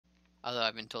Although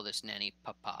I've been told it's Nanny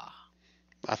Papa.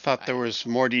 I thought there was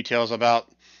more details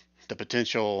about the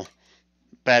potential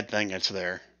bad thing that's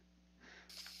there.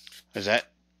 Is that?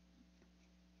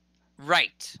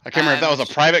 Right. I can't remember if that was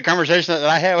a private conversation that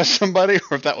I had with somebody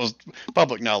or if that was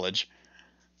public knowledge.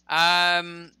 I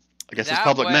guess it's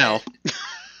public now.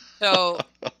 So,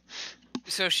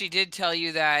 so she did tell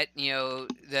you that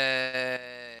the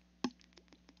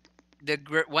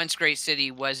once great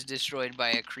city was destroyed by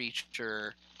a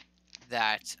creature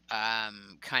that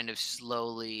kind of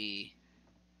slowly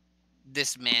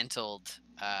dismantled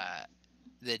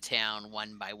the town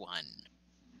one by one.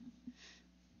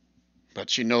 But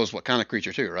she knows what kind of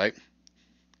creature too, right?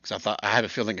 Because I have a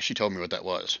feeling that she told me what that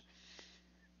was.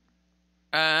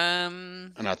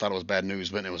 And I thought it was bad news,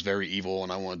 but it was very evil,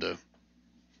 and I wanted to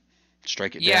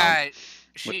strike it down. Yeah,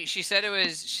 she said it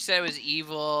was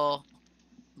evil,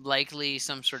 likely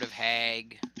some sort of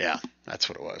hag. Yeah, that's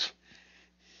what it was.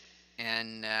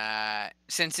 And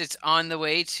since it's on the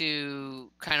way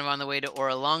to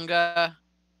Oralunga,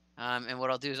 and what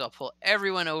I'll do is I'll pull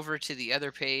everyone over to the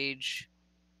other page,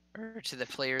 or to the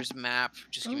player's map.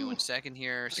 Just give me 1 second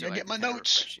here. So I gotta get my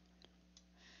notes.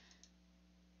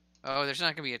 Oh, there's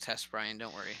not gonna be a test, Brian.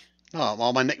 Don't worry. Oh,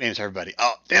 all my nicknames, everybody.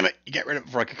 Oh, damn it! You get rid of it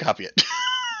before I could copy it.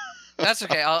 That's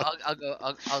okay. I'll go.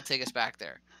 I'll take us back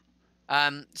there.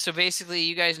 So basically,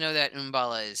 you guys know that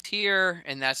Umbala is here,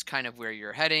 and that's kind of where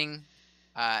you're heading.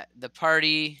 The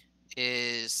party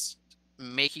is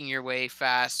making your way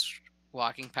fast,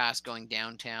 walking past, going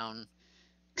downtown.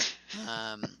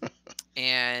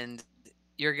 And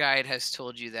your guide has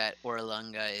told you that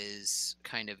Oralunga is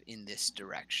kind of in this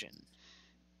direction.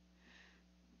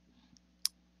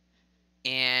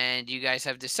 And you guys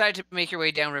have decided to make your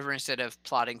way downriver instead of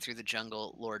plodding through the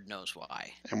jungle. Lord knows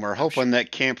why. And we're hoping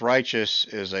that Camp Righteous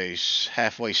is a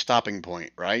halfway stopping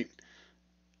point, right?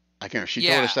 I can't remember if she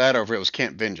told us that or if it was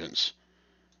Camp Vengeance.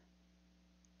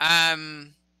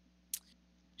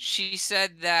 She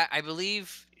said that, I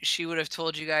believe she would have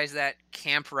told you guys that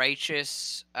Camp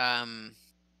Righteous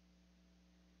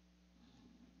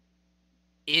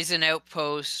is an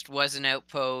outpost, was an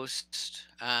outpost,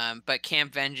 but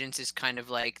Camp Vengeance is kind of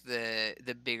like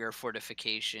the bigger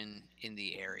fortification in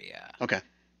the area. Okay.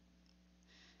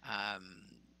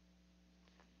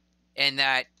 And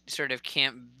that sort of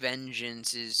Camp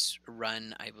Vengeance is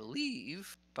run, I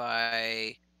believe,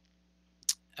 by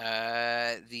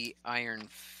the Iron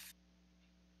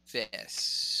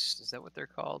Fist. Is that what they're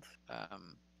called?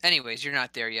 Anyways, you're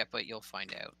not there yet, but you'll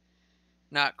find out.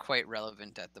 Not quite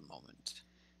relevant at the moment.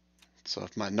 So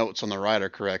if my notes on the right are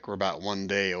correct, we're about 1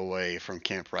 day away from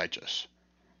Camp Righteous.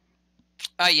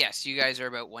 Yes, you guys are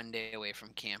about 1 day away from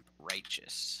Camp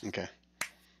Righteous. Okay.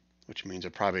 Which means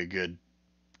they're probably a good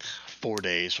 4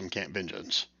 days from Camp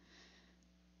Vengeance.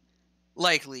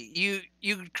 Likely. You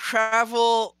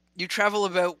travel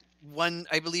about one,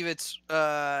 I believe it's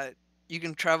you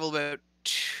can travel about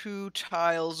 2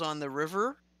 tiles on the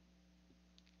river.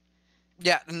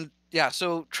 Yeah,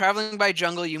 so traveling by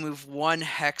jungle you move 1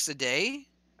 hex a day.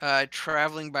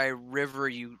 Traveling by river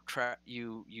you're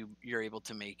able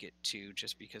to make it 2,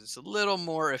 just because it's a little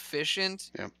more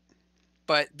efficient. Yep.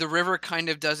 But the river kind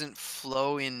of doesn't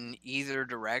flow in either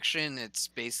direction. It's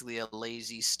basically a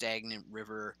lazy, stagnant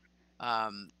river.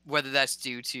 Whether that's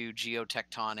due to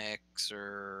geotectonics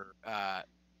or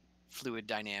fluid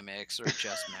dynamics or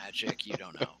just magic, you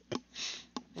don't know.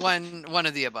 One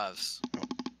of the aboves.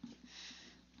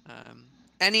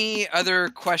 Any other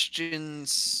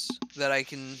questions that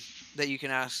you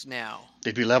can ask now?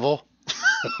 Did we level?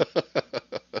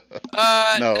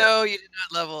 No, you did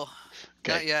not level.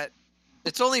 Okay. Not yet.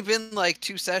 It's only been like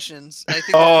 2 sessions. I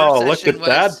think look at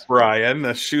that, Brian.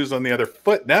 The shoe's on the other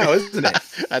foot now, isn't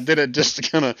it? I did it just to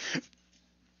kind of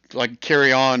like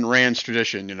carry on Rand's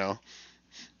tradition, you know.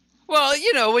 Well,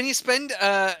 when you spend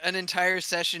an entire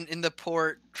session in the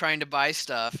port trying to buy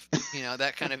stuff,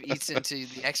 that kind of eats into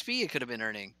the XP you could have been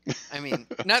earning. I mean,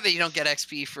 not that you don't get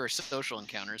XP for social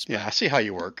encounters. Yeah, I see how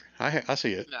you work. I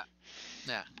see it.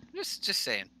 Yeah. Just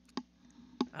saying.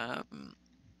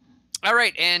 All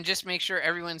right, and just make sure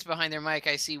everyone's behind their mic.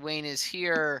 I see Wayne is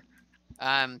here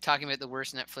talking about the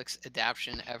worst Netflix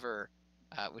adaptation ever,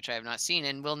 which I have not seen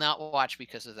and will not watch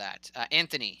because of that.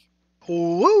 Anthony.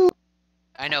 Woo!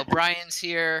 I know Brian's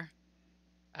here.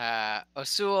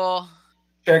 Osul.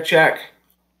 Check.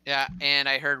 Yeah, and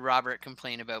I heard Robert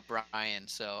complain about Brian,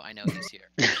 so I know he's here.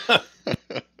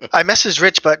 I messaged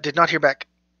Rich, but did not hear back.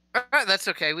 All right, that's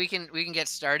okay. We can get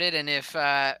started, and if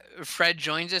Fred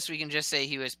joins us, we can just say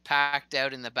he was packed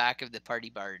out in the back of the party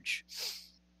barge.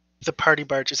 The party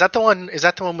barge, is that the one? Is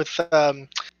that the one with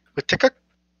Ticker?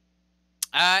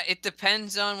 It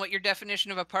depends on what your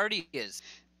definition of a party is.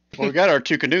 Well, we got our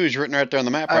 2 canoes written right there on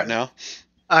the map right now.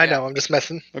 I Yeah. know, I'm just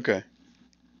messing. Okay.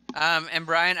 And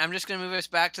Brian, I'm just going to move us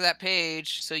back to that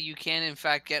page so you can, in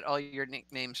fact, get all your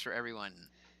nicknames for everyone.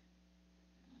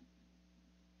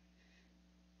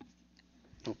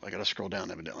 Oh, I gotta scroll down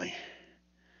evidently.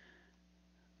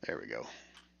 There we go.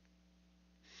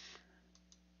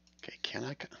 Okay, can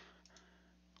I?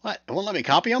 What? It won't let me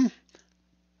copy them?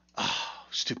 Oh,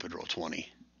 stupid Roll20.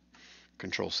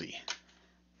 Control C.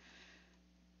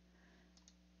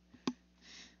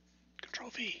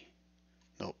 Control V.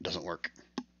 Nope, doesn't work.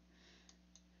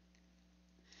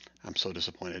 I'm so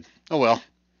disappointed. Oh well.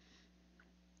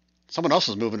 Someone else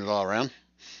is moving it all around.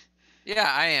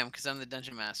 Yeah, I am, because I'm the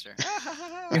dungeon master.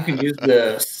 You can use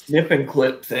the snip and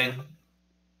clip thing.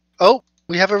 Oh,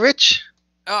 we have a Rich.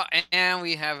 Oh, and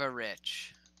we have a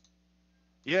Rich.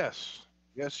 Yes.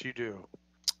 Yes, you do.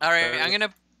 All right, I'm going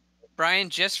to,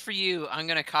 Brian, just for you, I'm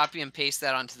going to copy and paste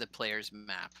that onto the player's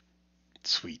map.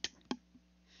 Sweet.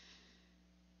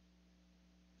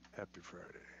 Happy Friday.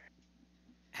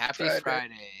 Happy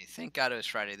Friday. Thank God it was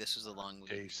Friday. This was a long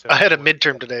week. I had a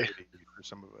midterm today. For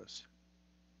some of us.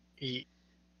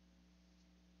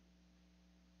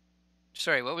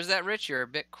 Sorry, what was that, Rich? You're a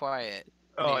bit quiet.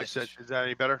 Oh, I said, is that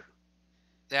any better?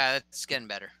 Yeah, that's getting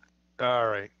better. All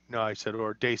right. No, I said,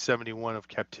 or day 71 of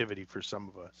captivity for some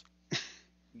of us.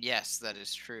 Yes, that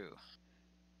is true.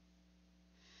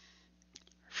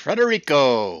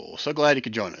 Frederico, so glad you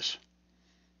could join us.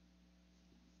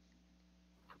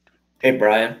 Hey,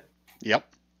 Brian.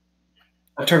 Yep.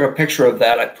 I took a picture of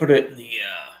that. I put it in the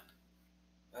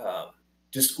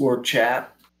Discord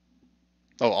chat.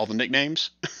 Oh, all the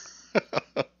nicknames?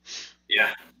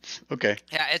 Yeah. Okay.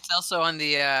 Yeah, it's also on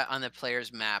the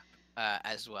player's map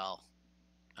as well.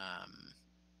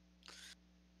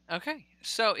 Okay,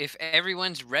 so if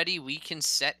everyone's ready, we can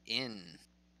set in.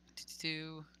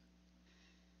 Oh,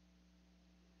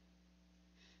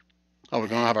 we're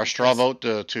going to have our straw vote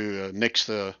to nix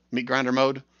the meat grinder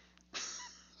mode?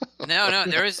 No,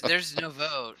 there's no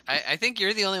vote. I think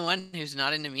you're the only one who's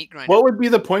not into meat grinder. What would be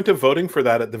the point of voting for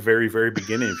that at the very, very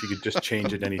beginning if you could just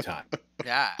change it anytime?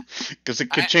 Yeah. Because it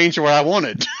could change to what I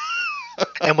wanted.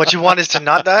 And what you want is to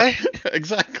not die?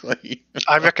 Exactly.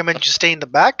 I recommend you stay in the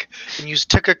back and use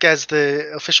Tikuk as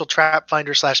the official trap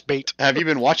finder / bait. Have you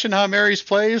been watching how Mary's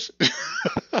plays?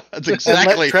 That's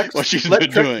exactly what she's been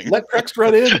doing. Let Trex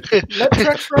run in. Let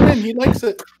Trex run in. He likes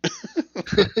it.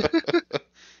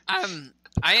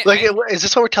 Is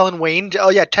this what we're telling Wayne? Oh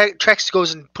yeah, Trex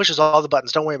goes and pushes all the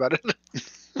buttons. Don't worry about it.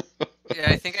 Yeah,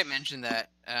 I think I mentioned that.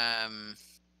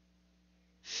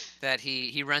 That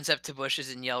he runs up to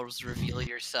bushes and yells, "Reveal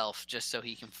yourself," just so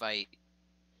he can fight.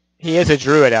 He is a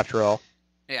druid after all.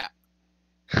 Yeah,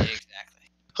 exactly.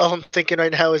 All I'm thinking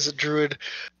right now is a druid.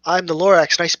 I'm the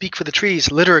Lorax and I speak for the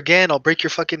trees. Litter again, I'll break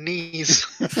your fucking knees.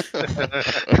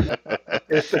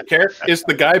 Is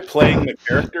the guy playing the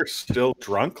character still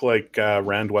drunk like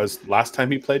Rand was last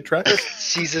time he played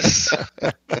Trex? Jesus.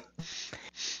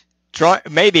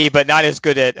 Maybe, but not as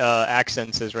good at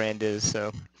accents as Rand is.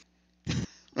 So.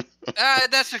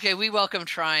 That's okay. We welcome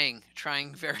trying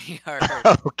very hard.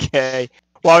 Okay.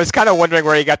 Well, I was kind of wondering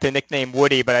where he got the nickname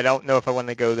Woody, but I don't know if I want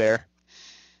to go there.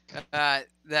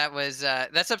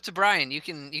 That's up to Brian. You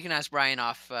can ask Brian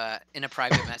off in a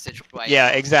private message. Yeah,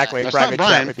 exactly. That's private not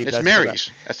Brian. Chat would be it's best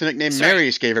Mary's. That's the nickname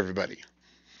Mary's gave everybody.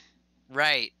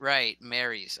 Right.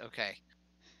 Mary's. Okay.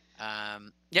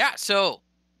 Yeah. So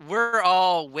we're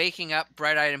all waking up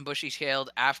bright-eyed and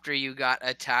bushy-tailed after you got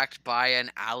attacked by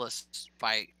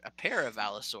a pair of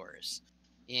allosaurs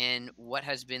in what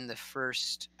has been the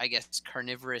first, I guess,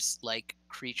 carnivorous-like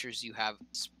creatures you have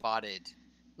spotted.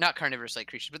 Not carnivorous-like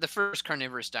creatures, but the first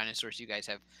carnivorous dinosaurs you guys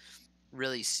have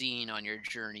really seen on your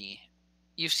journey.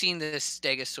 You've seen the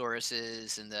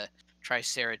Stegosauruses and the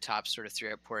Triceratops sort of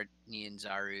throughout Port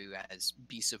Nyanzaru as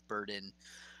beasts of burden.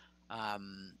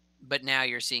 But now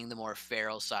you're seeing the more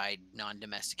feral side,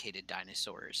 non-domesticated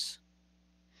dinosaurs.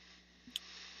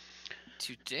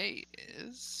 Today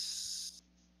is...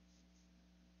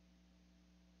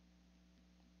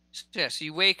 So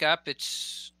you wake up,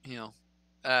 it's,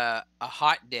 a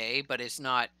hot day, but it's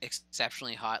not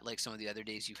exceptionally hot like some of the other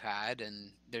days you've had,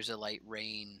 and there's a light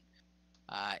rain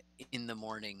in the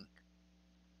morning.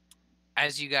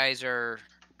 As you guys are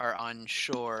on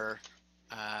shore,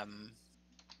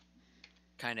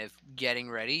 kind of getting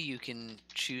ready, you can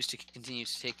choose to continue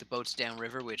to take the boats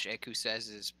downriver, which Eku says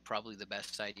is probably the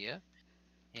best idea,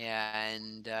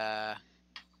 and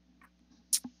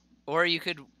or you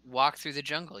could walk through the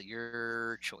jungle.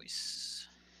 Your choice.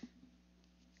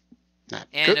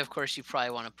 And of course, you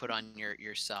probably want to put on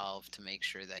your salve to make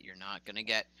sure that you're not going to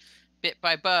get bit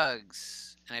by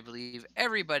bugs. And I believe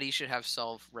everybody should have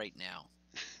salve right now.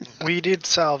 We did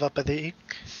salve up at the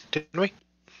ink, didn't we?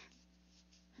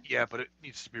 Yeah, but it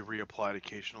needs to be reapplied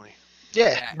occasionally.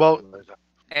 Yeah. Well,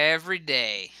 every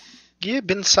day. You've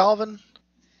been salving.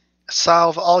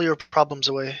 Salve all your problems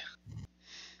away.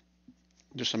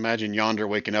 Just imagine Yonder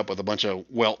waking up with a bunch of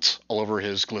welts all over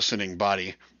his glistening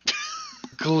body.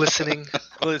 Glistening.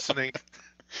 Glistening.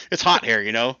 It's hot here,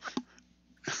 you know.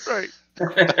 Right.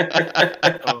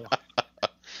 Oh.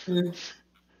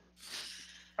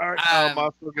 All right. I'm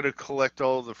also going to collect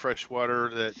all the fresh water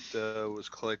that was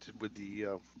collected with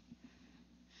the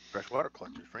freshwater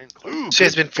collectors, rain collectors. Ooh, So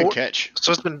it's been good catch.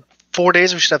 So it's been 4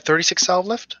 days. We should have 36 salve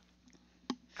left.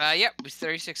 Yep, with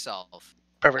 36 salve.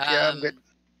 Perfect. Yeah, I'm good.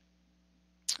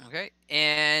 Okay,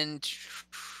 and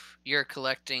you're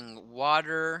collecting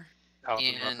water.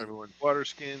 Topping up everyone's water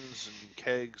skins and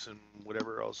kegs and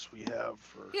whatever else we have.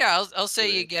 Yeah, I'll say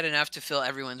you get enough to fill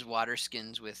everyone's water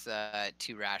skins with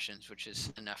 2 rations, which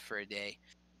is enough for a day.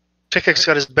 Ticket's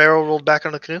got his barrel rolled back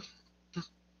on the canoe.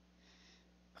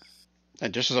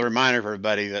 And just as a reminder for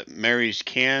everybody that Marys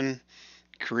can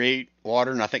create water,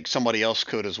 and I think somebody else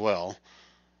could as well.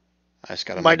 I just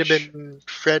got to might have been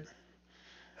Fred.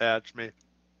 That's me.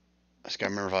 I just got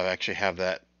to remember if I actually have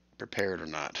that prepared or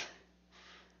not.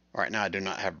 Right now, I do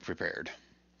not have it prepared.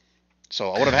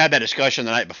 So I would have had that discussion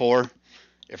the night before.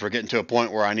 If we're getting to a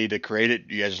point where I need to create it,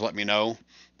 you guys just let me know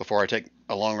before I take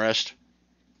a long rest.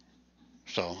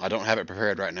 So I don't have it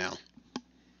prepared right now.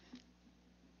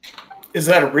 Is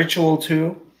that a ritual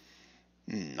too?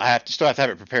 I still have to have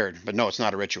it prepared, but no, it's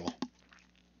not a ritual.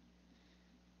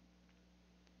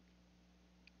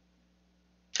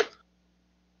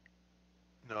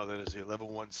 No, that is a level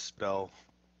 1 spell.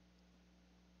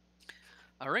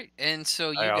 All right, and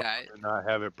so you I guys do not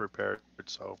have it prepared,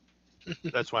 so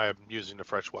that's why I'm using the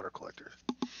freshwater collector.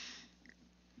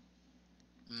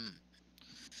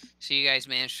 So you guys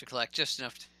managed to collect just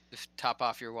enough to top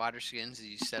off your water skins as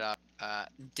you set off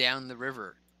down the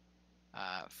river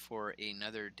for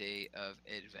another day of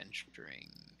adventuring.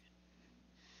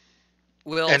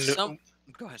 Go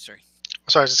ahead, sorry.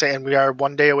 Sorry, I was saying we are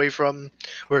 1 day away from.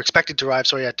 We're expected to arrive.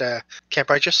 Sorry, at Camp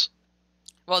Righteous.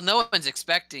 Well, no one's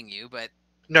expecting you, but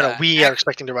no, we are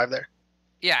expecting to arrive there.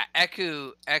 Yeah,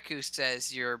 Eku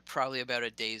says you're probably about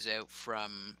a day's out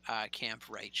from Camp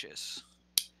Righteous,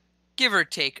 give or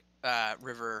take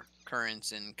river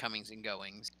currents and comings and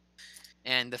goings,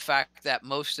 and the fact that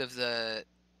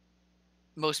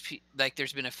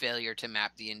there's been a failure to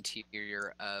map the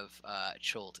interior of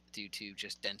Chult due to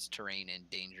just dense terrain and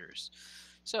dangers.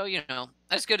 So,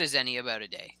 as good as any, about a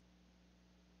day.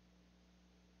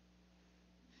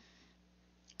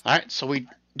 All right, so we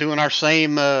doing our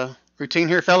same routine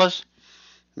here, fellas.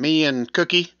 Me and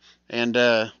Cookie, and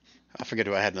I forget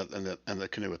who I had in the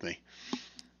canoe with me.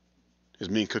 It was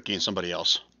me and Cookie and somebody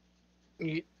else.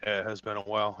 Yeah, it has been a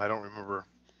while. I don't remember.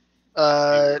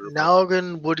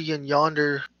 Nalgan, Woody, and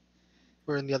Yonder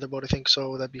were in the other boat, I think.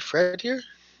 So would that be Fred here?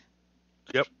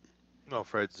 Yep. No,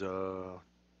 Fred's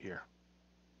here.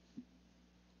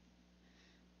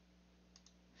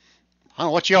 I don't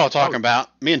know what y'all talking about.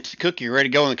 Me and Cookie are ready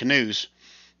to go in the canoes.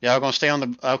 Y'all gonna stay on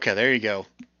the... Okay, there you go.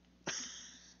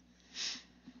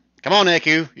 Come on,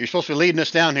 Eku. You're supposed to be leading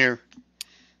us down here.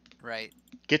 Right.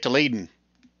 Get to leading.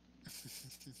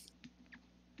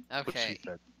 Okay.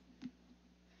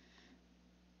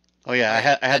 Oh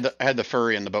yeah, I had the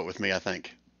furry in the boat with me, I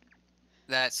think.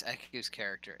 That's Eku's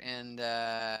character, and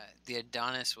the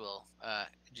Adonis will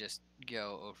just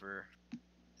go over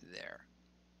there.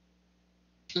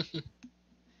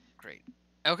 Great.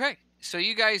 Okay, so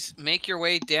you guys make your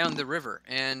way down the river,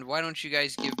 and why don't you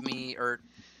guys give me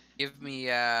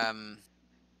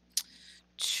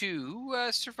 2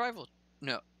 survival?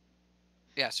 No.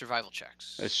 Yeah, survival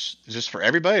checks. Is this for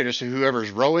everybody, or just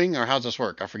whoever's rowing, or how's this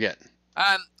work? I forget.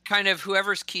 Kind of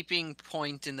whoever's keeping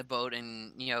point in the boat,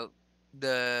 and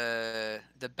the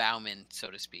bowman, so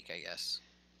to speak, I guess.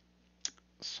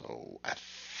 So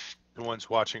the ones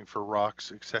watching for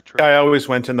rocks, etc. I always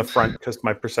went in the front because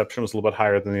my perception was a little bit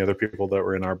higher than the other people that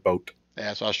were in our boat.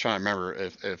 Yeah, so I was trying to remember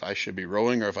if I should be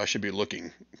rowing or if I should be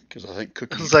looking, because I think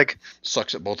Cookie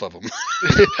sucks at both of them.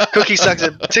 Cookie sucks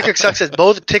at Tickuk sucks at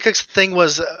both. Tickuk's thing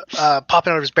was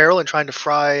popping out of his barrel and trying to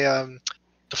fry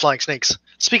the flying snakes.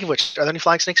 Speaking of which, are there any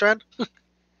flying snakes around?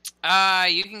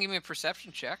 You can give me a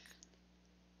perception check.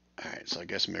 All right, so I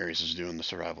guess Mary's is doing the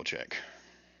survival check.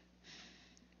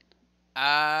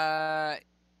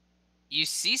 You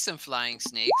see some flying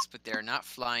snakes, but they're not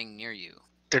flying near you.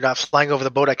 They're not flying over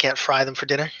the boat. I can't fry them for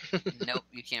dinner. Nope,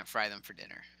 you can't fry them for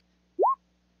dinner.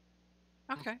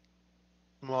 Okay.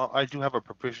 Well, I do have a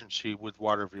proficiency with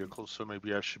water vehicles, so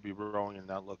maybe I should be rowing and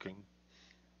not looking.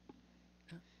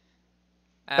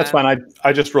 That's fine.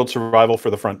 I just rolled survival for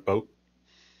the front boat.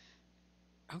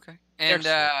 Okay. And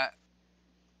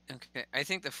okay, I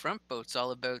think the front boat's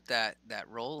all about that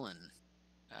roll and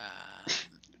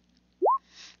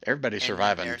Everybody's and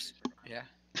surviving. Yeah.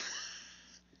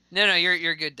 No,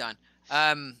 you're good, Don.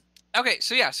 Okay,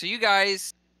 so yeah, so you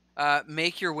guys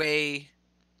make your way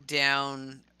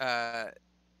down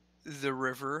the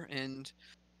river, and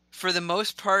for the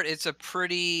most part, it's a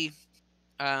pretty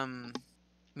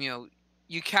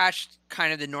you catch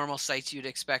kind of the normal sights you'd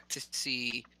expect to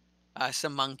see.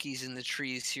 Some monkeys in the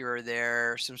trees here or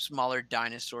there, some smaller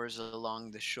dinosaurs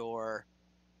along the shore,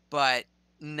 but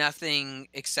nothing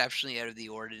exceptionally out of the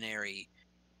ordinary.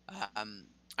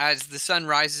 As the sun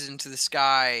rises into the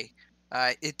sky,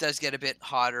 it does get a bit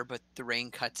hotter, but the rain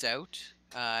cuts out,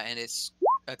 and it's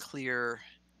a clear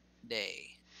day.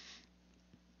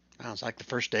 Sounds like the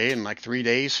first day in like 3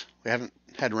 days. We haven't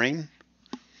had rain.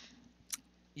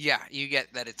 Yeah, you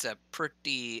get that it's a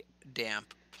pretty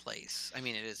damp place. I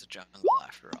mean, it is a jungle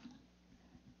after all.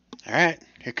 All right,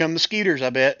 here come the skeeters,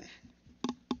 I bet.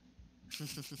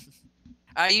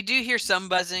 You do hear some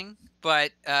buzzing,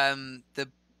 but the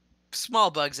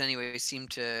small bugs anyway seem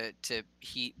to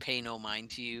pay no mind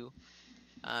to you.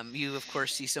 You of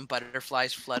course see some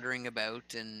butterflies fluttering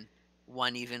about, and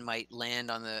one even might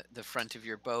land on the front of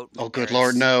your boat. Oh, good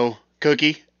Lord, no.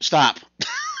 Cookie, stop.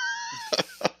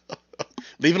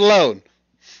 Leave it alone.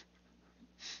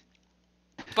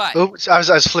 But I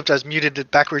was flipped. I was muted it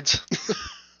backwards.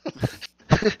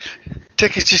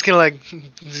 Tick is just gonna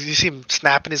you see him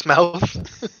snap in his mouth.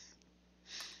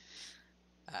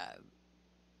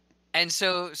 And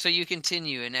so you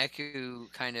continue, and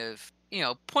Eku kind of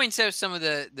points out some of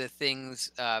the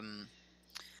things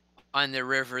on the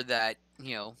river that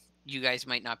you guys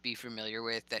might not be familiar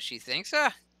with, that she thinks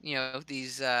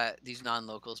these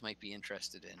non-locals might be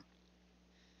interested in.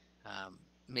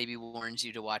 Maybe warns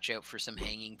you to watch out for some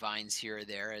hanging vines here or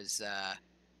there, as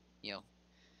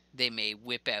they may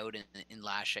whip out and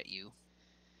lash at you.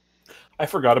 I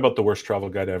forgot about the worst travel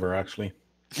guide ever, actually.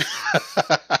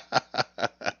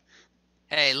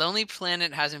 Hey, Lonely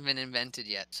Planet hasn't been invented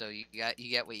yet, so you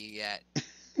get what you get.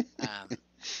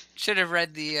 Should have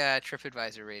read the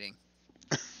TripAdvisor rating.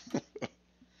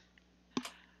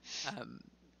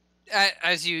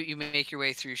 As you make your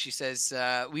way through, she says,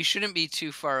 we shouldn't be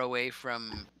too far away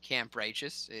from Camp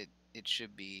Righteous. It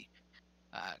should be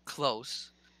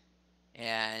close.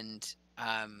 And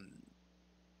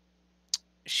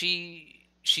she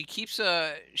keeps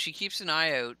an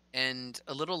eye out, and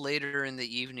a little later in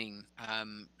the evening,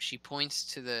 she points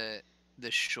to the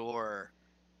shore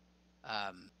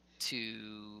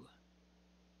to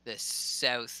the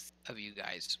south of you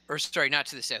guys, or sorry, not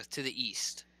to the south, to the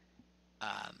east.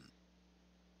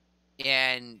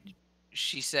 And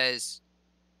she says,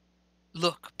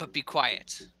 "Look, but be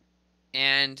quiet.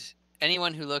 And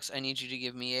anyone who looks, I need you to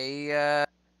give me a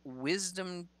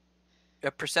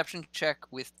perception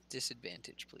check with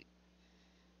disadvantage, please."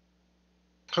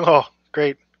 Oh,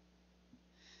 great.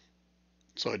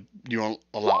 So, do you want to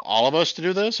allow all of us to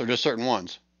do this, or just certain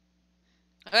ones?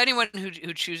 Anyone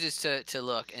who chooses to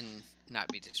look and not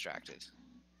be distracted.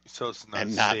 So it's not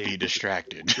and not be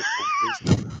distracted. Just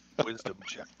a wisdom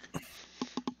check.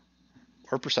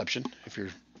 Or perception, if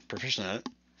you're proficient at it.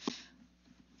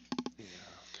 Yeah,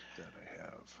 that I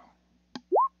have.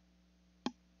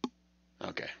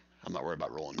 Okay, I'm not worried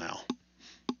about rolling now.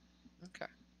 Okay.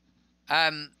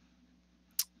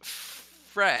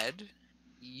 Fred,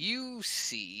 you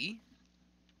see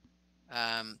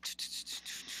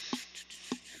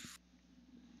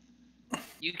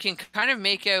you can kind of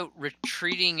make out,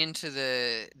 retreating into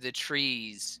the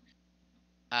trees,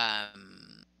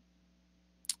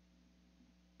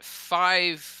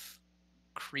 5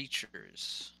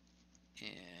 creatures,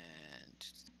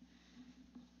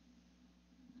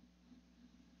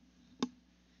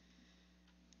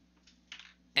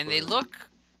 and they look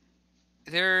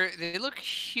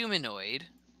humanoid,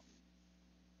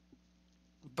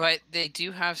 but they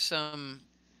do have some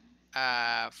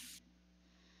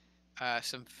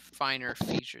finer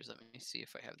features. Let me see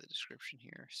if I have the description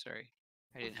here. Sorry,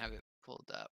 I didn't have it pulled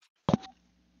up.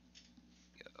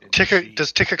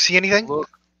 Does Tickuk see anything? Look,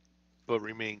 but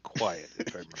remain quiet.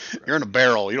 If I remember correctly. You're in a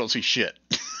barrel. You don't see shit.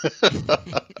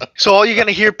 So all you're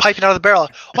gonna hear piping out of the barrel.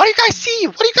 What do you guys see?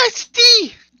 What do you guys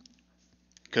see?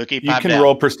 Cookie, You pipe can down.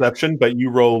 roll perception, but you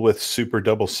roll with super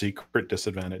double secret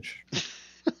disadvantage.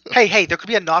 Hey, there could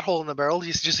be a knothole in the barrel.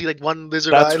 You just see like one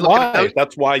lizard That's eye looking why. out.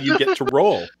 That's why you get to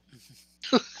roll.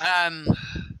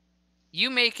 You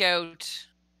make out,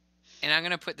 and I'm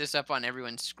gonna put this up on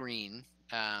everyone's screen.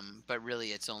 But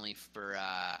really, it's only for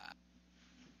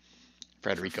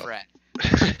Frederico. Fred.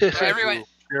 Try Everyone, to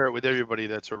share it with everybody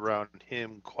that's around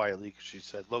him quietly, because she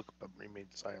said, "Look," but remained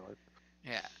silent.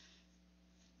 yeah.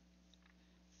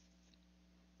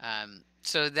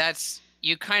 So that's,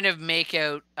 you kind of make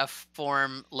out a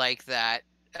form like that,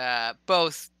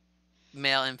 both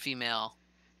male and female.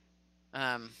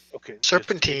 Okay.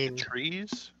 Serpentine. Just in the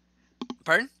trees.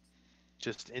 Pardon?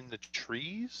 Just in the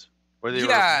trees, where they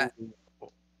Yeah. were moving.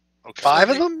 Okay. 5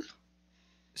 of them?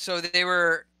 So they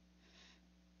were,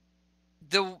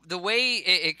 the way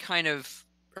it kind of,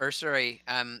 or sorry,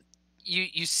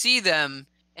 you see them,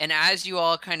 and as you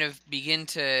all kind of begin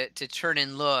to turn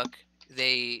and look,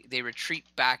 they retreat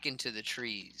back into the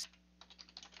trees.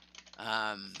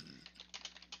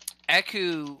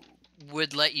 Eku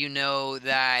would let you know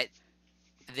that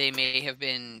they may have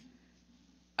been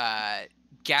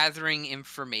gathering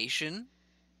information,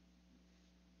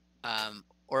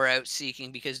 or out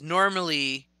seeking, because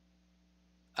normally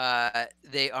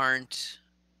they aren't,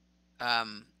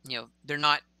 they're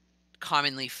not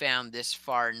commonly found this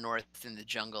far north in the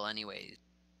jungle anyways.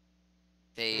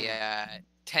 They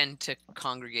tend to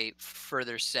congregate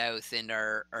further south and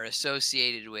are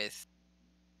associated with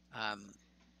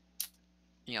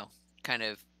kind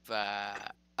of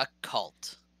a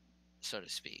cult, so to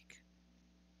speak.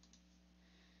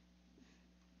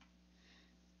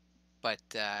 But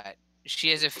she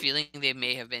has a feeling they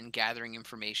may have been gathering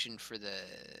information for the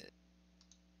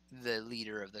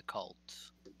leader of the cult,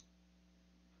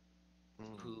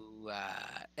 who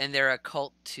and they're a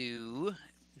cult to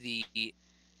the,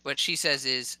 what she says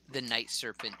is the night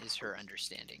serpent is her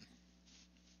understanding.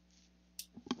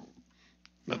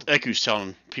 But Eku's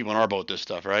telling people in our boat this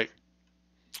stuff, right?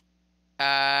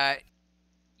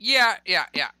 Yeah.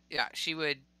 She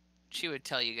would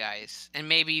tell you guys, and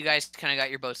maybe you guys kind of got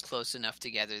your boats close enough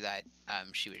together that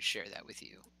she would share that with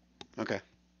you. Okay.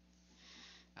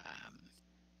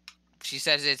 She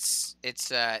says it's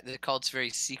the cult's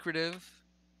very secretive,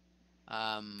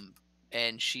 and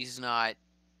she's not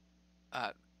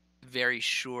very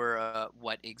sure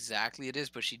what exactly it is,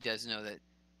 but she does know that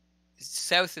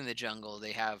south in the jungle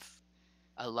they have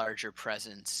a larger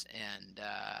presence and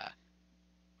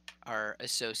are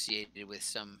associated with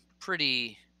some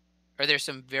pretty, or there's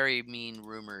some very mean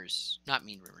rumors, not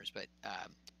mean rumors, but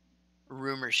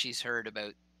rumors she's heard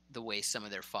about the way some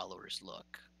of their followers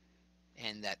look,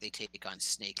 and that they take on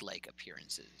snake-like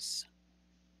appearances.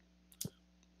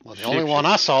 Well, the only one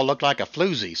I saw looked like a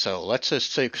floozy, so let's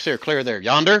just steer clear there.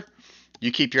 Yonder,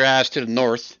 you keep your eyes to the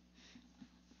north.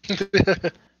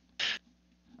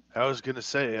 I was gonna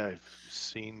say I've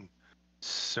seen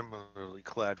similarly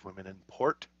clad women in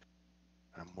port.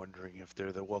 I'm wondering if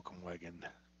they're the welcome wagon.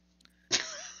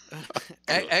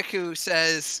 Eku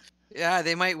says, yeah,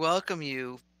 they might welcome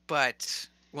you, but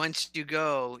once you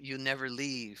go, you never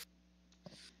leave.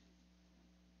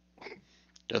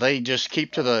 Do they just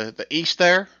keep to the east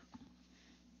there?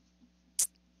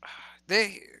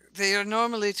 They are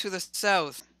normally to the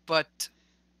south, but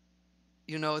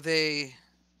they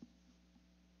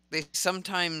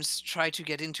sometimes try to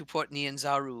get into Port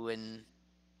Nyanzaru and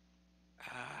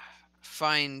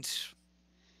find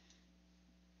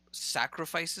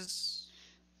sacrifices,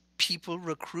 people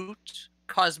recruit,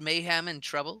 cause mayhem and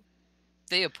trouble.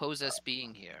 They oppose us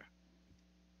being here.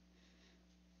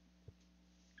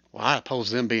 Well, I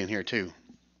oppose them being here too.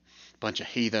 Bunch of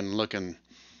heathen looking.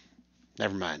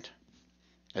 Never mind.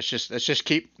 Let's just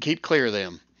keep clear of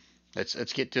them.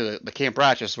 Let's get to the Camp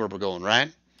Righteous where we're going,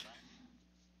 right?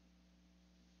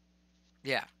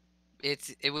 Yeah,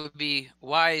 it would be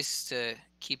wise to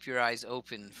keep your eyes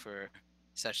open for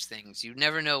such things. You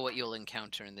never know what you'll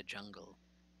encounter in the jungle,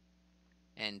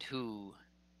 and who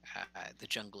the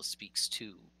jungle speaks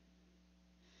to.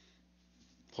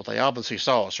 Well, they obviously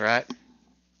saw us, right?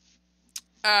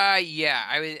 Yeah,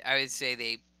 I would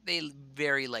say they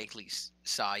very likely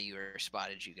saw you or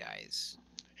spotted you guys.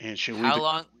 And should we? How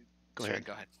long? Go Sorry, ahead.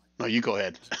 go ahead. No, you go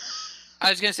ahead.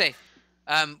 I was gonna say,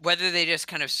 whether they just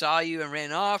kind of saw you and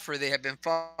ran off, or they have been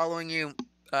following you,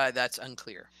 that's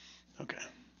unclear. Okay.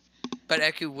 But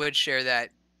Eku would share that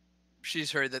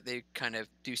she's heard that they kind of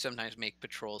do sometimes make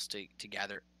patrols to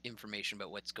gather information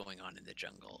about what's going on in the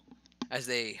jungle, as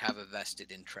they have a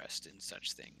vested interest in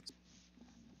such things.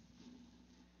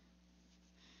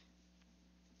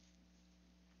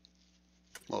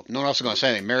 Well, if no one else is going to say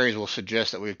anything, Mary's will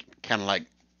suggest that we kind of like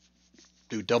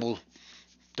do double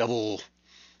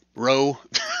row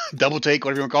double take,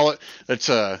 whatever you want to call it. Let's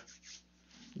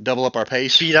double up our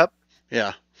pace. Speed up.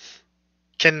 Yeah.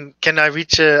 Can I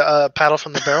reach a paddle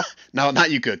from the barrel? No, not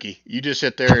you, Cookie. You just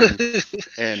sit there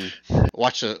and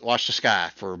watch the sky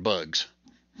for bugs.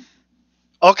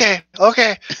 Okay.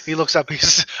 He looks up.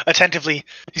 He's attentively.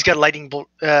 He's got a lightning bolt,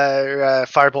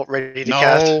 firebolt ready to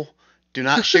cast. No, do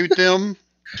not shoot them.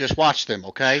 Just watch them,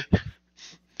 okay?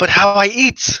 But how I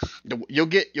eat?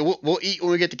 We'll eat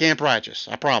when we get to Camp Righteous.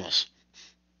 I promise.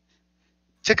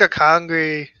 Tick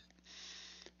hungry.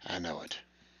 I know it.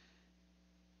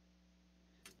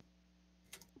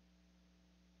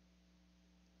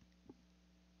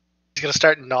 He's gonna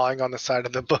start gnawing on the side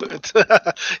of the boat.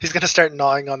 He's gonna start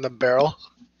gnawing on the barrel.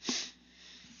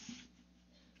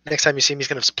 Next time you see him, he's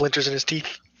gonna have splinters in his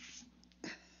teeth.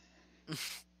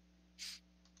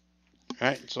 All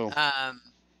right, so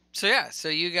So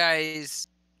you guys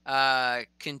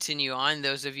continue on.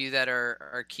 Those of you that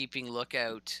are keeping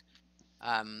lookout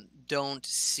don't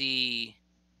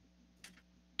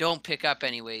pick up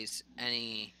anyways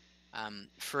any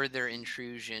further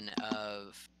intrusion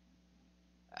of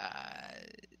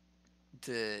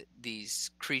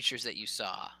these creatures that you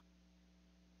saw.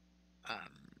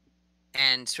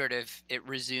 And sort of it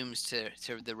resumes to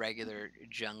the regular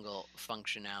jungle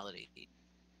functionality.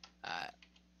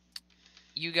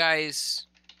 You guys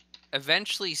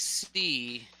eventually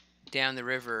see down the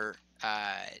river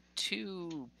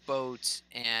 2 boats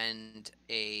and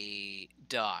a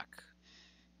dock,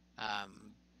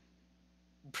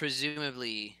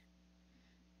 presumably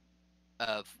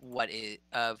of what is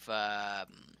of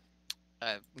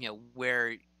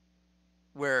where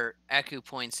Eku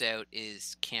points out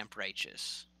is Camp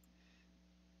Righteous.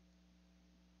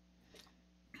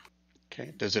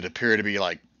 okay. Does it appear to be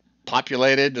like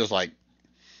populated? There's like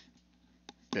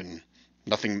been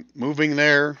nothing moving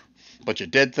there, bunch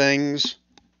of dead things.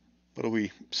 What do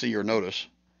we see or notice?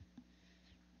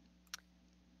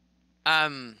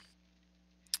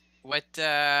 What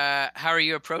how are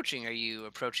you approaching? Are you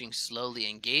approaching slowly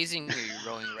and gazing? Are you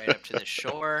rowing right up to the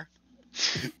shore?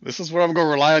 This is where I'm going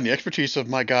to rely on the expertise of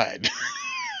my guide.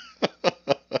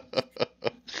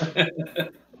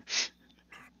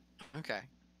 Okay.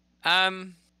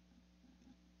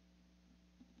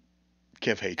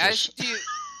 Kev hates As us. you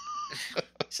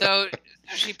so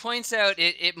she points out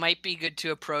it might be good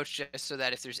to approach just so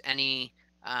that if there's any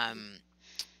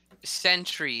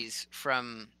sentries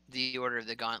from the Order of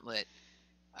the Gauntlet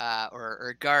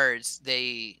or guards,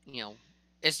 they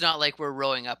it's not like we're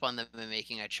rowing up on them and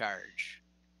making a charge.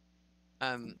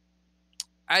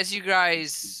 As you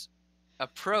guys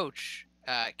approach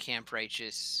Camp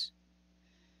Righteous,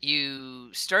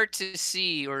 you start to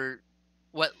see, or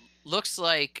what looks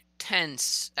like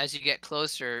tents as you get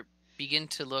closer begin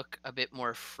to look a bit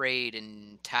more frayed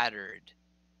and tattered.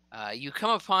 You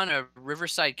come upon a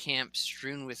riverside camp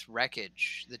strewn with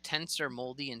wreckage. The tents are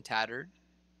moldy and tattered,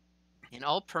 and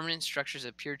all permanent structures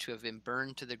appear to have been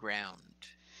burned to the ground.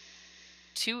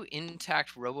 2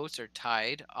 intact rowboats are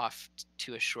tied off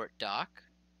to a short dock.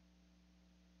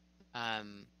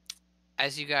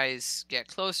 As you guys get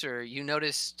closer, you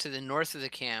notice to the north of the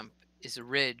camp is a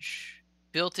ridge,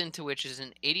 built into which is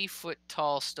an 80-foot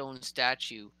tall stone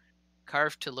statue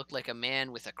carved to look like a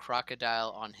man with a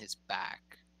crocodile on his back.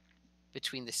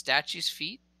 Between the statue's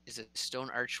feet is a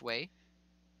stone archway,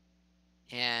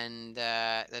 and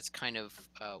that's kind of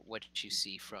what you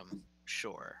see from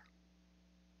shore.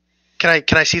 Can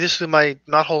I see this through my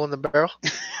knothole in the barrel?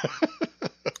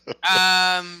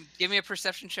 Give me a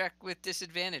perception check with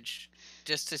disadvantage,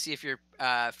 just to see if you're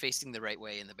facing the right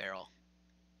way in the barrel.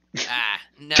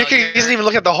 No. Ticker doesn't even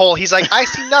look at the hole. He's like, I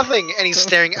see nothing, and he's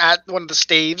staring at one of the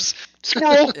staves.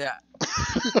 Squirrel! Yeah.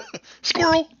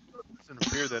 Squirrel! Doesn't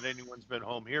appear that anyone's been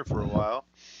home here for a while.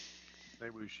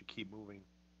 Maybe we should keep moving.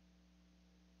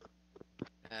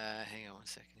 Hang on one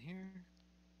second here.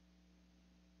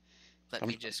 Let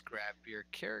me just grab your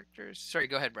characters. Sorry,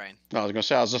 go ahead, Brian. No, I was going to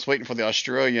say, I was just waiting for the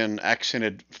Australian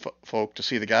accented folk to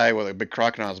see the guy with a big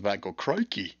crocodile on his back go,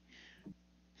 crikey.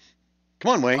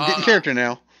 Come on, Wayne, get in character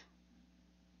now.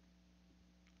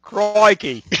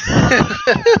 Crikey.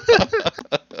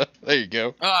 There you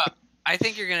go. I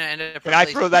think you're going to end up... Can I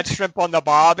throw that shrimp on the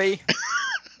barbie?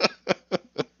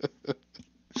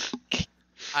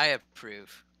 I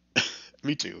approve.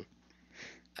 Me too.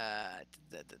 There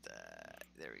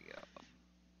we go.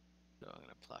 So I'm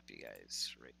gonna plop you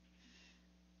guys right.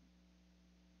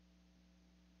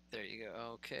 There you go.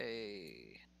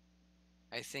 Okay.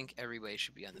 I think everybody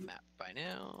should be on the map by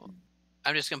now.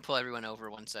 I'm just gonna pull everyone over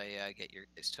once I get your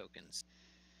guys' tokens.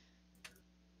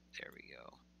 There we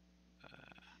go.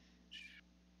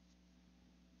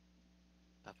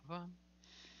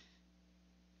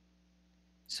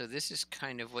 So this is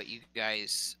kind of what you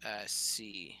guys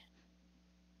see.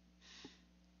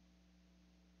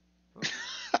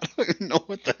 I don't even know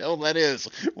what the hell that is.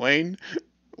 Wayne,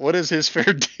 what is his fair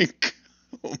dink?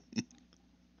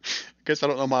 Guess I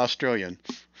don't know my Australian.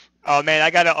 Oh man, I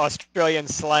got an Australian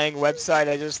slang website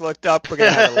I just looked up. We're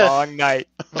gonna have a long night.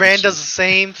 Rand does the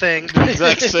same thing. The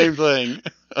exact same thing.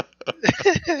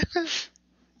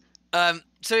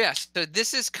 So yeah, so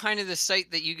this is kind of the site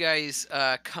that you guys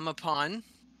come upon.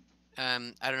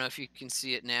 I don't know if you can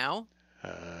see it now.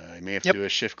 I may have Yep. to do a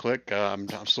shift click. I'm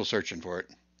still searching for it.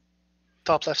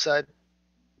 Top left side.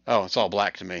 Oh, it's all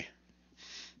black to me.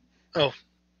 Oh.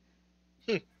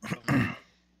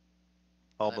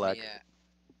 All Let black. me,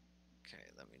 okay,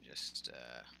 let me just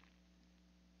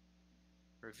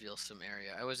reveal some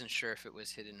area. I wasn't sure if it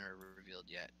was hidden or revealed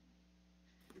yet.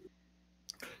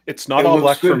 It's not It all looks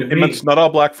black for good to me. me. It's not all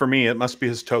black for me. It must be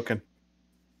his token.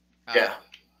 Yeah.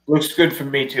 Looks good for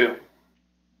me too.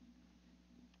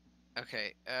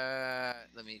 Okay.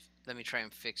 Let me try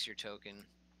and fix your token,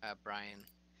 Brian.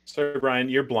 Sorry, Brian,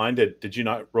 you're blinded. Did you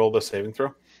not roll the saving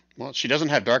throw? Well, she doesn't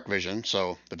have dark vision,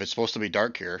 so if it's supposed to be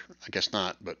dark here, I guess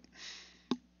not. But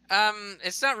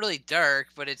It's not really dark,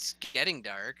 but it's getting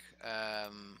dark. well,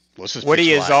 this is Woody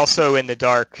pitch is black. also in the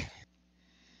dark.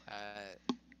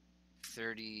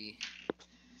 30.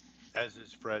 As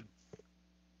is Fred.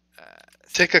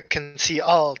 Tikka can see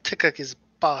all. Tikka is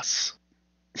boss.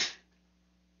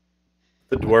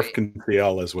 The dwarf Okay. can see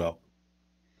all as well.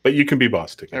 But you can be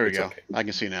boss, Tikka. There we It's go. okay. I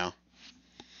can see now.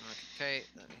 Okay,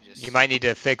 let me just. You might need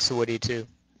to fix Woody too.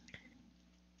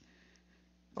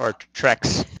 Or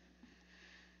Trex.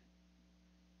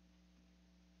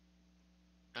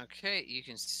 Okay, you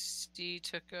can see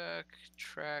Tukuk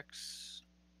tracks.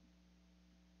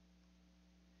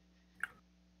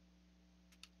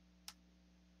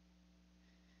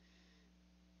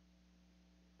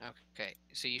 Okay,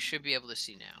 so you should be able to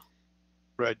see now.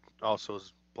 Fred also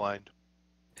is blind.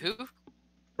 Who?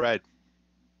 Fred,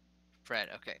 Fred.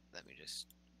 Okay, let me just.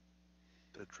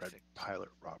 the dreaded pilot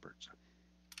Roberts.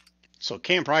 So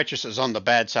Camp Righteous is on the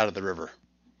bad side of the river.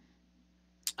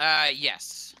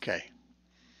 Yes. Okay.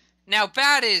 Now,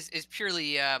 bad is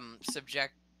purely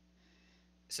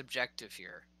subjective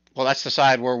here. Well, that's the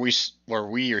side where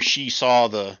we or she saw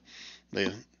the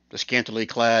scantily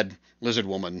clad lizard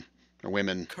woman or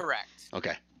women. Correct.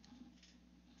 Okay.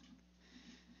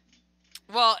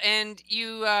 Well, and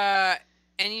you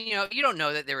know you don't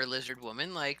know that they were lizard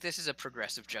woman. Like, this is a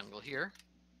progressive jungle here.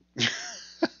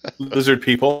 Lizard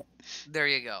people. There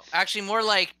you go. Actually, more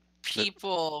like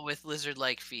people with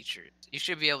lizard-like features. You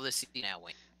should be able to see now,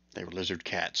 Wayne. They were lizard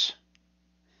cats.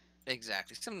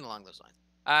 Exactly, something along those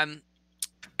lines.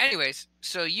 Anyways,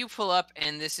 so you pull up,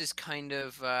 and this is kind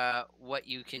of what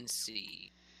you can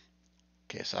see.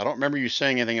 Okay, so I don't remember you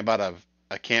saying anything about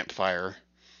a campfire.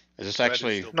 Is this Fred is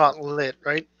actually? still Not lit,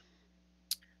 right?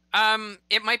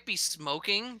 It might be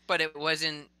smoking, but it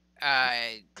wasn't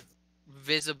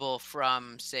visible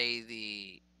from, say,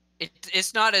 the.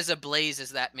 It's not as ablaze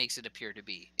as that makes it appear to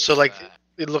be. So, If, like,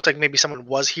 it looked like maybe someone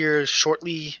was here short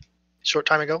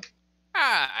time ago.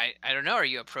 I don't know. Are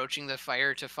you approaching the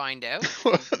fire to find out?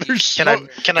 There's Can I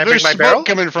smoke, can I there's bring my smoke barrel?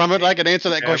 coming from it. I can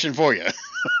answer that Yeah. question for you.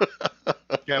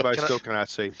 Yeah, but I Can I- still cannot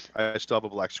see. I still have a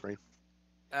black screen.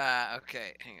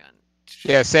 Okay, hang on.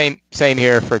 Yeah, same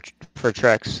here for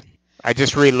Trex. I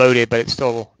just reloaded, but it's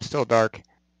still dark.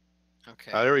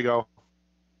 Okay. There we go.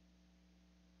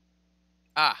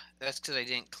 That's because I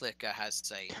didn't click has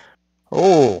sight.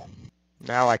 Oh,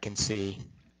 now I can see.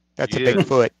 That's a Yeah. big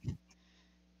foot.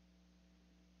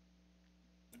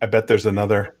 I bet there's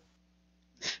another.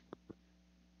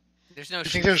 There's no. You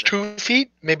think shoes there's there. 2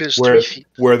 feet? Maybe there's Where 3 feet.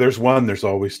 where there's one, there's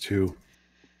always two.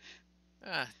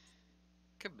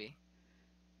 Could be.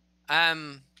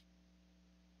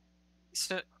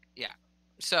 So yeah.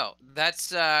 So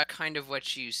that's kind of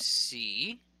what you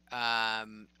see.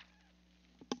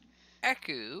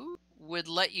 Eku would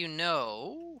let you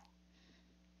know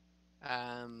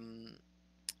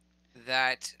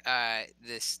that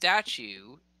the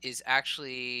statue is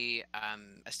actually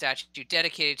a statue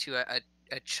dedicated to a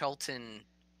Chultan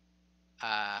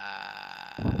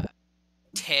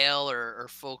tale or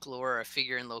folklore, or a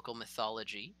figure in local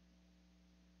mythology.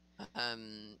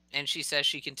 And she says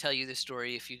she can tell you the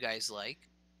story if you guys like.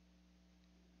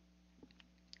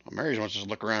 Well, Mary wants us to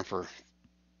look around for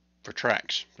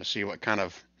tracks to see what kind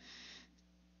of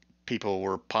people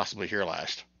were possibly here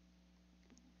last.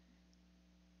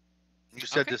 You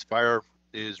said Okay. this fire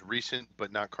is recent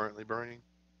but not currently burning.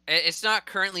 It's not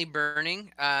currently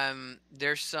burning.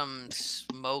 There's some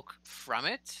smoke from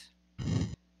it.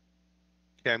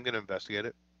 Okay, I'm gonna investigate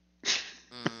it.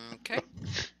 Okay.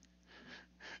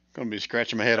 Gonna be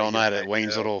scratching my head I all get night that at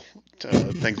Wayne's now. little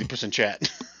things he puts in chat.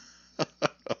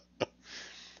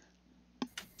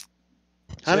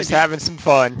 Honey, Just having some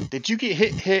fun. did you get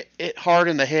hit hard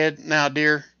in the head now,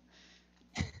 dear?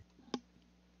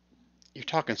 You're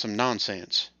talking some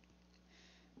nonsense.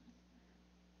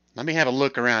 Let me have a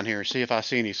look around here and see if I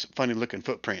see any funny looking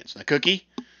footprints. Now, Cookie,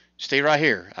 stay right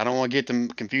here. I don't want to get them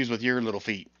confused with your little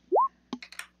feet.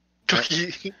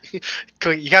 Cookie,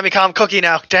 you got me calm, Cookie.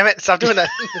 Now, damn it, stop doing that.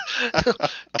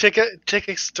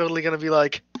 Ticket's totally gonna be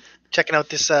like checking out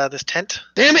this this tent.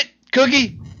 Damn it,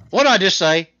 Cookie! What did I just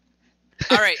say?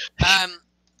 All right.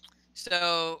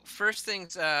 So first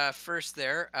things first.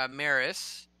 There,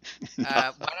 Maris.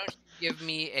 Why don't you give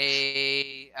me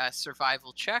a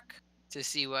survival check to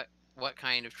see what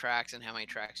kind of tracks and how many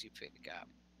tracks you pick up.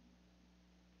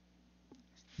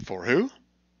 For who?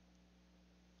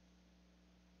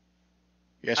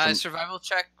 Yes, Survival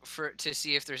check to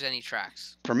see if there's any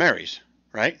tracks. for Mary's,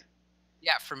 right?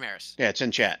 Yeah, for Maris. Yeah, it's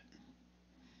in chat.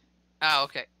 Oh,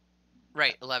 okay.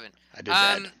 Right, 11. I did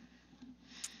that.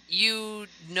 You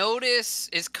notice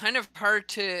it's kind of hard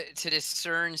to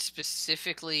discern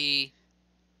specifically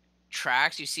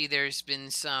tracks. You see there's been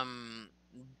some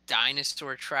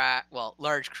dinosaur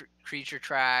large creature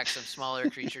tracks, some smaller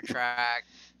creature tracks,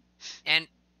 and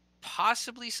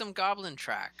possibly some goblin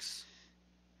tracks.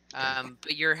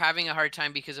 But you're having a hard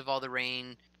time because of all the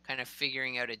rain, kind of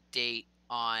figuring out a date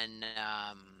on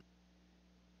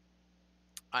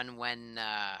when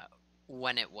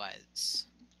it was.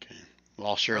 Okay. Well,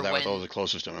 I'll share that with those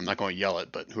closest to me. I'm not going to yell it,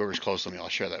 but whoever's close to me, I'll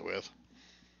share that with.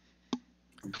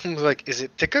 Like, is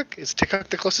it Tickuk? Is Tickuk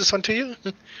the closest one to you?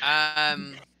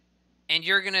 And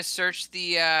you're gonna search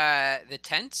the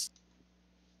tents,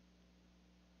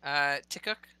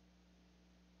 Tickuk.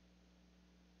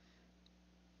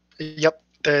 Yep,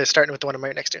 they're starting with the one I'm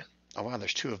right next to. Oh wow,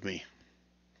 there's two of me.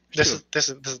 This is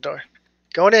the door.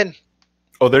 Going in.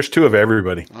 Oh, there's two of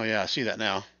everybody. Oh yeah, I see that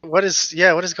now. What is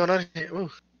going on here?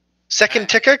 Ooh. Second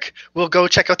Tickuk, we'll go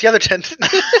check out the other tent.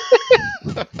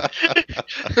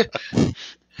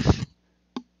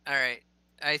 All right.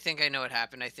 I think I know what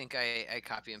happened. I think I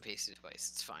copy and pasted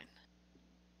twice. It's fine.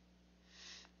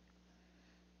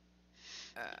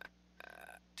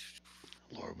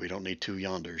 Lord, we don't need two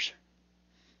yonders.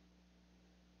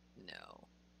 No.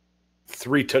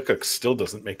 3 Tickuks still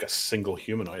doesn't make a single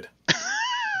humanoid.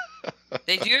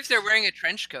 They do if they're wearing a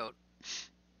trench coat.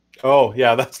 Oh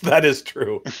yeah, that is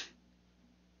true.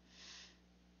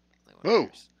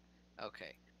 Whoa.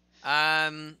 Okay.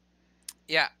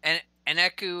 Yeah, and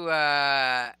Eku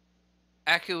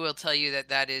will tell you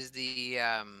that is the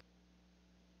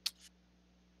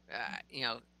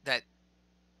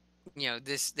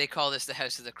this, they call this the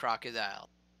House of the Crocodile.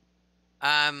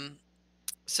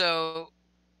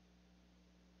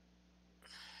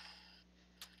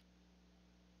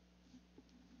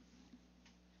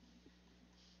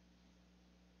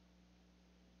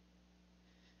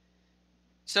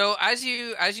 So as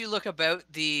you look about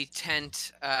the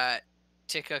tent,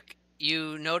 Tickuk,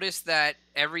 you notice that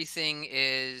everything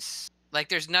is like,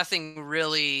 there's nothing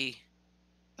really,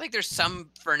 like, there's some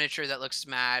furniture that looks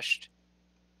smashed,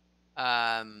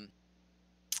 and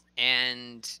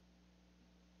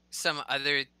some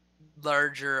other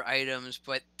larger items,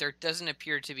 but there doesn't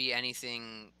appear to be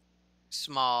anything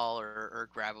small or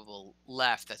grabbable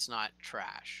left that's not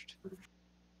trashed.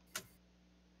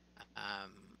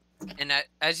 And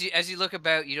as you look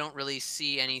about, you don't really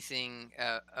see anything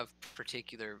of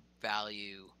particular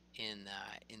value in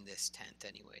this tent,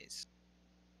 anyways.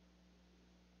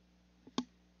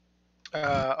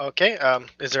 Okay.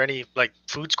 Is there any like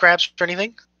food scraps or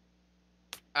anything?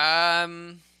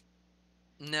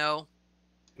 No.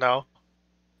 No.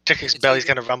 Tickuk's belly's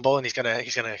gonna rumble, and he's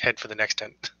gonna head for the next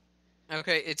tent.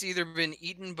 Okay, it's either been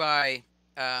eaten by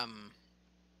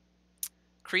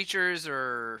creatures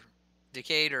or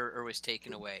decayed or was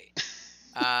taken away.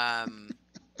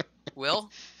 Will,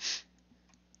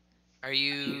 are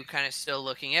you kind of still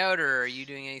looking out, or are you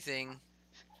doing anything?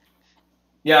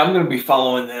 Yeah, I'm going to be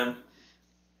following them.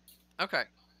 Okay.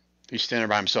 He's standing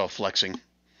by himself, flexing.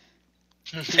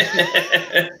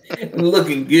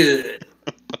 Looking good.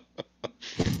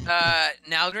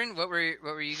 Nalgren, what were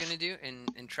you gonna do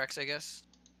in Trex, I guess?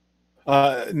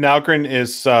 Nalgren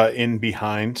is in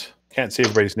behind. Can't see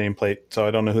everybody's nameplate, so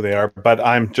I don't know who they are. But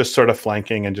I'm just sort of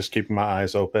flanking and just keeping my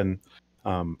eyes open,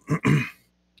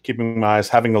 keeping my eyes,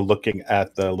 having a looking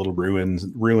at the little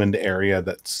ruined area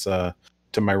that's to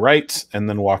my right, and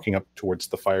then walking up towards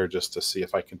the fire just to see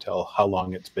if I can tell how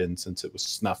long it's been since it was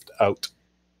snuffed out.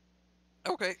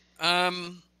 Okay.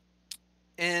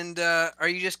 And are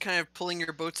you just kind of pulling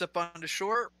your boats up onto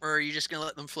shore, or are you just going to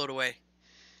let them float away?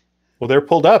 Well, they're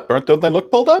pulled up, don't they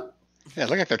look pulled up? Yeah,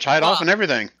 look like they're tied off and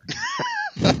everything.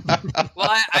 Well,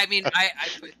 I mean, I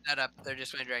put that up there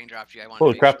just when I drag and dropped you. I want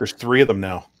Holy to crap! There's 3 of them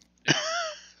now.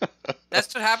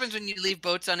 That's what happens when you leave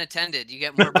boats unattended. You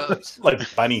get more boats. Like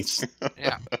bunnies.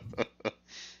 Yeah.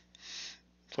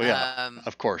 So yeah,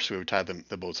 of course we would tie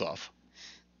the boats off.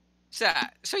 So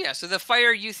the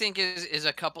fire you think is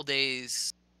a couple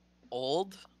days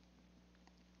old.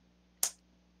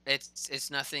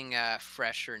 It's nothing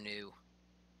fresh or new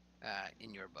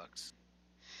in your books.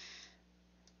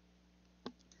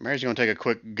 Mary's gonna take a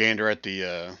quick gander at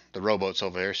the rowboats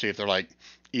over there, see if they're like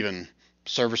even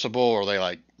serviceable, or are they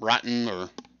like rotten, or.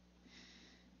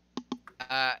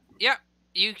 Yeah,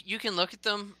 you can look at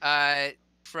them.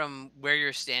 From where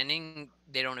you're standing,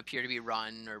 they don't appear to be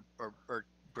rotten or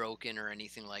broken or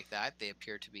anything like that. They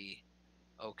appear to be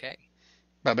okay.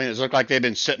 But I mean, does it look like they've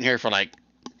been sitting here for like,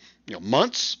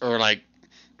 months, or like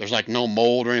there's like no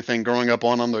mold or anything growing up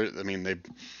on them? I mean, they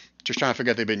just trying to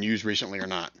figure out if they've been used recently or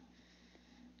not.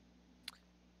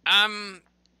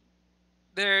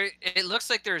 It looks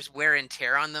like there's wear and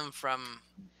tear on them from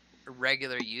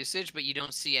regular usage, but you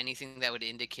don't see anything that would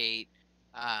indicate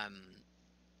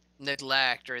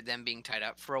neglect or them being tied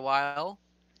up for a while.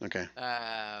 Okay.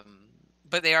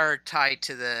 But they are tied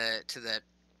to the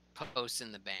posts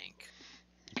in the bank.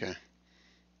 Okay.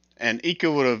 And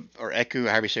Iku would have, or Eku,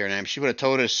 however you say her name, she would have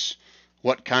told us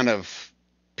what kind of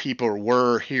people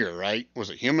were here, right? Was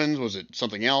it humans? Was it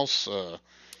something else?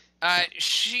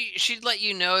 She'd let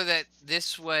you know that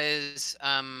this was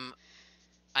an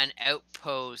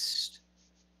outpost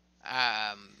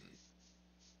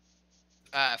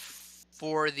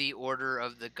for the Order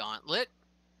of the Gauntlet.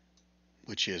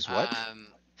 Which is what?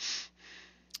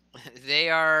 They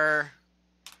are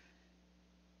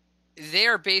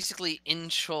basically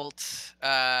Inchult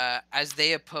as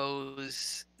they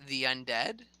oppose the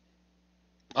undead.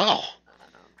 Oh.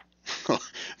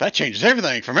 That changes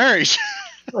everything for Mary's.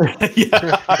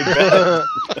 Yeah.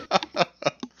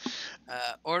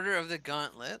 Order of the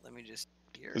Gauntlet. Let me just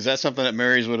hear. Is that something that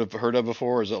Mary's would have heard of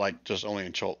before, or is it like just only a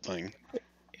Chult thing?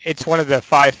 It's one of the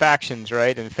 5 factions,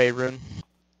 right, in Faerun?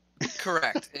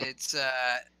 Correct. It's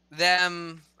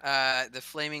them, the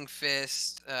Flaming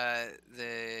Fist,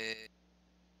 the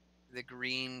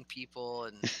green people,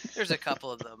 and there's a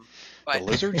couple of them. But, the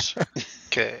lizards?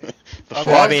 Okay.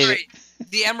 Well, I mean,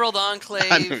 the Emerald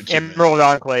Enclave. Emerald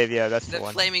Enclave, yeah, that's the one.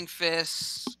 The Flaming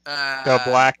Fist. The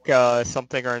Black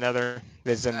something or another.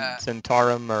 The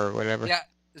Zentarum or whatever. Yeah,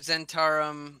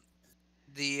 Zentarum.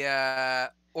 The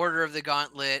Order of the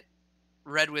Gauntlet.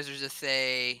 Red Wizards of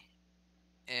Thay.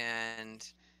 And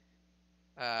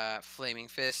Flaming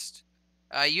Fist.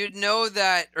 You'd know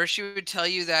that, or she would tell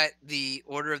you that the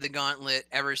Order of the Gauntlet,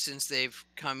 ever since they've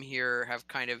come here, have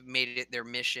kind of made it their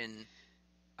mission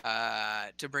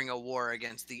to bring a war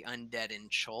against the undead in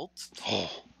Chult.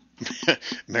 Oh,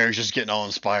 Mary's just getting all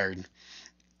inspired.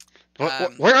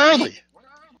 Where are they?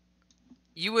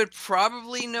 You would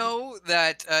probably know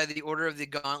that the Order of the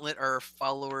Gauntlet are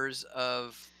followers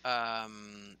of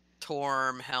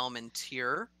Torm, Helm, and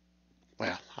Tyr.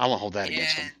 Well, I won't hold that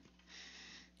against them.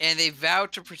 And they vow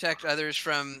to protect others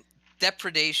from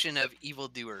depredation of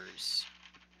evildoers.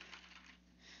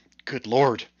 Good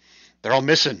Lord. They're all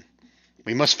missing.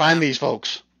 We must find these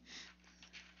folks.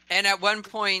 And at one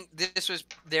point, this was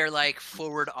their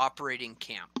forward operating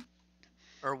camp.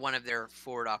 Or one of their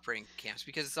forward operating camps.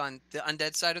 Because it's on the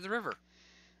undead side of the river.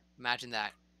 Imagine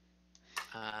that.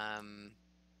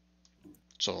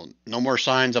 So no more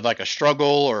signs of a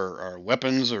struggle or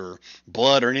weapons or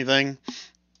blood or anything?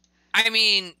 I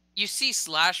mean, you see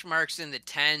slash marks in the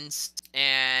tents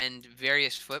and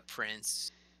various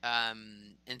footprints,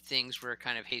 and things were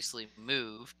kind of hastily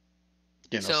moved.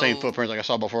 Same footprints like I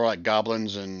saw before, like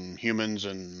goblins and humans,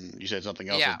 and you said something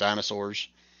else with dinosaurs.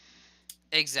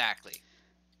 Exactly.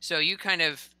 So you kind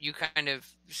of,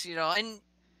 and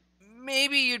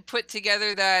maybe you'd put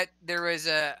together that there was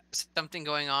something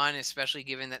going on, especially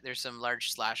given that there's some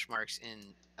large slash marks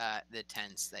in the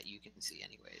tents that you can see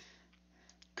anyways.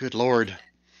 Good Lord.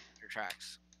 Your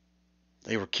tracks.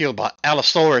 They were killed by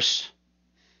Allosaurus.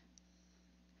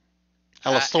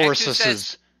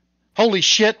 Allosaurus. Holy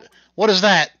shit. What is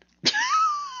that?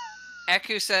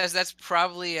 Eku says that's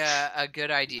probably a good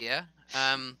idea.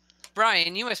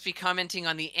 Brian, you must be commenting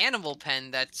on the animal pen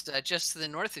that's just to the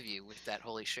north of you with that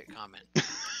holy shit comment.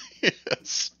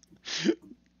 Yes. Would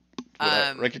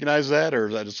I recognize that, or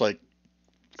is that just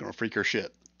gonna freak her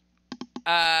shit?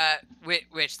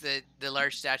 Which the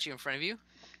large statue in front of you?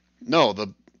 No,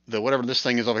 the whatever this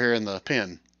thing is over here in the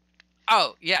pen.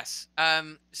 Oh, yes.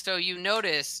 So you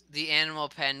notice the animal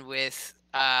pen with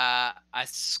a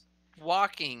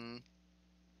squawking,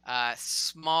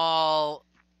 small.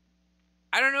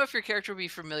 I don't know if your character would be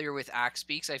familiar with axe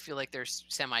beaks. I feel like they're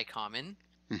semi-common.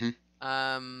 Mhm.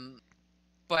 Um,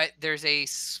 but there's a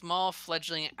small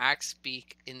fledgling axe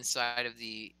beak inside of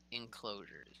the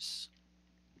enclosures.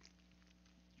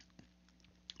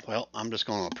 Well, I'm just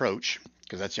going to approach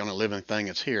because that's the only living thing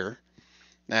that's here.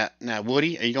 Now,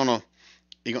 Woody, are you gonna?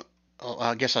 Oh,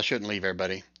 I guess I shouldn't leave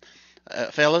everybody,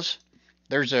 fellas.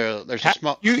 There's a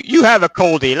small. You have a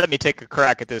coldie. Let me take a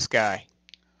crack at this guy.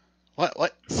 What? Go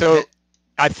So ahead.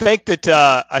 I think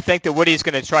that Woody's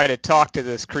going to try to talk to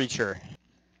this creature.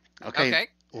 Okay.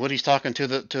 Woody's talking to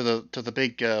the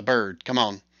big bird. Come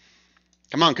on,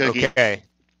 Cookie. Okay.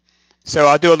 So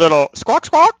I'll do a little squawk,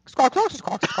 squawk, squawk, squawk,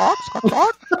 squawk, squawk, squawk,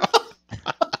 squawk.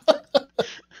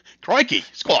 Crikey,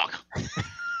 squawk.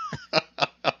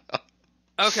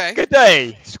 Okay. Good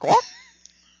day, squawk.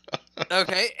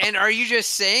 Okay. And are you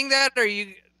just saying that, or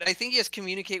you? I think he has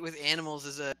communicate with animals.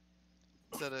 Is that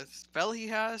a spell he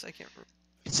has? I can't remember.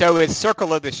 So it's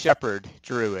Circle of the Shepherd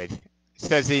Druid. It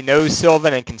says he knows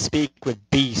Sylvan and can speak with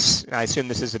beasts. I assume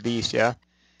this is a beast, yeah?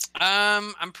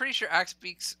 I'm pretty sure axe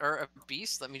beaks are a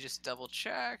beast. Let me just double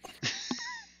check.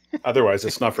 Otherwise,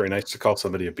 it's not very nice to call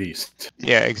somebody a beast.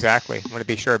 Yeah, exactly. I want to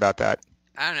be sure about that.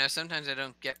 I don't know. Sometimes I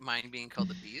don't get mine being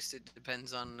called a beast. It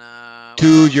depends on.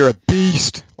 Dude, you're a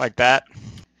beast. Like that.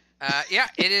 Yeah,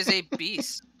 it is a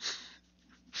beast.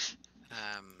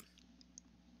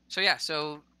 So yeah,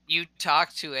 so you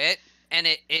talk to it, and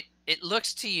it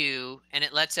looks to you, and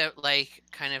it lets out like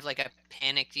kind of like a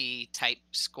panicky type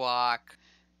squawk.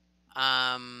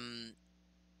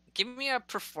 Give me a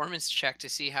performance check to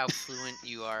see how fluent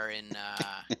you are in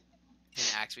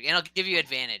Axebeak, and I'll give you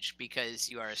advantage because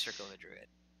you are a Circle of a Druid.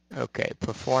 Okay,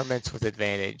 performance with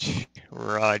advantage.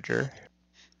 Roger.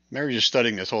 Mary's just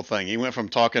studying this whole thing. He went from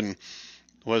talking,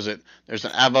 was it, there's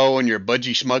an Avo and your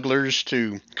budgie smugglers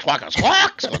to squawk,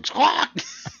 squawk, squawk, squawk.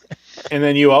 And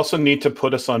then you also need to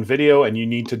put us on video, and you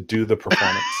need to do the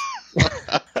performance.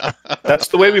 That's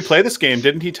the way we play this game.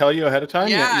 Didn't he tell you ahead of time?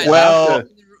 Yeah. Well,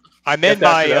 I'm in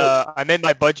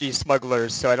my budgie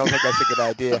smugglers, so I don't think that's a good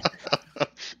idea.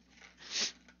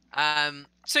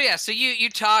 So yeah, so you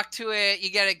talk to it, you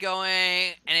get it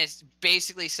going, and it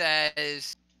basically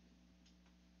says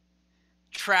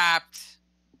trapped,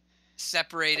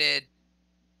 separated,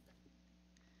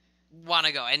 want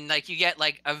to go, and like you get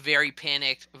like a very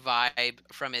panicked vibe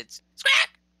from its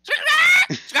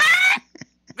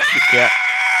Yeah.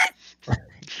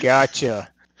 Gotcha.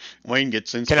 Wayne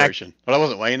gets inspiration. Well, that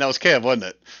wasn't Wayne. That was Kev, wasn't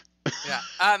it? Yeah.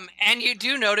 And you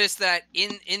do notice that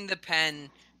in the pen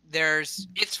there's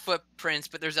its footprints,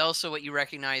 but there's also what you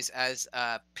recognize as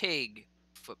pig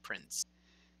footprints.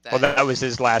 Well, that was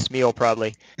his last meal,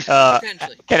 probably.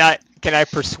 Potentially. Can I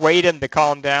persuade him to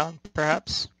calm down,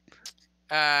 perhaps?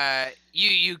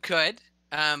 You could,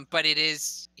 but he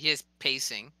is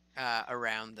pacing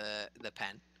around the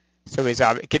pen. So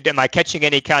am I catching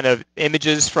any kind of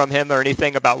images from him or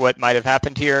anything about what might have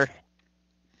happened here?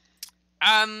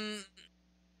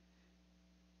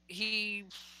 He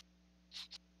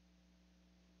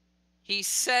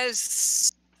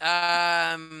says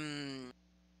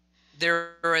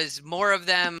there is more of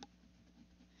them.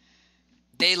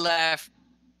 They left.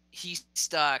 He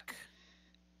stuck.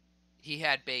 He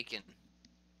had bacon.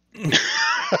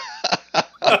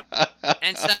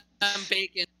 And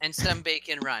some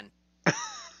bacon run.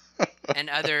 And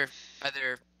other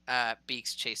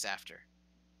beaks chase after.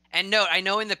 And note, I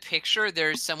know in the picture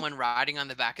there's someone riding on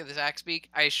the back of this axe beak.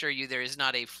 I assure you there is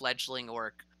not a fledgling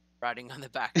orc riding on the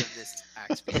back of this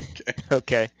axe beak.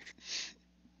 Okay.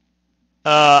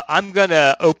 I'm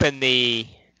gonna open the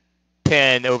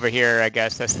pen over here, I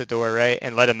guess that's the door, right?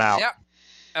 And let him out. Yep.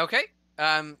 Okay.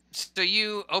 So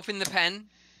you open the pen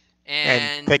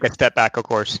and take a step back, of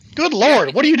course. Good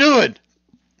Lord, what are you doing?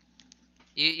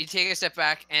 You take a step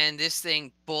back, and this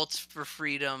thing bolts for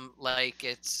freedom, like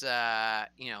it's like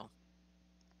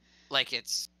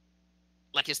it's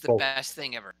the best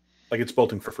thing ever. Like it's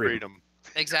bolting for freedom.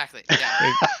 Exactly.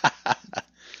 Yeah.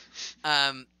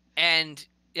 And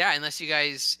yeah, unless you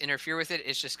guys interfere with it,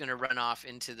 it's just going to run off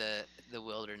into the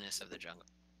wilderness of the jungle.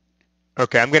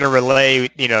 Okay, I'm going to relay,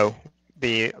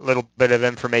 the little bit of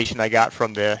information I got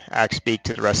from the axe beak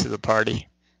to the rest of the party.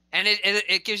 And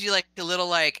it gives you like a little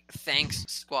like thanks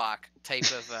squawk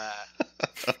type of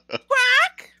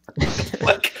quack.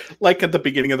 like at the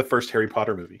beginning of the first Harry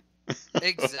Potter movie.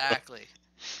 Exactly.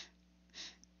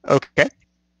 Okay.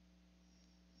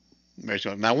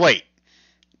 Now wait,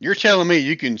 you're telling me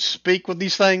you can speak with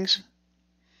these things?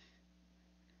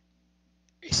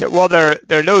 So, well,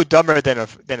 they're no dumber than a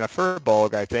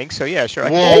furbolg, I think. So yeah, sure. I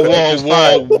can Whoa, speak whoa, just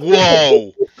fine.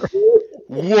 whoa, whoa,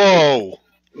 whoa!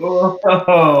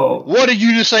 Whoa. What did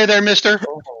you just say there, Mister?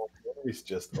 He's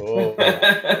just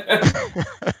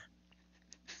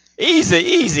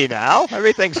Easy now.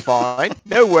 Everything's fine.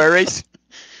 No worries.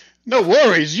 No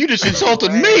worries. You just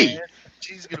insulted Your me. ass.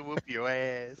 She's gonna whoop your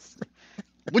ass.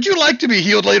 Would you like to be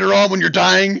healed later on when you're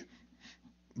dying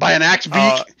by an axe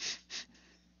beak?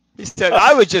 He said,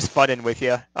 "I was just funning with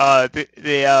you.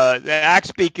 The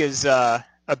axe beak is a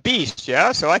beast,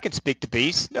 yeah. So I can speak to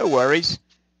beasts. No worries."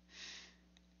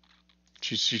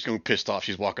 She's going pissed off.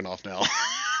 She's walking off now.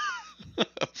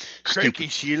 Cranky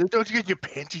Stupid. Sheila, don't you get your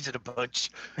panties in a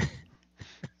bunch?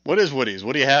 What is Woody's?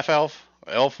 Woody half elf?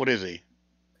 Elf? What is he?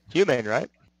 Human, right?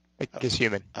 I guess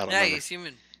human. I don't Yeah, remember. he's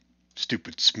human.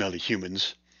 Stupid, smelly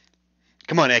humans.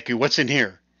 Come on, Eku. What's in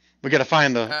here? We gotta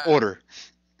find the order.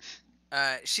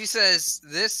 She says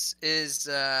this is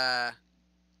and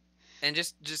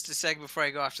just a sec before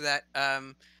I go after that,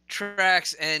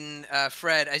 Trax and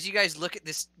Fred, as you guys look at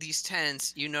these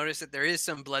tents, you notice that there is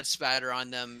some blood spatter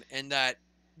on them and that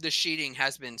the sheeting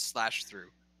has been slashed through.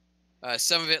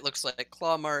 Some of it looks like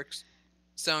claw marks.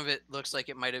 Some of it looks like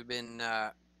it might have been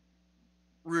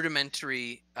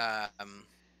rudimentary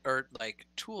or like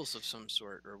tools of some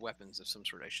sort, or weapons of some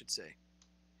sort, I should say.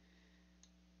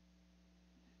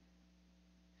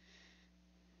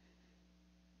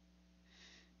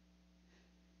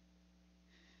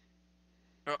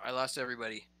 Oh, I lost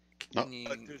everybody. No. Can you...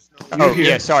 But there's no Oh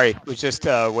yeah, sorry. Was just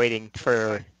waiting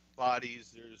for.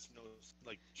 bodies. There's no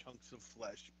like chunks of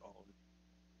flesh, bone.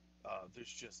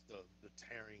 There's just the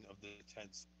tearing of the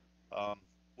tents.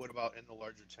 What about in the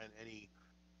larger tent? Any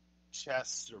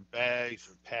chests or bags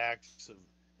or packs of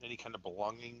any kind of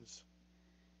belongings?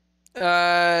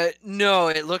 No,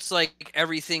 it looks like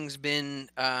everything's been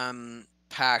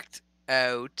packed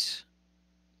out.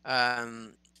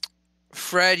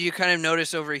 Fred, you kind of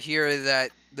notice over here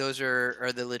that those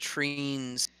are the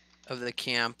latrines of the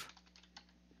camp.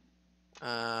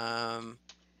 Are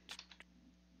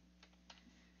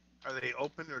they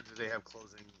open or do they have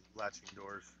closing latching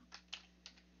doors?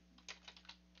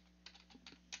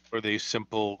 Or are they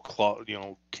simple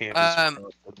canvas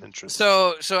entrance?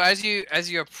 So as you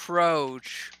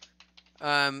approach,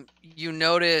 you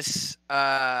notice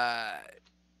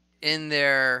in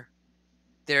there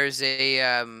there's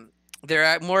a they're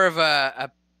at more of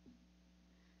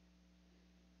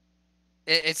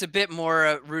it's a bit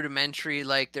more rudimentary.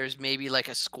 Like there's maybe like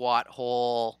a squat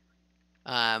hole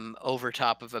over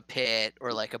top of a pit,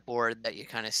 or like a board that you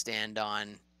kind of stand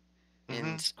on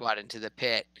and squat into the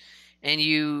pit. And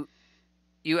you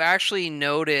actually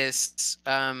notice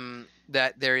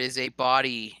that there is a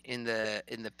body in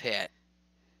the pit.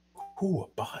 Ooh, a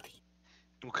body.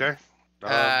 Okay.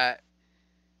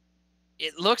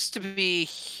 It looks to be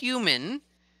human.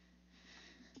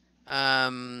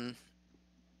 But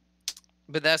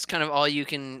that's kind of all you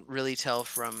can really tell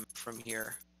from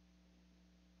here.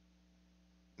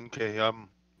 Okay, I'm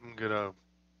gonna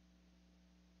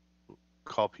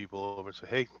call people over and say,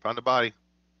 "Hey, found a body."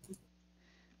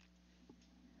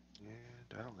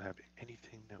 And I don't have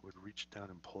anything that would reach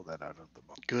down and pull that out of the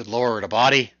boat. Good Lord, a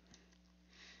body?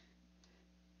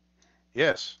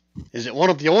 Yes. Is it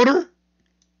one of the order?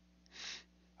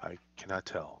 I cannot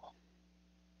tell.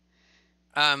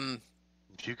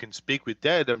 If you can speak with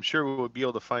dead, I'm sure we'll be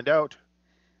able to find out.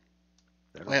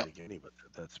 I don't think anybody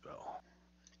had that spell.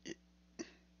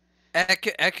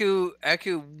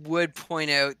 Eku would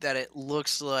point out that it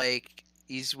looks like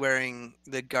he's wearing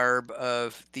the garb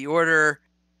of the order,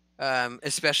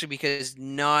 especially because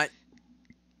not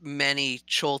many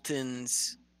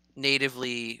Choltons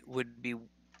natively would be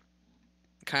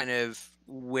kind of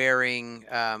wearing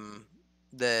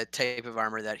the type of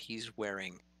armor that he's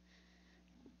wearing.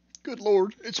 Good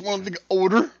Lord, it's one of the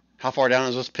order. How far down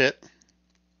is this pit?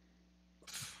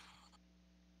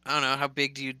 I don't know. How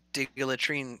big do you dig a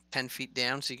latrine? 10 feet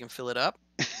down so you can fill it up?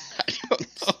 I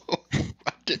don't know.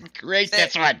 I didn't create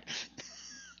this one.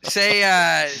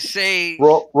 Say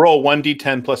roll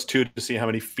 1d10 plus 2 to see how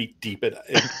many feet deep it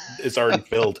is already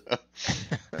filled.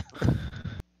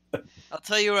 I'll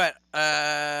tell you what.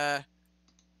 I'm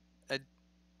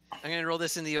gonna roll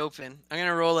this in the open. I'm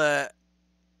gonna roll a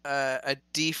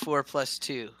D4 plus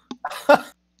 2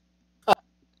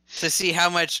 to see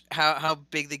how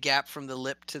big the gap from the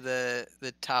lip to the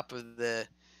top of the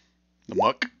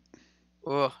muck.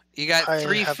 Oh, you got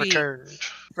 3 feet returned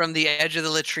from the edge of the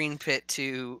latrine pit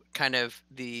to kind of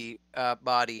the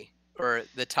body, or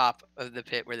the top of the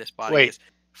pit where this body is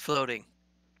floating.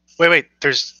 Wait.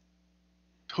 There's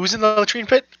who's in the latrine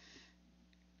pit?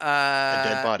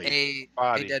 dead body. A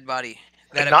Body. dead body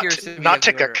that And not appears to be not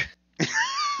of your- Tikuk.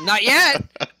 Not yet.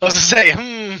 I was to say,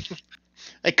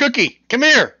 Hey, Cookie, come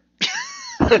here.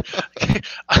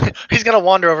 he's gonna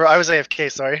wander over. I was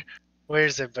AFK. Sorry.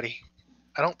 Where's everybody?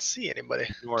 I don't see anybody.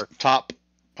 North. Top,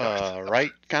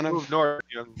 right, kind Move of. north,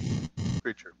 young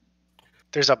creature.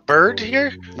 There's a bird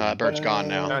here. That bird's gone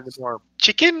now. Not anymore.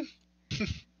 Chicken.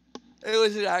 It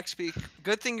was an axe beak.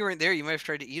 Good thing you weren't there. You might have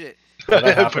tried to eat it. That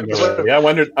happened already.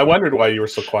 I wondered why you were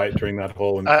so quiet during that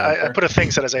whole I encounter. put a thing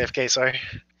said as AFK. Sorry.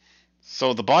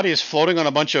 So the body is floating on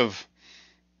a bunch of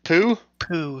poo.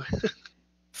 Poo.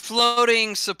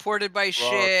 Floating, supported by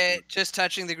shit, just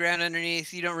touching the ground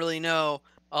underneath. You don't really know.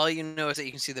 All you know is that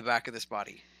you can see the back of this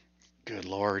body. Good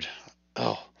lord.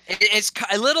 Oh. It's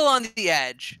a little on the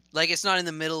edge, like it's not in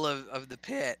the middle of the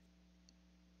pit.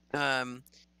 And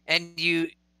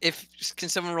can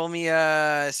someone roll me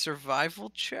a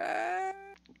survival check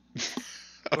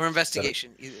or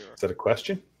investigation? Either. Is that a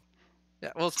question?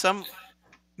 Yeah. Well,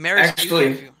 Maris,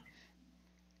 Actually,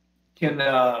 can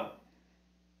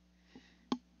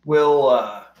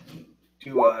Will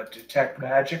do detect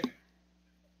magic?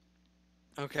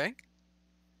 Okay.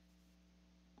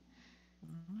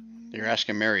 You're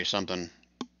asking Mary something.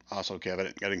 Also, Kevin,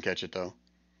 I didn't catch it though.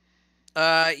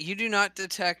 You do not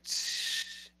detect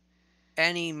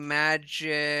any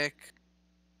magic.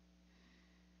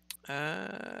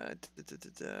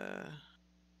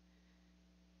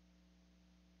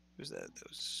 Who's that?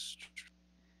 Those.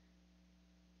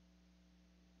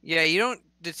 Yeah, you don't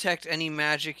detect any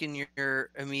magic in your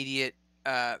immediate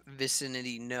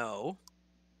vicinity. No.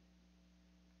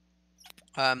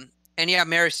 And yeah,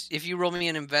 Maris, if you roll me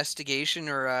an investigation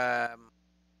or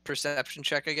perception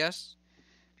check, I guess.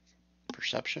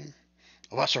 Perception?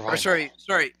 Oh, that's survival.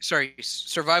 Or sorry,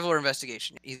 survival or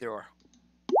investigation, either or.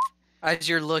 As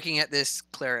you're looking at this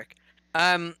cleric,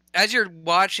 as you're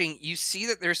watching, you see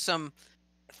that there's some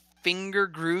finger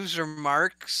grooves or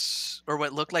marks, or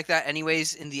what look like that,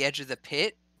 anyways, in the edge of the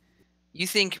pit. You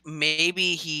think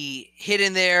maybe he hid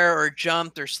in there, or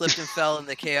jumped, or slipped and fell in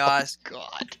the chaos.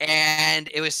 God. And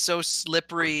it was so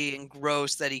slippery and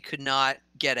gross that he could not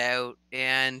get out.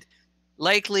 And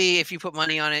likely, if you put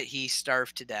money on it, he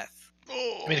starved to death.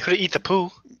 Oh. I mean, he could eat the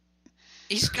poo.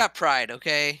 He's got pride,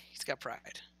 okay? He's got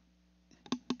pride.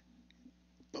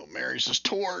 Oh, Mary's just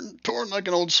torn like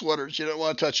an old sweater. She don't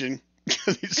want to touch him.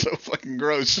 He's so fucking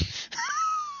gross.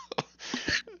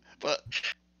 But,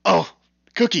 oh,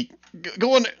 Cookie,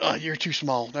 go in there. Oh, you're too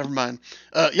small. Never mind.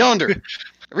 Yonder,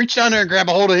 reach down there and grab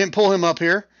a hold of him. Pull him up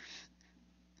here,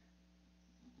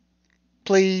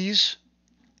 please.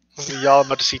 Y'all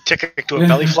about to see Tikuk do a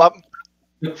belly flop?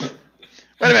 Wait a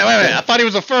minute. I thought he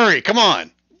was a furry. Come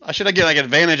on. I should have get like an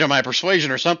advantage on my persuasion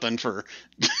or something for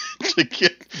to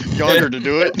get Yonder to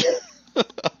do it.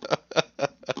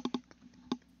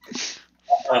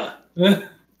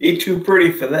 He's too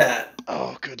pretty for that.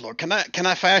 Oh, good lord! Can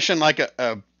I fashion like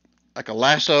a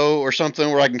lasso or something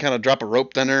where I can kind of drop a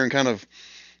rope down there and kind of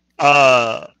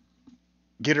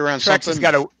get around Trex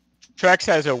something? Trex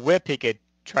has a whip he could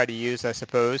try to use, I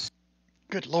suppose.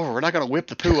 Good lord, we're not gonna whip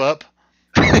the poo up.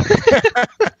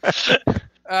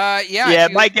 Yeah,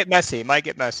 It might get messy.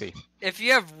 if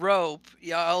you have rope,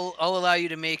 yeah, I'll allow you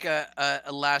to make a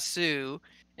lasso.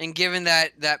 And given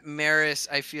that Maris,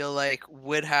 I feel like,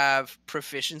 would have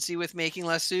proficiency with making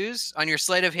lassos, on your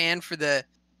sleight of hand for the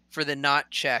knot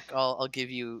check, I'll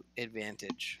give you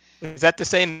advantage. Is that the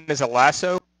same as a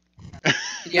lasso?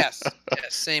 Yes,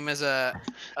 same as a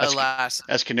lasso.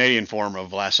 That's Canadian form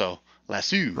of lasso.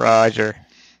 Lasso. Roger.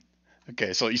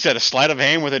 Okay, so you said a sleight of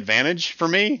hand with advantage for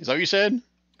me? Is that what you said?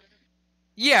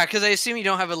 Yeah, because I assume you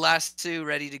don't have a lasso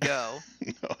ready to go.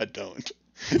 No, I don't.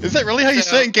 Is that really how you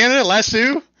say it in Canada?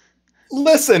 Lasso?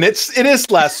 Listen, it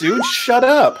is lasso. Shut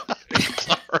up.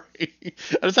 Sorry.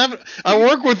 I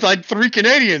work with like 3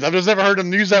 Canadians. I've just never heard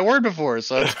them use that word before,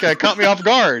 so it's kind of caught me off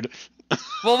guard.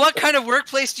 Well, what kind of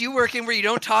workplace do you work in where you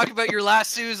don't talk about your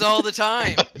lassos all the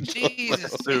time?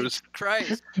 Jesus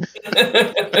Christ.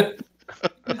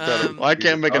 Well, I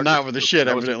can't make a knot with the shit,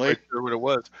 evidently. Sure what it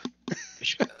was.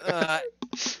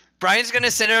 Brian's going to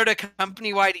send out a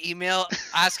company-wide email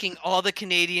asking all the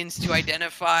Canadians to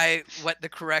identify what the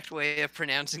correct way of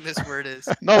pronouncing this word is.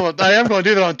 No, I am going to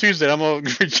do that on Tuesday. I'm going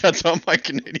to reach out to all my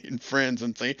Canadian friends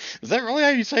and say, is that really how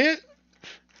you say it?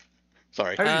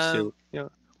 Sorry. How do you say it? Yeah.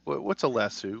 What's a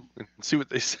lasso? And see what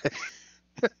they say.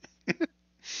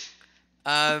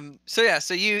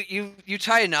 So you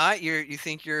tie a knot. You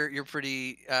think you're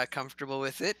pretty comfortable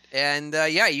with it, and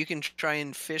you can try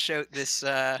and fish out this.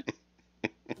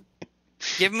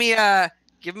 Give me a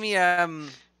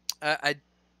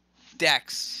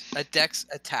dex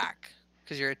attack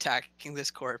because you're attacking this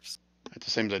corpse. That's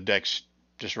the same as a dex,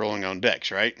 just rolling on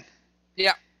dex, right?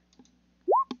 Yeah.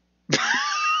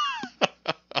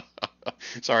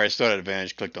 Sorry, I still had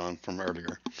advantage clicked on from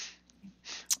earlier.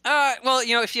 Well,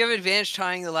 if you have advantage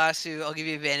tying the lasso, I'll give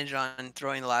you advantage on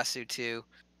throwing the lasso too.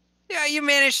 Yeah, you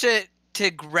managed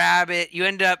to grab it.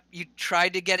 You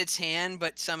tried to get its hand,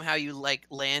 but somehow you like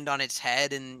land on its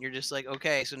head, and you're just like,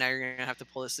 okay, so now you're gonna have to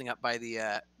pull this thing up by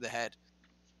the head.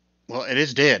 Well, it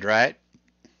is dead, right?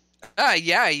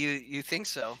 Yeah, you think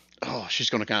so. Oh, she's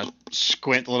gonna kind of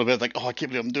squint a little bit, like, oh, I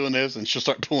can't believe I'm doing this, and she'll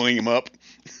start pulling him up.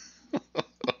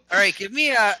 All right, give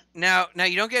me a now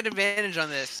you don't get advantage on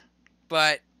this,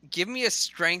 but give me a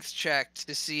strength check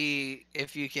to see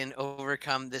if you can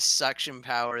overcome this suction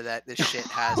power that this shit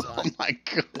has Oh on my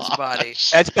god! this body.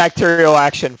 That's bacterial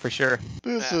action for sure.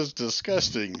 This is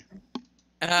disgusting.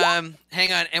 Hang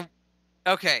on, and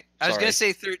okay, I was gonna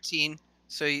Sorry. say 13,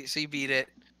 so you beat it.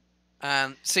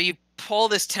 So you pull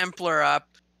this Templar up,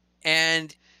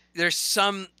 and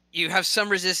you have some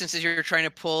resistance as you're trying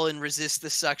to pull and resist the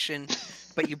suction,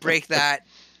 but you break that,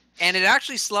 and it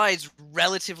actually slides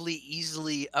relatively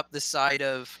easily up the side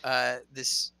of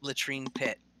this latrine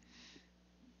pit.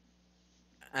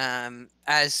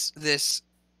 As this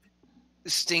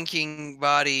stinking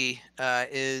body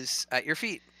is at your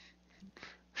feet.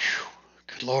 Whew,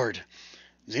 good lord!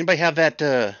 Does anybody have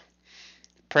that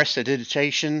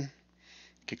prestidigitation?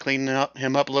 Could clean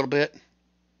him up a little bit?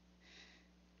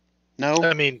 No.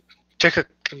 I mean, Tika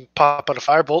can pop out a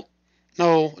firebolt.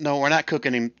 No, we're not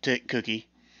cooking him, Cookie.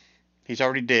 He's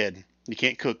already dead. You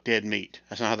can't cook dead meat.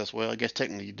 That's not how this. Well, I guess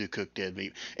technically you do cook dead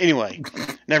meat. Anyway,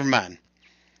 never mind.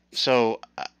 So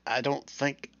I don't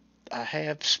think I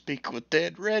have Speak with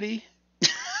Dead ready.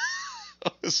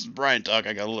 This is Brian talk.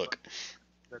 I gotta look.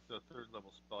 That's a third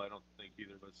level spell. I don't think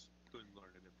either of us could learn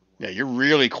it if we Yeah, wanted. you're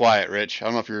really quiet, Rich. I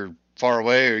don't know if you're far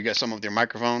away or you got something with your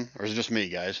microphone, or is it just me,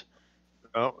 guys?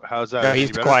 Oh, how's that? No, Any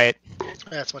he's better? quiet.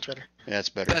 Yeah, it's much better. Yeah, it's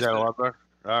better. Is that a lot better?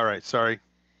 All right, sorry.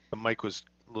 The mic was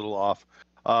a little off.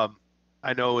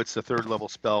 I know it's a third level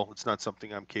spell. It's not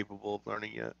something I'm capable of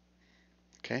learning yet.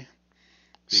 Okay.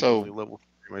 Being So only level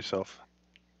 3 myself.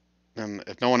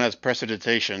 if no one has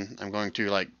prestidigitation, I'm going to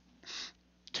like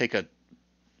take a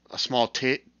small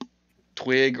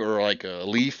twig or like a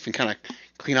leaf and kind of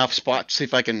clean off spots, see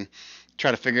if I can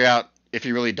try to figure out if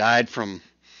he really died from,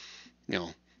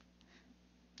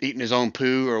 eating his own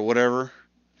poo or whatever.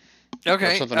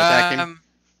 Okay. Or something attacked him.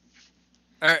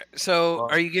 All right. So, Well-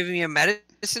 are you giving me a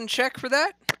medicine check for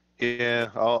that? Yeah,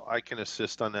 I can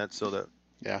assist on that so that.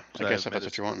 Yeah, so I guess have if that's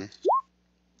what you're wanting.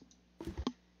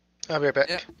 I'll be right back.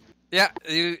 Yeah. Yeah.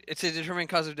 It's a determined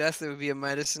cause of death. That would be a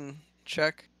medicine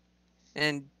check,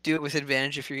 and do it with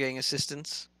advantage if you're getting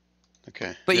assistance.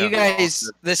 Okay. But Yeah, you guys,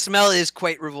 the smell is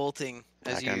quite revolting.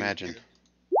 I can imagine.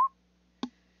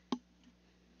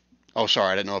 Oh,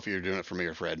 sorry. I didn't know if you were doing it for me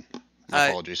or Fred. My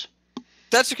apologies.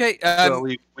 That's okay. Well,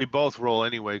 we both roll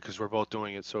anyway because we're both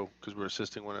doing it. So because we're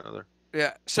assisting one another.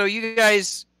 Yeah. So you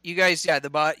guys, yeah, the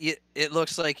body. It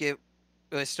looks like it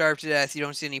was starved to death. You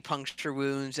don't see any puncture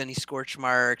wounds, any scorch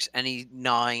marks, any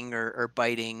gnawing or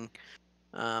biting.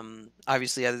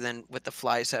 Obviously, other than what the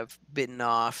flies have bitten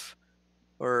off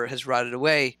or has rotted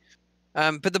away.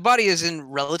 But the body is in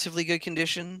relatively good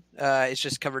condition. It's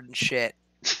just covered in shit.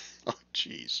 Oh,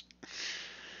 jeez.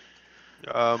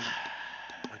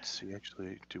 Let's see.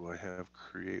 Actually, do I have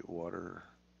create water?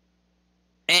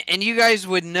 And you guys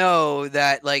would know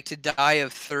that, like, to die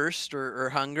of thirst or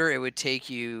hunger, it would take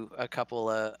you a couple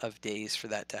of days for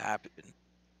that to happen.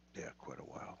 Yeah, quite a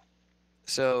while.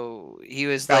 So he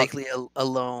was About- likely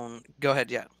alone. Go ahead,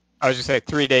 yeah. I was just say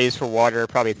 3 days for water,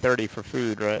 probably 30 for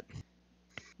food, right?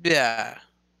 Yeah.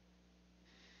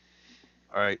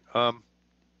 All right. I'm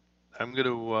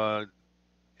gonna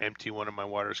empty one of my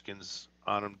water skins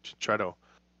on him to try to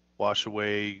wash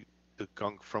away the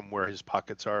gunk from where his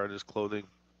pockets are in his clothing.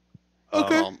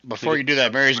 Before you do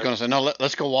that, Mary's going to say, no,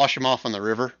 let's go wash him off on the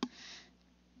river.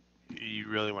 You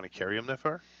really want to carry him that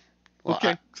far? Well,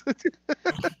 Okay.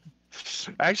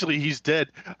 Actually, he's dead.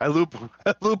 I loop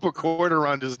a cord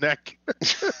around his neck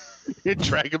and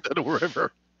drag him to the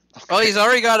river. Well, he's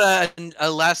already got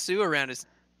a lasso around his.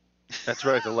 That's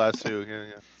right, the lasso.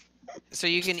 Yeah. So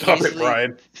you can Stop it, easily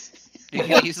Brian. you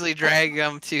can easily drag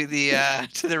him to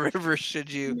the river should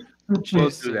you We'll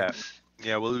choose do to. that.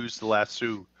 Yeah, we'll use the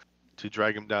lasso to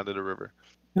drag him down to the river.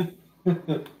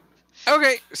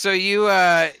 Okay, so you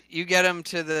get him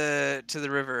to the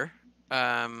river,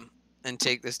 and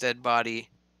take this dead body.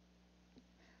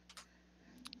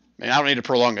 Man, I don't need to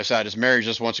prolong this out. Mary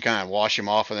just wants to kind of wash him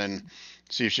off and then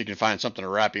see if she can find something to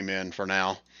wrap him in for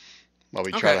now. while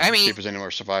we Okay, try to I see mean- if there's any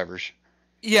more survivors.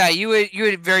 Yeah, you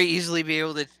would very easily be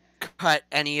able to cut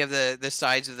any of the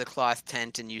sides of the cloth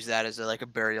tent and use that as like a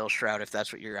burial shroud if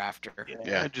that's what you're after.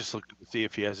 Yeah. I'm just looking to see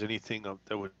if he has anything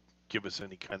that would give us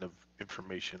any kind of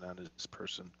information on his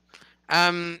person.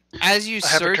 As you I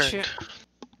have search returned.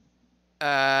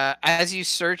 as you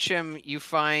search him, you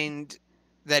find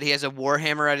that he has a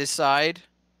warhammer at his side.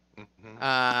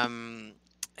 Mm-hmm.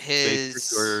 His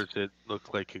Basic, or does it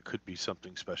look like it could be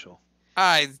something special?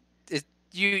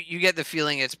 You get the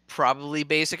feeling it's probably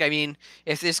basic. I mean,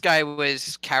 if this guy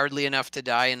was cowardly enough to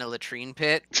die in a latrine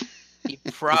pit, he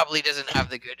probably doesn't have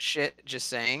the good shit. Just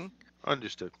saying.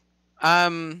 Understood.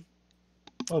 Um,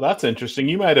 Oh, that's interesting.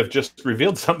 You might have just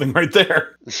revealed something right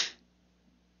there.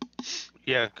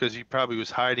 Yeah, because he probably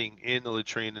was hiding in the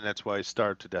latrine, and that's why he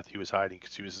starved to death. He was hiding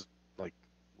because he was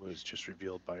was just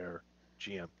revealed by our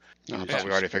GM. No, I was thought just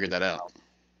we already figured that out.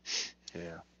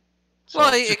 Yeah.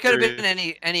 well, just it could have curious.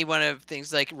 been any one of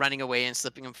things like running away and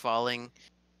slipping and falling.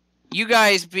 You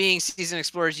guys, being seasoned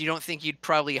explorers, you don't think you'd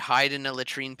probably hide in a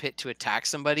latrine pit to attack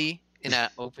somebody in an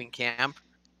open camp?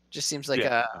 Just seems like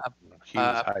Yeah. He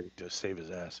was hiding to save his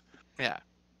ass. yeah.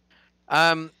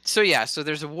 So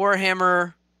there's a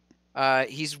warhammer.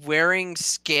 He's wearing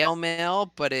scale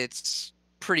mail, but it's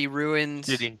pretty ruined.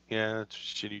 Shitty. Yeah, it's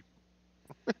shitty.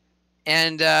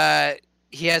 And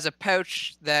he has a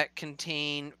pouch that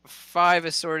contain 5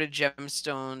 assorted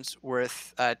gemstones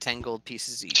worth 10 gold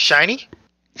pieces each. Shiny?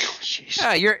 Oh, jeez.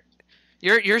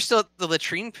 Yeah, you're still at the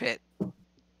latrine pit.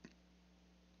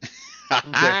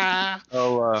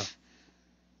 I'll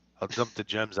dump the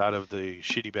gems out of the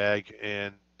shitty bag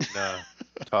and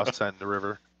toss that in the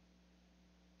river.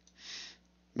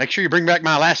 Make sure you bring back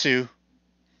my lasso.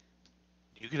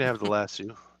 You can have the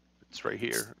lasso. It's right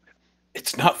here.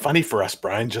 It's not funny for us,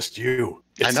 Brian. Just you.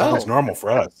 It I know. sounds normal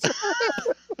for us.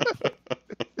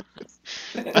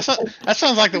 That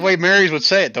sounds like the way Marys would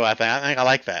say it, though. I think I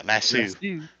like that lasso.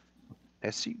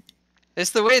 Lasso. It's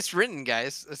the way it's written,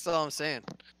 guys. That's all I'm saying.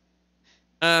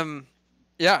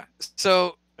 Yeah.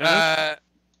 So, go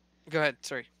ahead.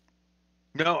 Sorry.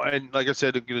 No, and like I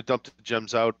said, I'm gonna dump the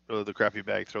gems out of the crappy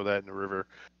bag, throw that in the river.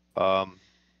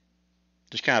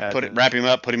 Just kind of wrap him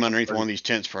up, put him underneath one of these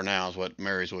tents for now, is what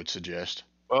Marys would suggest.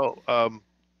 Well,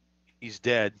 he's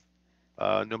dead.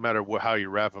 No matter how you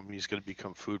wrap him, he's gonna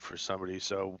become food for somebody.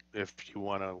 So if you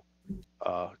want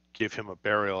to give him a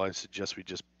burial, I suggest we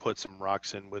just put some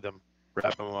rocks in with him,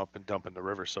 wrap him up, and dump in the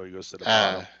river so he goes to the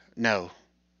bottom. No.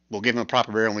 We'll give him a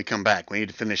proper burial when we come back. We need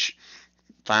to finish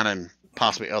finding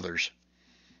possibly others.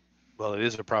 Well, it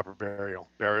is a proper burial.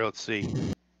 Burial at sea.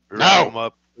 We No! wrap him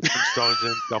up, put some stones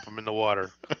in, dump him in the water.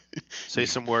 Say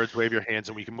some words, wave your hands,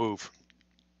 and we can move.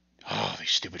 Oh, these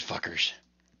stupid fuckers.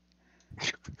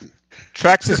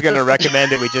 Trex is going to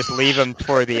recommend that we just leave him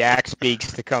for the axe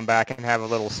beaks to come back and have a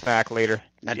little snack later.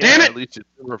 Now, damn At it! least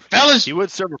Fellas, he would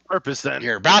serve a purpose then.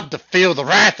 you're about to feel the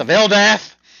wrath of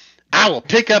Eldath. I will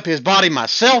pick up his body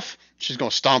myself. She's going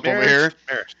to stomp over here.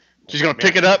 She's going to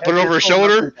pick it up, put it over her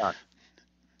shoulder.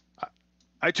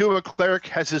 I too am a cleric.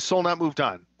 Has his soul not moved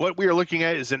on? What we are looking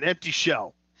at is an empty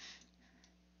shell.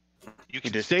 You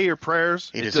can say your prayers.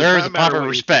 He It does deserves not the matter proper when you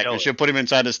respect, kill and it. she'll put him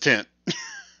inside his tent.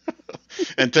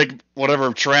 And take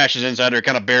whatever trash is inside there,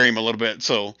 kind of bury him a little bit,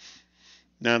 so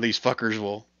none of these fuckers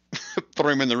will throw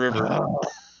him in the river.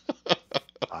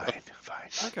 Fine.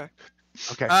 Okay.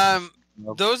 Okay.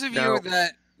 Those of Now- you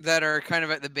that are kind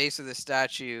of at the base of the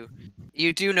statue,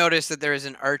 you do notice that there is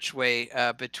an archway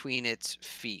between its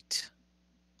feet.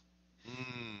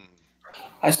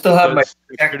 I still have my Does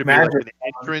it appear to be like magic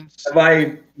an entrance. Have I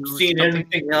or seen something?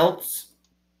 anything else?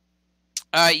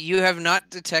 You have not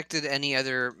detected any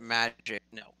other magic.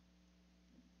 No.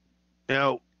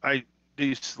 Now,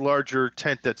 this larger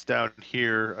tent that's down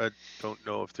here, I don't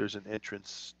know if there's an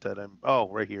entrance that I'm. Oh,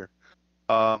 right here.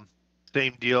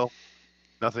 Same deal.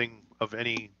 Nothing of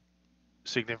any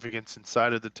significance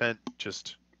inside of the tent.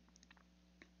 Just.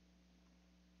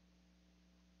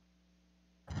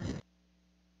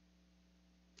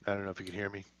 I don't know if you can hear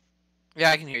me. Yeah,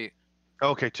 I can hear you.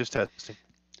 Okay, just testing.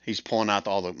 He's pulling out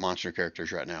all the monster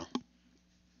characters right now.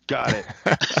 Got it.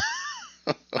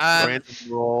 Random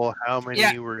roll. How many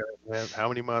yeah. we're gonna have? How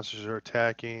many monsters are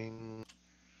attacking?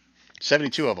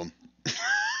 72 of them.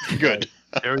 Good.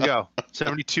 There we go.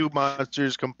 72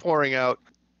 monsters come pouring out,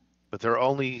 but they're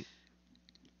only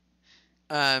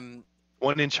 1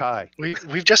 inch high.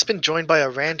 We've just been joined by a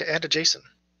Rand and a Jason.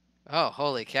 Oh,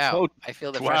 holy cow! Oh, I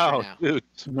feel the wow, pressure now. dude.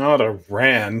 Not a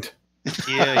Rand.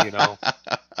 Yeah, you know.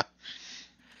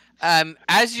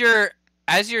 As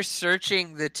you're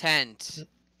searching the tent,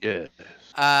 Yeah.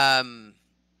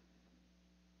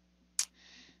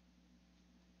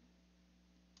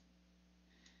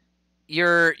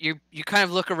 you kind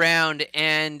of look around,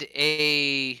 and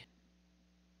a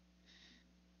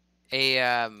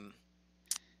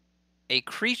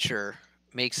creature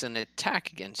makes an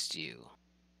attack against you.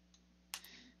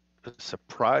 A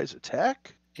surprise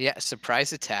attack? Yeah,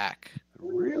 surprise attack.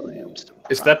 Really? I'm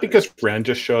surprised. Is that because Ren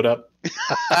just showed up?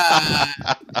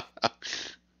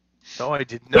 No, I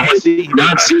did not see him.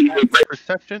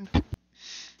 Perception.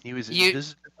 He was You-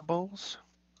 invisibles.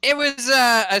 It was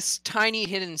a tiny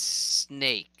hidden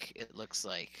snake. It looks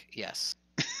like, yes.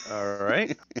 All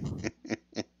right.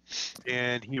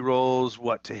 And he rolls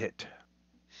what to hit?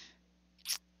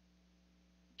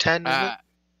 10, isn't it?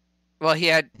 Well,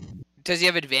 does he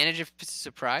have advantage if it's a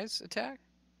surprise attack?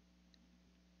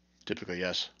 Typically,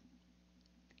 yes.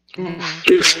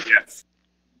 Yes.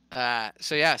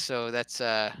 So that's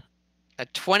a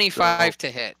 25 to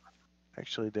hit.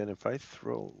 Actually, then if I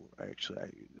throw, it's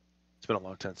been a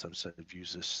long time since I've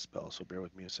used this spell, so bear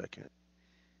with me a second.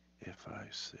 If I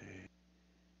say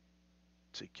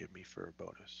give me for a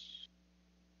bonus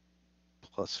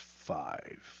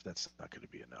 +5, that's not going to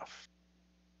be enough.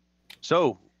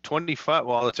 So 25.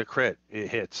 Well, it's a crit. It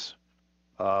hits.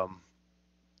 That's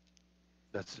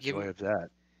the joy of that.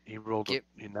 He rolled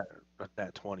in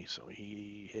that 20, so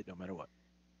he hit no matter what.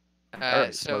 All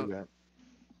right. So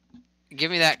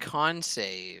give me that con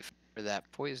save for that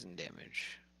poison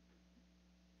damage.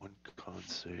 1 con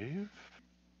save.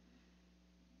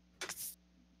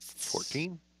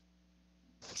 14.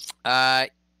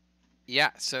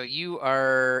 Yeah. So you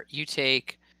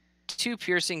take 2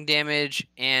 piercing damage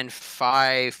and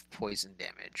 5 poison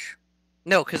damage.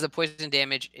 No, because the poison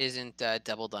damage isn't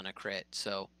doubled on a crit.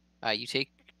 So you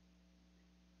take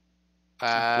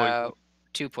 2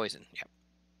 poison. Yeah.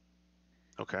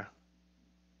 Okay.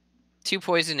 2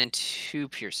 poison and 2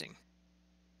 piercing.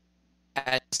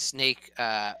 A snake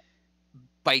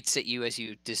bites at you as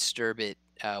you disturb it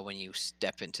when you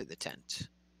step into the tent.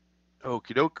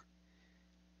 Okie doke.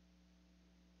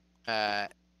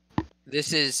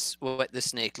 This is what the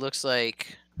snake looks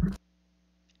like.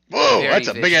 Whoa, Very that's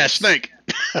a big ass vicious. snake.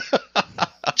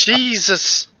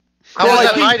 Jesus! How No, was that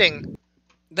that was- hiding?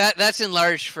 That's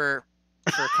enlarged for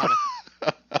comic.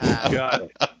 Got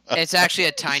it. It's actually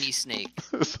a tiny snake.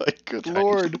 It's like, good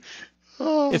lord.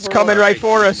 Oh, It's bro. coming right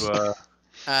for us.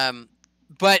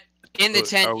 But in the Are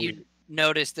tent, we- you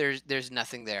notice there's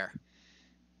nothing there.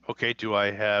 Okay, do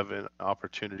I have an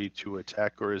opportunity to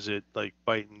attack, or is it like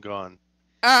bite and gone?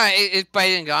 It's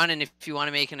bite and gone, and if you want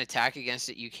to make an attack against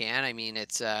it, you can. I mean,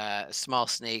 it's a small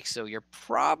snake, so you're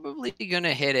probably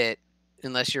gonna hit it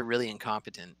unless you're really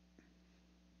incompetent.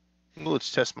 Well,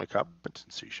 let's test my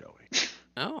competency, shall we?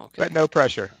 Oh, okay. But no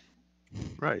pressure.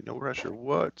 Right, no pressure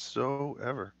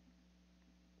whatsoever.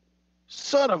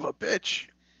 Son of a bitch!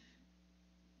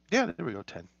 Yeah, there we go,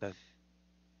 10. Then.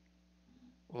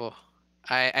 Well,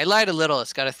 I lied a little.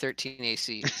 It's got a 13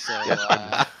 AC, so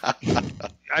I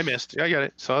missed. I got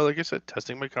it. So, like I said,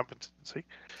 testing my competency.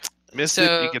 Missed it,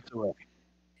 So- he gets away.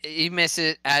 you miss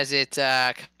it as it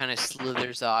kind of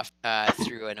slithers off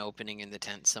through an opening in the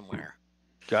tent somewhere.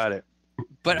 Got it.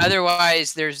 But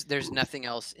otherwise, there's nothing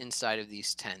else inside of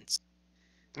these tents.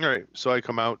 All right, so I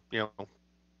come out,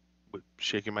 with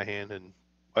shaking my hand and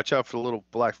watch out for the little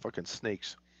black fucking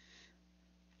snakes.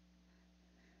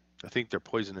 I think they're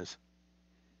poisonous.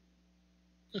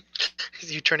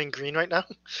 Is you turning green right now?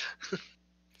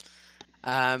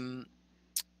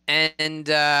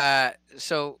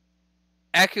 So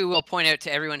Eku will point out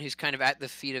to everyone who's kind of at the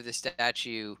feet of the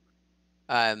statue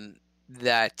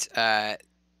that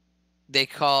they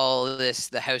call this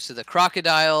the House of the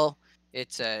Crocodile.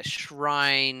 It's a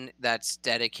shrine that's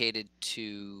dedicated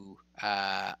to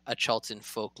a Chultan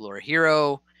folklore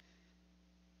hero.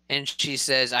 And she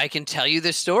says, I can tell you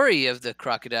the story of the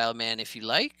Crocodile Man if you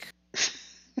like.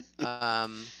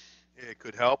 It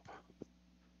could help.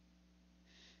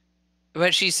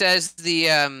 But she says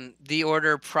the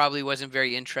order probably wasn't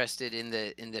very interested in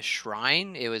the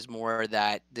shrine. It was more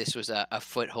that this was a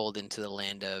foothold into the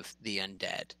land of the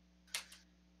undead.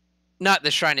 Not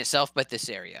the shrine itself, but this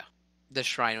area. The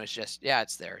shrine was just,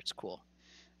 it's there. It's cool.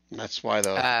 That's why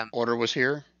the order was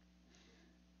here.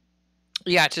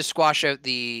 Yeah, to squash out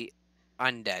the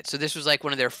undead. So this was like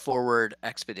one of their forward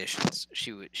expeditions.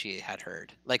 She had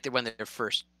heard, like one of their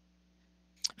first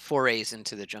forays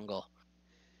into the jungle.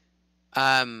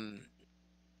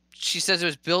 She says it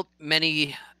was built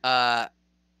many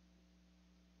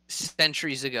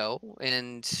centuries ago,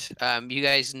 and you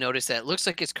guys notice that it looks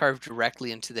like it's carved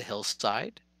directly into the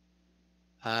hillside.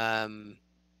 And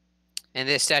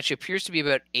this statue appears to be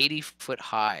about 80 foot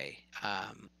high.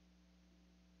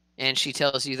 And she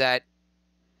tells you that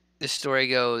the story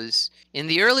goes, in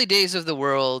the early days of the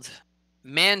world,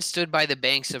 man stood by the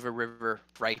banks of a river,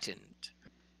 frightened.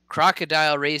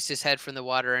 Crocodile raised his head from the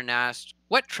water and asked,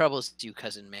 "What troubles you,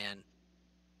 cousin man?"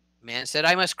 Man said,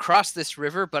 "I must cross this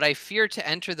river, but I fear to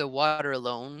enter the water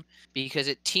alone because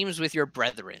it teems with your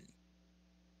brethren."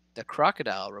 The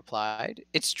crocodile replied,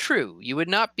 "It's true, you would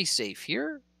not be safe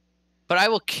here, but I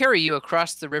will carry you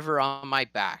across the river on my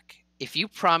back, if you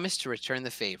promise to return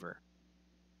the favor."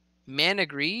 Man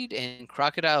agreed, and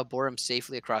Crocodile bore him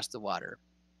safely across the water.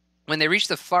 When they reached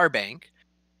the far bank,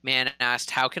 Man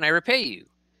asked, "How can I repay you?"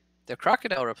 The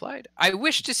crocodile replied, "I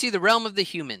wish to see the realm of the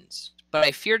humans, but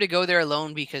I fear to go there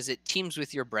alone because it teems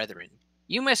with your brethren.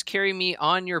 You must carry me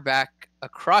on your back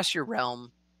across your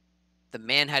realm." The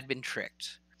man had been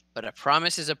tricked, but a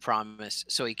promise is a promise,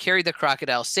 so he carried the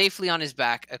crocodile safely on his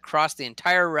back across the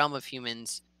entire realm of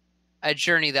humans, a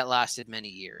journey that lasted many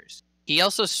years. He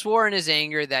also swore in his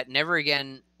anger that never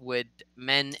again would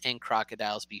men and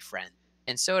crocodiles be friends,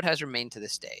 and so it has remained to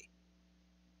this day.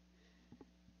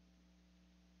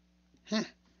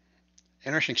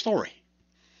 Interesting story.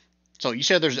 So you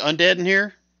said there's undead in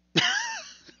here?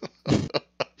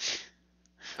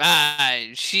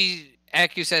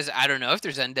 Aku says, "I don't know if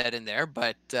there's undead in there,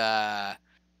 but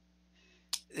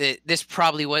this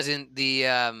probably wasn't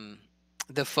the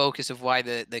focus of why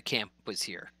the camp was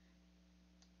here."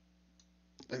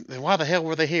 Then why the hell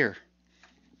were they here?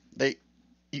 They,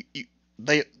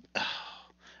 they.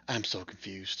 I'm so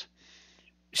confused.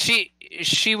 She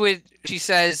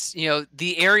says,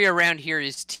 the area around here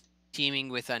is teeming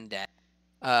with undead.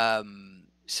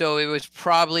 So it was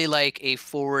probably like a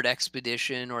forward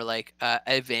expedition or like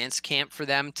advanced camp for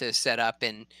them to set up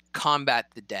and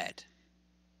combat the dead.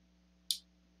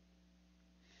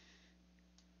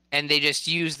 And they just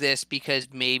used this because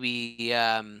maybe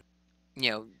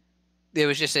it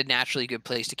was just a naturally good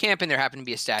place to camp, and there happened to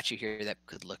be a statue here that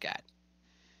could look at.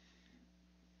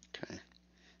 Okay.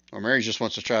 Well, Mary just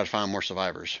wants to try to find more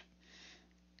survivors.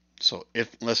 So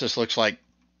unless this looks like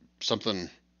something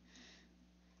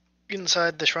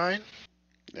inside the shrine.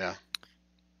 Yeah.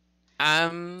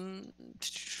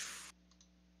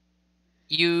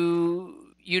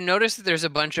 You notice that there's a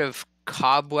bunch of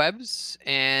cobwebs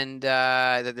and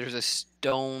that there's a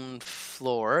stone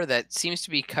floor that seems to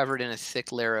be covered in a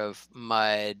thick layer of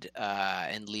mud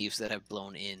and leaves that have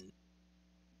blown in.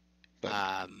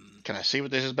 But can I see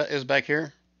what this is back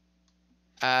here?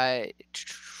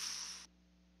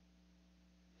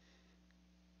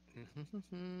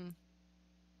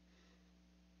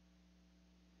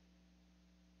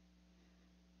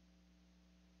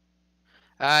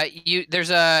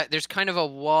 There's kind of a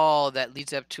wall that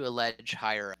leads up to a ledge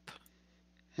higher up.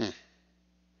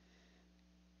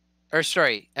 Or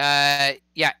sorry,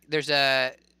 there's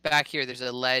back here. There's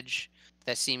a ledge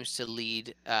that seems to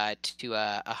lead to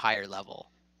a higher level.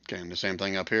 Okay, and the same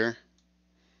thing up here.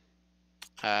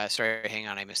 Sorry, hang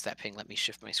on, I missed that ping. Let me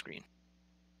shift my screen.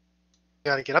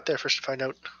 You gotta get up there first to find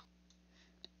out.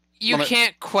 You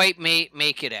can't quite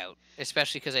make it out,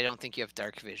 especially because I don't think you have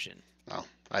dark vision. Oh,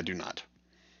 I do not.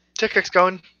 Ticket's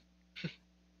going.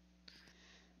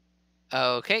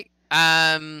 Okay.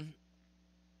 I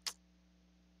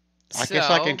guess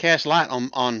I can cast light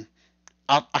on.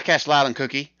 I cast light on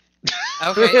Cookie.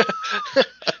 Okay.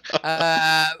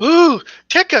 Ooh,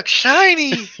 Tickuk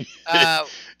shiny.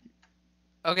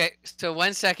 Okay, so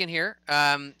 1 second here.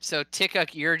 So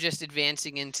Tickuk, you're just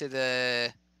advancing into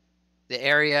the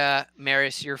area.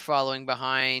 Maris, you're following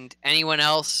behind. Anyone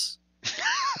else?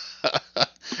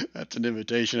 That's an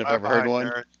invitation if I've ever heard one.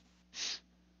 Maris.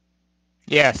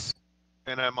 Yes.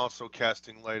 And I'm also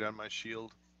casting light on my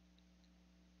shield.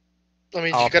 I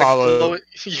mean, I'll you got follow.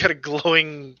 You got a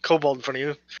glowing kobold in front of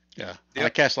you. Yeah, Yep. I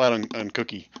cast light on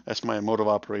Cookie. That's my mode of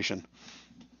operation.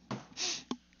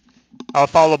 I'll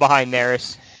follow behind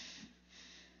Neris.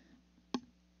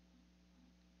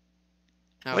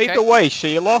 Okay. Lead the way,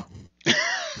 Sheila.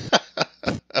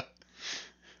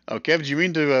 Oh, Kev, did you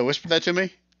mean to whisper that to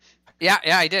me? Yeah,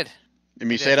 I did. You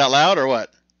mean say it out loud or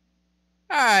what?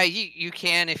 You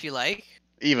can if you like.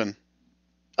 Even.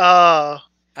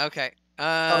 Okay.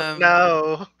 Oh,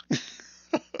 no.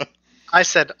 I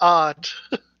said odd.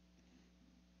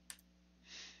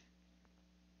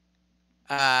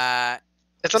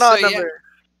 It's an odd number. Yeah.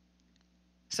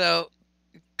 So,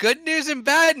 good news and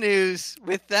bad news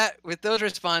with those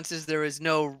responses. There was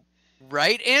no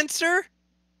right answer.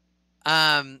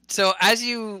 So as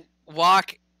you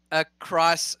walk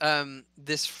across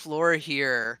this floor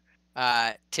here,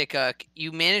 Tickuk,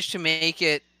 you manage to make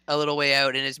it a little way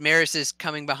out, and as Maris is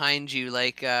coming behind you,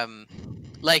 like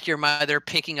your mother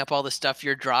picking up all the stuff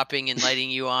you're dropping and lighting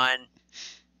you on,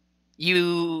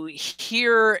 You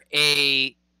hear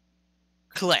a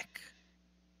click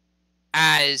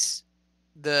as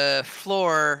the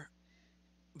floor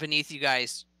beneath you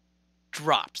guys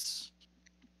drops.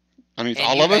 I mean, it's And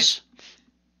all you of guys- us.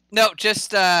 No,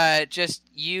 just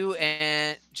you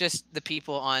and just the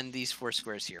people on these 4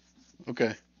 squares here.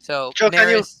 Okay. So Joe, can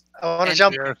you? Maris, I want to and-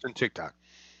 jump. Sheriff and TikTok.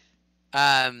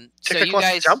 so Tick you wants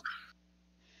to guys jump.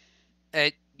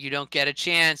 You don't get a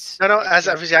chance. No, as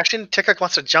a reaction, Tickuk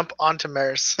wants to jump onto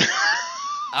Maris.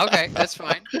 Okay, that's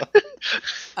fine.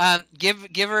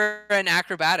 Give her an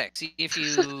acrobatics. See if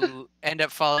you end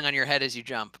up falling on your head as you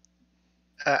jump.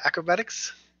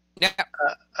 Acrobatics? Yeah,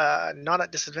 Not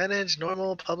at disadvantage,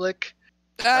 normal, public.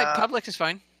 public is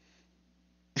fine.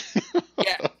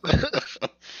 Yeah,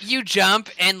 you jump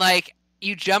and like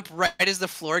you jump right as the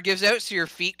floor gives out, so your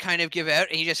feet kind of give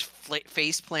out, and you just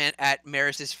face plant at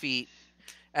Maris's feet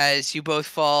as you both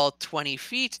fall 20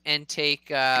 feet and take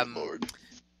Lord.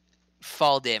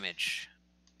 fall damage.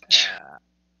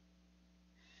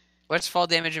 What's fall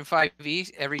damage in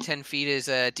 5e? Every 10 feet is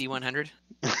a D100.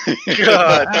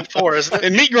 God, D4, isn't it?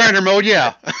 In meat grinder mode,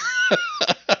 yeah.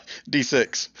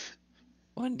 D6.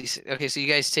 1d6. Okay, so you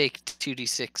guys take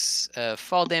 2d6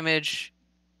 fall damage.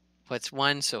 What's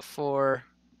 1? So 4.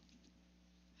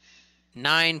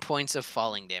 9 points of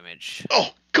falling damage.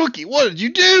 Oh, Cookie, what did you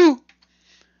do?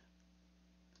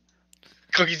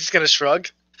 Cookie's just gonna shrug,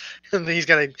 and then he's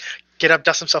gonna get up,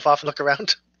 dust himself off, and look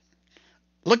around.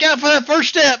 Look out for that first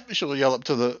step. She'll yell up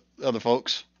to the other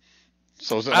folks.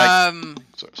 So is it like?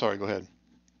 Sorry, go ahead.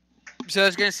 So I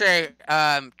was gonna say,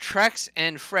 Trex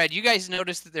and Fred, you guys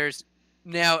notice that there's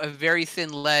now a very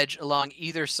thin ledge along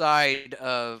either side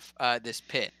of this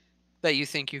pit that you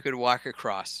think you could walk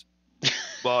across.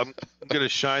 Well, I'm gonna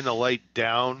shine the light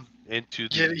down into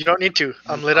the. You don't need to.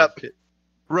 I'm lit up.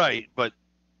 Right, but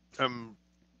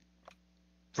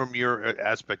from your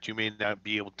aspect, you may not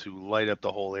be able to light up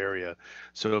the whole area.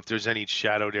 So if there's any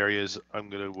shadowed areas, I'm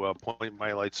going to point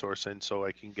my light source in so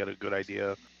I can get a good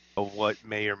idea of what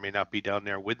may or may not be down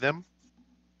there with them.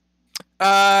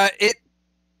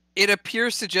 It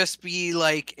appears to just be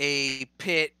like a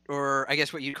pit, or I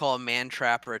guess what you'd call a man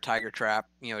trap or a tiger trap.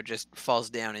 You know, it just falls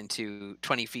down into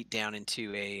 20 feet down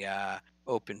into a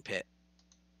open pit.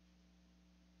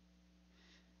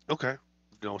 Okay.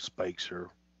 No spikes or.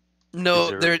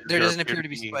 No, there doesn't appear to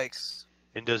be spikes.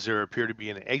 And does there appear to be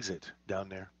an exit down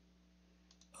there?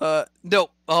 No,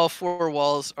 all 4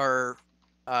 walls are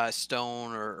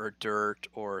stone or dirt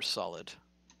or solid.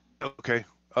 Okay.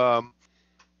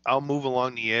 I'll move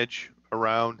along the edge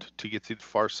around to get to the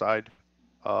far side.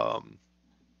 I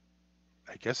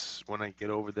guess when I get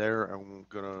over there, I'm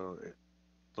gonna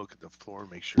look at the floor,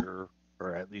 make sure,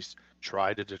 or at least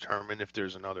try to determine if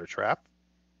there's another trap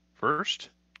first.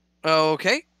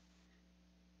 Okay.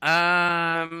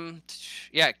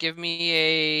 Yeah, give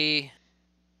me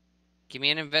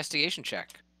an investigation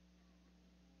check.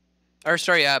 Or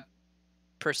sorry,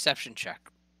 perception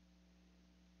check.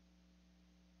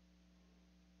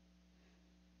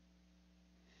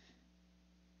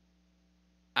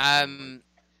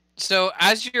 So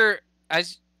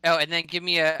and then give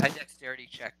me a dexterity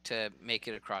check to make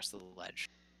it across the ledge.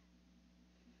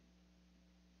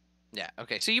 Yeah,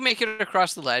 okay. So you make it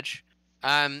across the ledge.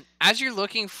 As you're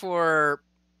looking for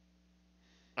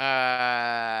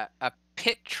a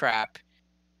pit trap,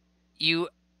 you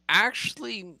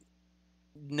actually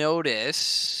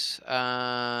notice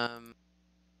And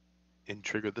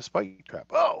trigger the spike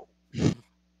trap. Oh!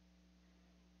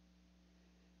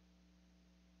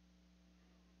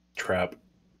 Trap.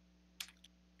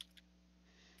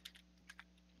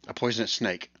 A poisonous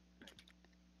snake.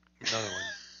 Another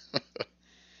one.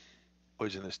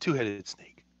 Poisonous two-headed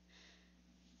snake.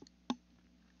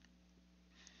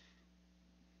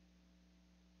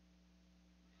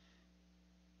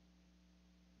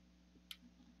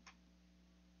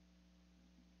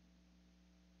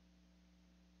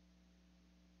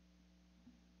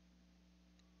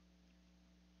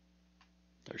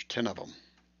 There's 10 of them.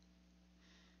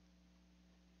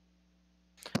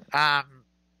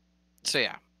 So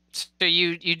yeah. So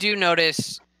you do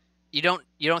notice you don't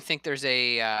think there's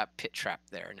a pit trap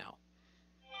there, no.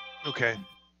 Okay.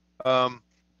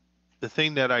 The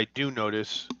thing that I do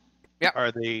notice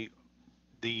are they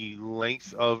the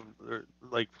length of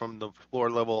like from the floor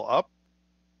level up,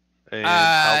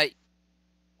 and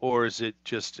or is it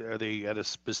just are they at a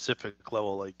specific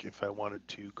level? Like if I wanted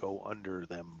to go under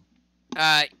them,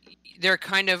 they're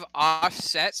kind of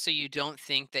offset, so you don't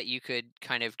think that you could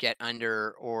kind of get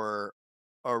under or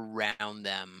around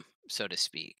them, so to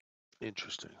speak.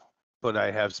 interesting. But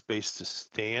I have space to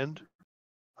stand.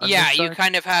 On Yeah, this you side?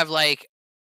 kind of have like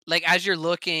like as you're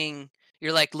looking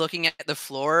at the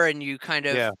floor, and you kind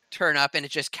of Yeah. turn up, and it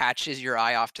just catches your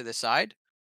eye off to the side,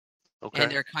 Okay.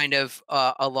 and they're kind of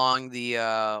along the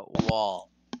wall.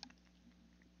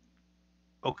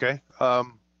 Okay.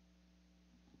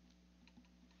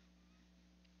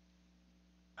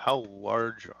 How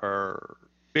large are?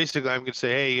 Basically, I'm gonna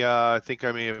say, hey, I think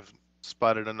I may have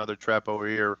spotted another trap over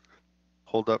here.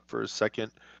 Hold up for a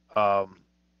second.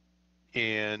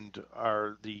 And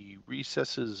are the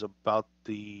recesses about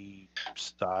the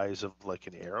size of like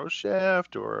an arrow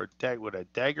shaft, or would a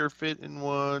dagger fit in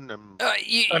one?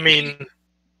 I mean,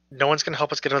 no one's gonna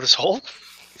help us get out of this hole.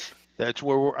 That's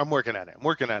where I'm working at it. I'm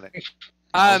working at it.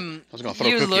 I was gonna throw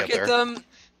you Cookie look up at there. them,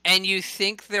 and you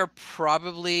think they're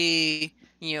probably,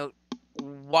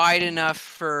 wide enough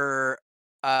for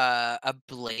a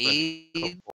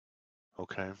blade.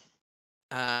 Okay.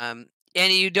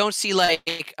 And you don't see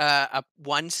like a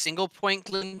one single point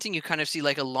glinting. You kind of see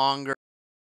like a longer,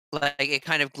 like it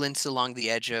kind of glints along the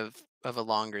edge of a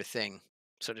longer thing,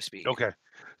 so to speak. Okay.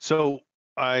 So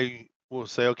I will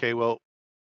say, okay, well,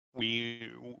 we're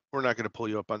not going to pull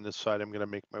you up on this side. I'm going to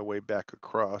make my way back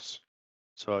across.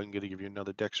 So I'm going to give you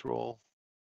another dex roll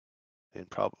and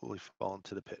probably fall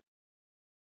into the pit.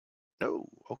 No,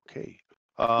 okay.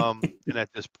 And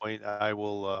at this point, I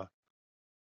will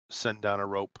send down a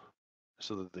rope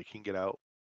so that they can get out.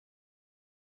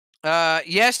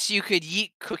 Yes, you could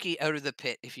yeet Cookie out of the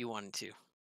pit if you wanted to.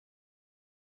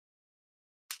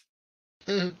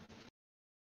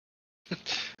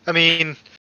 I mean,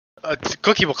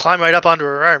 Cookie will climb right up onto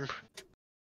her arm.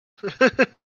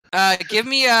 Give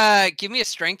me a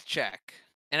strength check,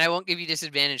 and I won't give you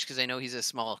disadvantage because I know he's a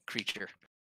small creature.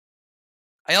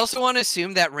 I also want to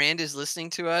assume that Rand is listening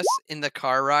to us in the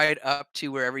car ride up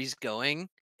to wherever he's going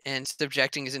and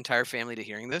subjecting his entire family to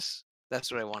hearing this.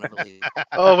 That's what I want to believe.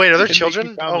 Oh wait, are there And making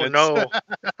children? Oh no.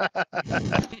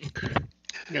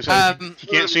 You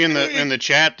can't see in the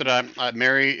chat that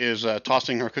Mary is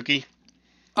tossing her cookie.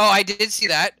 Oh, I did see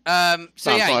that.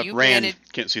 So yeah, you Rand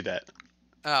can't see that.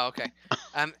 Oh, okay.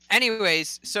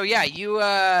 Anyways, so yeah, you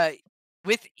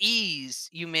with ease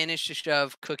you managed to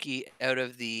shove Cookie out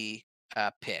of the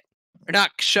pit, or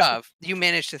not shove. You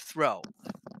managed to throw.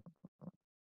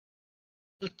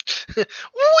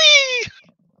 Whee!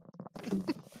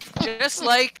 Just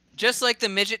like the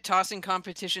midget tossing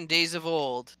competition days of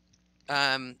old,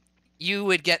 you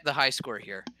would get the high score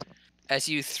here, as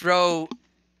you throw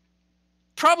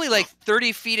probably like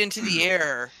 30 feet into the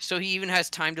air, so he even has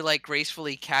time to like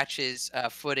gracefully catch his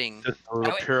footing. Just a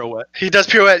little pirouette He does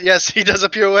pirouette. Yes, he does a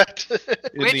pirouette.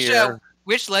 in the air.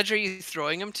 Which ledge are you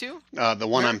throwing him to? The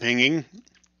one I'm pinging.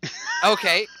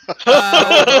 Okay.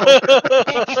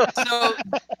 So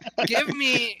give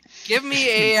me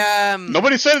a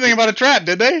Nobody said anything about a trap,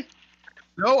 did they?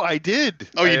 No, I did.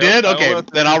 Oh, you did? Okay,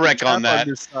 then I'll wreck on that.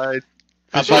 This side.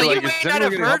 I Well, thought you may not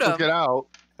have heard him. Get out.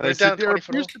 And I We're said, down there 20 foot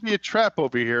appears to be a trap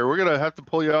over here. We're gonna have to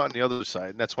pull you out on the other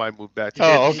side, and that's why I moved back.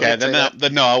 Oh, did okay. say that.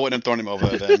 Then no, I wouldn't have thrown him over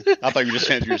there then. I thought you were just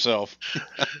saying it to yourself.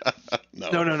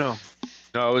 No. No.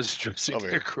 I was addressing Over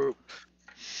the here. group.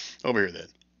 Over here then.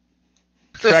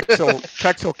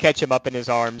 Trex will catch him up in his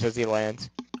arms as he lands.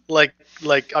 like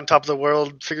on top of the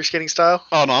world figure skating style.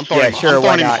 Oh no, I'm throwing Yeah, him, sure, I'm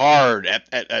why throwing him not? hard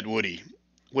at Woody.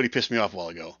 Woody pissed me off a while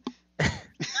ago.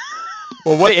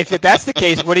 Well, what if that's the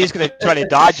case? Woody's going to try to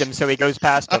dodge him, so he goes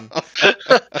past him. You're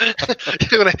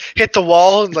gonna hit the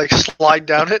wall and like slide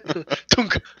down it.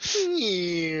 Tunk.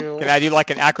 Can I do like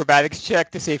an acrobatics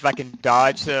check to see if I can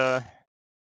dodge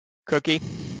Cookie?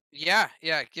 Yeah.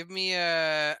 Give me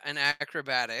an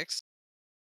acrobatics.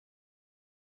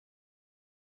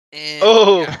 And,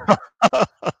 Oh. yeah,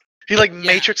 He like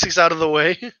matrixes out of the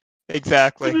way.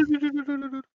 Exactly.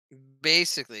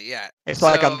 basically, yeah. It's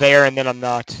like I'm there and then I'm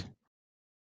not.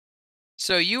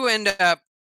 So you end up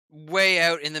way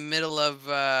out in the middle of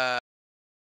the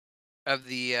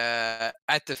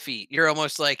at the feet. You're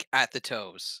almost like at the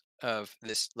toes of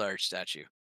this large statue.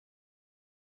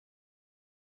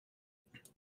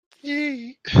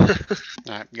 Yay. All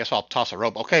right, guess I'll toss a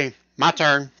rope. Okay, my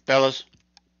turn, fellas.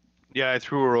 Yeah, I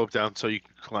threw a rope down so you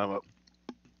could climb up.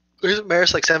 Isn't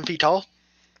Maris like 7 feet tall?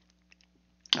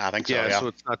 I think so. Yeah, Yeah. so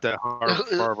it's not that hard.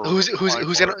 far of a Who's climb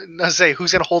who's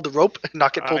gonna hold the rope and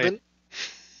not get pulled in?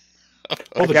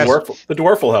 Oh, the guess-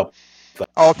 dwarf will help.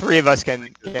 All three of us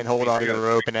can hold on to the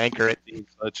rope and anchor it.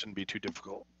 That shouldn't be too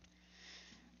difficult.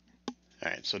 All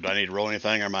right. So do I need to roll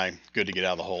anything, or am I good to get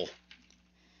out of the hole?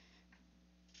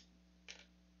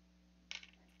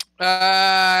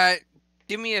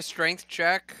 Give me a strength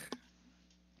check.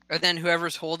 And then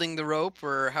whoever's holding the rope,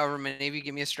 or however many of you,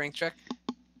 give me a strength check.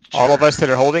 All of us that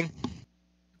are holding.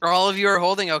 All of you are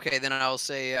holding. Okay, then I'll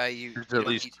say you. There's you at don't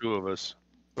least need- 2 of us.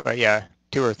 But yeah,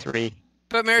 2 or 3.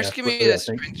 But Maris, Yeah, give me three, I a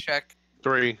think. strength check.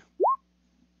 3.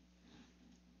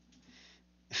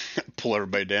 Pull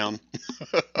everybody down.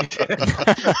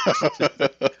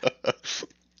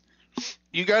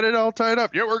 You got it all tied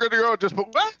up. Yeah, we're gonna go. Just wow!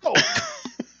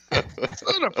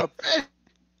 Son of a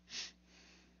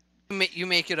bitch. You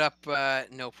make it up,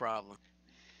 no problem.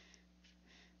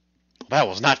 That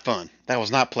was not fun. That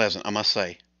was not pleasant, I must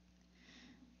say.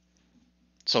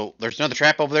 So there's another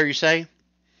trap over there, you say?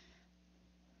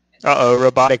 Uh-oh,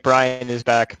 Robotic Brian is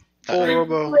back. Full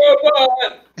robo.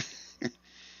 Robot!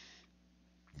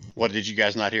 What did you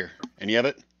guys not hear? Any of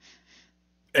it?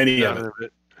 Any None of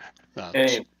it. of it.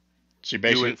 Hey, She You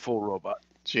basically went full robot.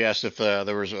 she asked if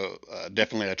there was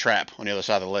definitely a trap on the other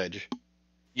side of the ledge.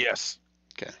 Yes.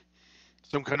 Okay.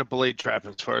 Some kind of blade trap,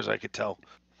 as far as I could tell.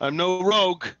 I'm no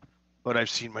rogue, but I've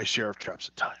seen my share of traps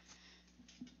at time.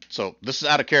 So this is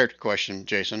out of character question,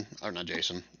 Jason. Or not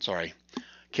Jason, sorry.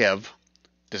 Kev.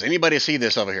 Does anybody see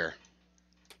this over here?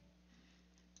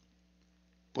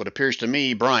 What appears to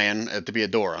me, Brian, to be a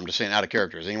door. I'm just saying out of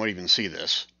character. Does anyone even see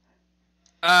this?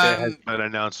 It has been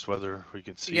announced whether we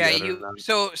can see Yeah, that or you. not.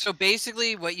 So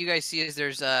basically, what you guys see is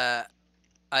there's a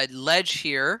ledge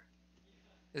here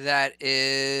that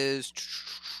is.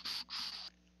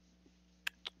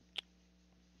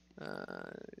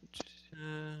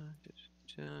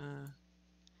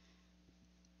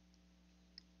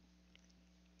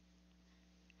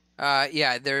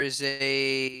 Yeah, there's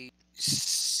a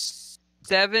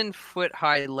 7-foot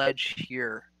high ledge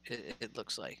here. It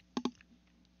looks like.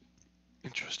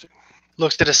 Interesting.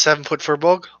 Looks at a 7-foot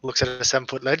furbog. Looks at a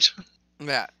 7-foot ledge.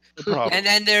 Yeah, No problem. and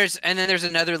then there's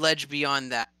another ledge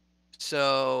beyond that.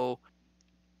 So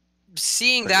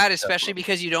seeing Pretty that, especially definitely.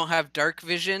 because you don't have dark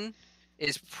vision,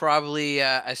 is probably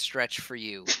a stretch for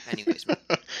you, anyways.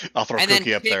 I'll throw And then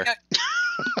Cookie up there.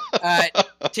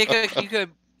 You could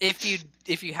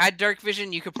if you had dark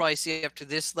vision, you could probably see up to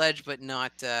this ledge, but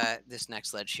not this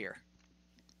next ledge here.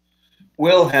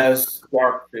 Will has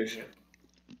dark vision.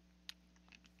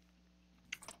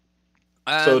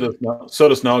 So does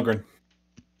Nalgren.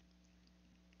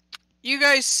 You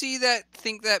guys see that?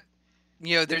 Think that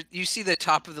there? You see the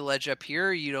top of the ledge up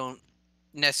here. You don't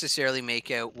necessarily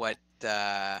make out what.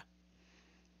 Well,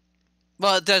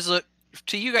 it does look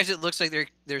to you guys. It looks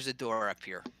like there's a door up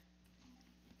here,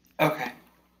 Okay.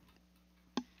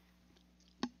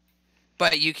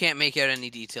 but you can't make out any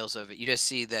details of it. You just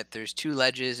see that there's 2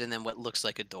 ledges and then what looks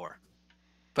like a door.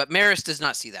 But Maris does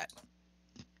not see that.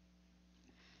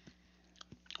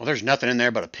 Well, there's nothing in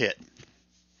there but a pit.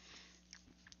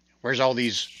 Where's all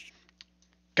these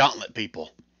gauntlet people?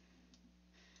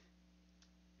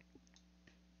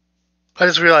 I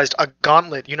just realized a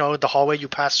gauntlet. You know the hallway you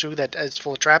pass through that is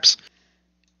full of traps.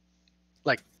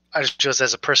 Like I just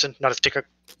as a person, not as Ticker.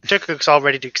 Ticker's all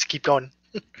ready to keep going.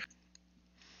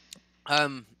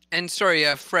 And sorry,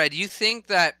 Fred, you think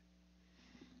that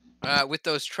with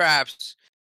those traps,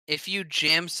 if you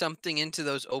jam something into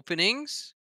those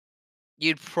openings,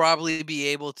 you'd probably be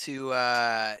able to,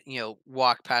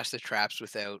 walk past the traps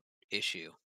without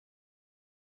issue.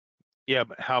 Yeah,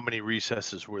 but how many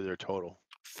recesses were there total?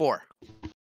 4.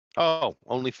 Oh,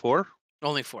 only 4?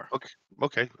 Only 4.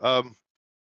 Okay.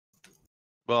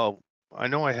 Well, I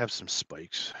know I have some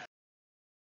spikes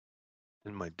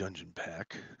in my dungeon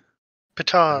pack. I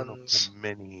don't know Pitons. how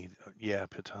many. Yeah,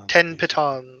 pitons. 10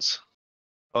 pitons.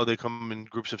 Oh, they come in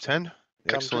groups of 10? Come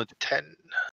Excellent. to 10.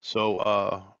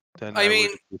 So, then I I mean,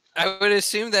 would... I would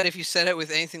assume that if you set out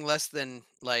with anything less than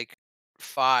like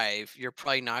 5, you're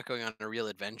probably not going on a real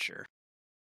adventure.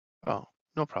 Oh,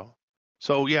 no problem.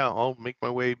 So yeah, I'll make my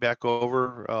way back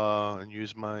over and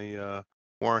use my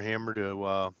warhammer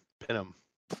to pin him.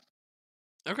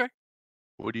 Okay.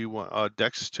 What do you want?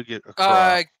 Dex to get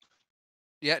across.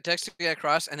 Yeah, Dex to get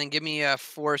across, and then give me a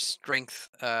 4 strength.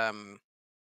 Okay,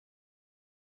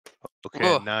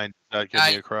 oh, 9. Not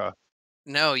get me across.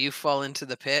 No, you fall into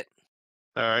the pit.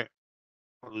 All right.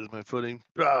 I'll lose my footing.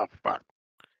 Ah, fuck.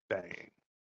 Dang.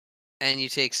 And you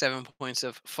take 7 points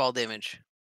of fall damage.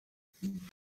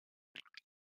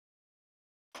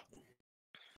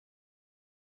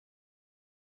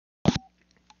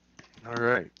 All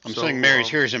right. I'm saying Mary's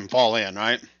hears him fall in,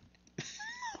 right?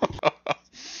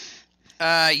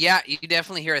 Yeah, you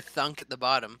definitely hear a thunk at the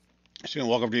bottom. She's gonna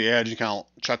walk over to the edge and kind of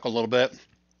chuckle a little bit.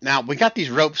 Now we got these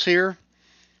ropes here,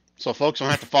 so folks don't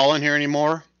have to fall in here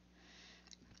anymore.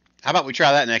 How about we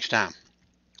try that next time?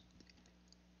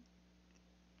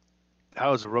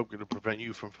 How is the rope going to prevent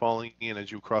you from falling in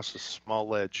as you cross a small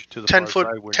ledge to the 10 far foot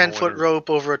side where 10 no foot one is? rope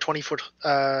over a 20-foot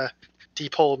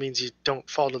deep hole means you don't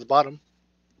fall to the bottom.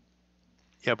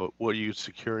 Yeah, but what are you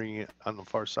securing it on the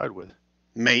far side with?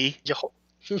 Me. Yo.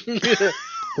 So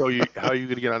how are you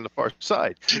going to get on the far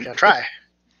side? She's gonna try.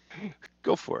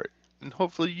 Go for it, and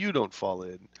hopefully you don't fall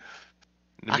in.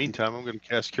 In the meantime, I'm going to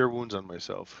cast Cure Wounds on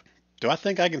myself. Do I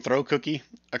think I can throw Cookie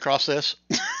across this?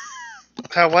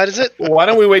 How wide is it? Why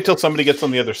don't we wait till somebody gets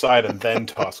on the other side and then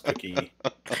toss Cookie?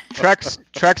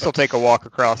 Trex will take a walk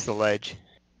across the ledge.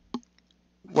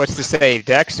 What's the save?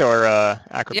 Dex or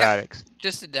acrobatics?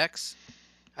 Just a dex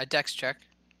check.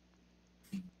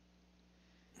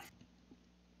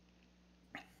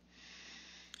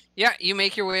 Yeah, you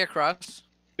make your way across.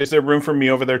 Is there room for me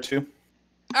over there too?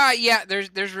 Yeah,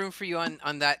 there's room for you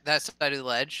on that side of the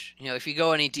ledge. You know, if you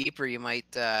go any deeper, you might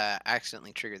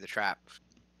accidentally trigger the trap.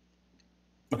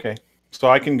 Okay, so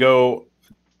I can go.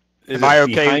 Is Am I it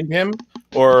okay? behind him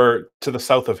or to the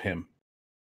south of him?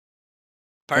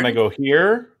 Pardon? Can I go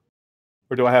here,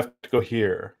 or do I have to go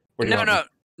here? Where do you want me?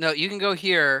 No. You can go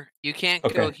here. You can't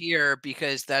go Okay. here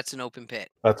because that's an open pit.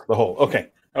 That's the hole. Okay.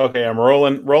 Okay, I'm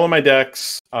rolling my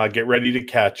decks. Get ready to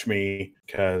catch me,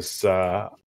 because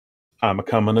I'm a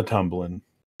coming a tumbling.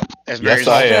 As Yes, Mary's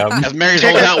I holding- am. As Mary's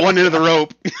holding out one end of the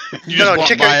rope, you just walk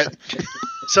Chicken. by it.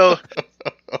 So,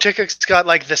 Chick's got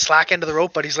like the slack end of the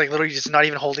rope, but he's like literally just not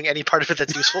even holding any part of it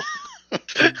that's useful.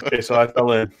 Okay, so I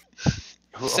fell in.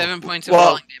 7 points of Well-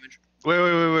 falling damage.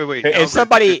 Wait. If Albert,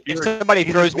 somebody you're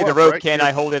throws me the dwarf, rope, right? can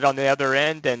I hold it on the other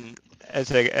end and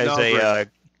No,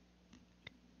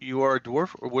 You are a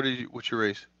dwarf, or what's your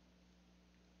race?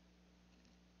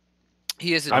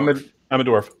 He is a I'm dwarf. a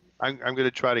dwarf. I'm going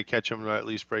to try to catch him or at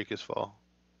least break his fall.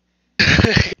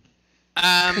 Okay,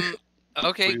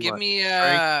 What do you give want? me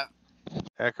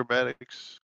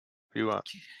Acrobatics. What do you want?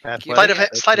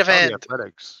 Sleight of hand.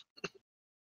 Athletics.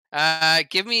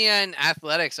 give me an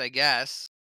athletics, I guess.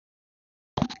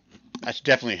 That's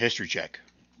definitely a history check.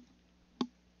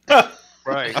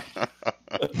 Right.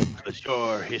 What's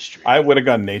your history? I would have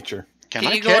gone nature. Can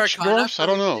Can I you go catch Arcana dwarfs? I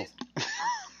for don't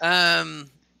me,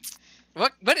 know.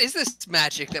 What is this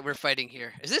magic that we're fighting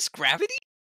here? Is this gravity?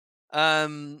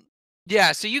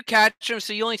 Yeah. So you catch him,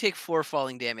 so you only take 4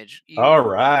 falling damage. All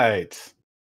right.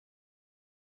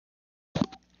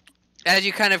 As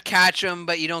you kind of catch him,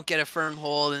 but you don't get a firm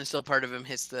hold, and still part of him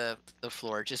hits the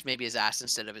floor. Just maybe his ass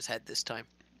instead of his head this time.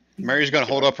 Mary's going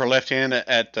to hold up her left hand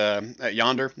at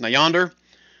Yonder. Now, Yonder,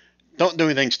 don't do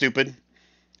anything stupid.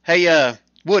 Hey,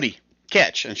 Woody,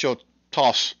 catch. And she'll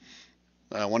toss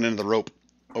one end of the rope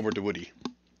over to Woody.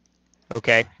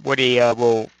 Okay. Woody,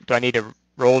 do I need to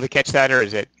roll to catch that, or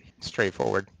is it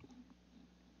straightforward?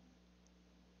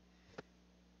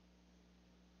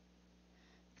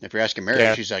 If you're asking Mary,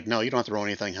 Yeah. she's like, no, you don't have to roll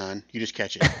anything, hon. You just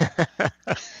catch it.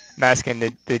 I'm asking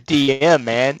the DM,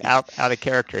 man, out of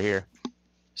character here.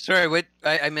 Sorry, what?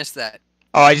 I missed that.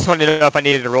 Oh, I just wanted to know if I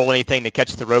needed to roll anything to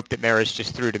catch the rope that Maris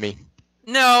just threw to me.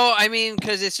 No, I mean,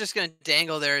 because it's just going to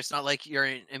dangle there. It's not like you're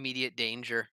in immediate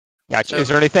danger. Gotcha. So- Is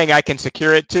there anything I can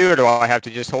secure it to, or do I have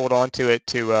to just hold on to it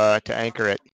to anchor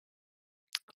it?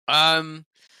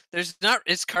 There's not.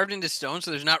 It's carved into stone,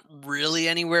 so there's not really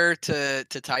anywhere to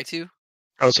tie to.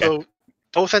 Okay. So,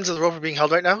 both ends of the rope are being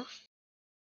held right now.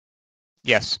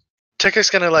 Yes. Chick's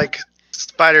gonna like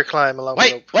spider climb along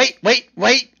the rope.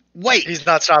 Wait. He's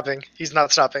not stopping. Mary's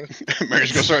going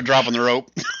to start dropping the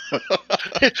rope.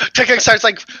 Chick starts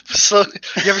like slow.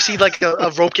 You ever see like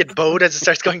a rope get bowed as it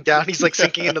starts going down? He's like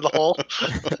sinking into the hole.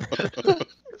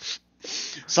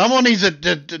 Someone needs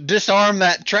to disarm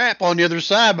that trap on the other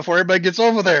side before everybody gets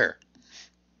over there.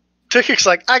 Chick's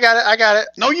like, I got it.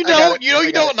 No, you I got don't. it. You know, I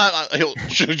you got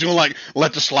don't. He'll like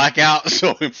let the slack out,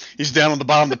 so he's down on the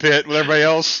bottom of the pit with everybody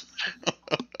else.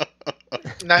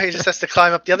 Now he just has to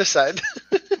climb up the other side.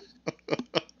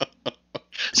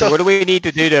 So what do we need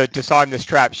to do to disarm this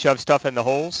trap? Shove stuff in the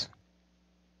holes?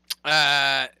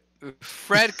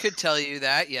 Fred could tell you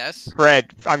that. Yes.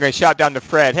 Fred, I'm going to shout down to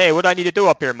Fred. Hey, what do I need to do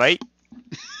up here, mate?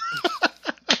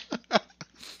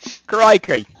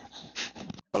 Crikey.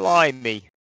 Blimey.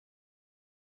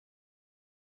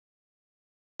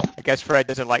 I guess Fred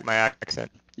doesn't like my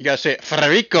accent. You gotta say it,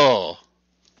 Federico.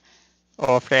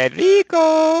 Oh,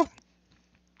 Federico.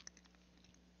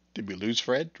 Did we lose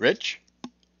Fred? Rich?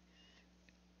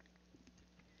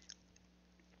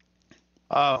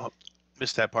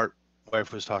 Missed that part.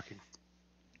 Wife was talking.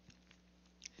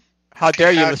 How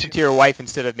dare you listen to your wife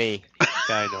instead of me? Yeah,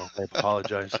 I know. I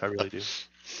apologize. I really do.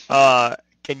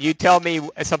 Can you tell me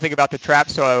something about the trap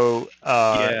so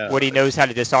Woody knows how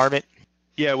to disarm it?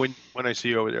 Yeah, when I see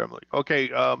you over there, I'm like, okay.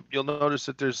 You'll notice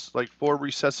that there's like 4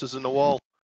 recesses in the wall.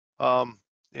 And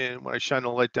when I shine the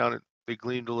light down, they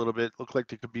gleamed a little bit. Looked like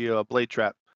there could be a blade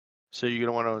trap. So you're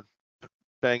gonna want to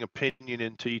bang a pinion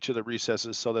into each of the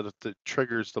recesses so that if it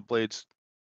triggers, the blades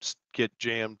get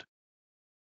jammed.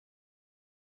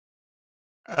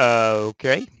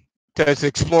 Okay. Does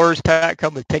Explorer's Pack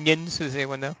come with pinions? Does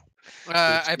anyone know?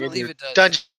 I believe it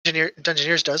does.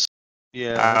 Dungeoneers does.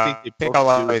 Yeah, I think they think both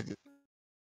I'll do.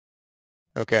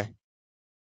 Okay.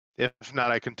 If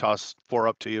not, I can toss 4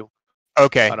 up to you.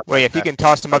 Okay. Out of Well, my if you pack. can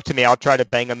toss them up to me, I'll try to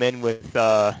bang them in with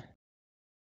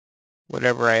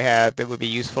whatever I have that would be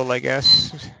useful, I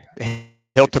guess.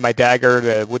 Hilt to my dagger,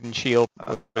 the wooden shield,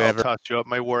 I'll whatever. toss you up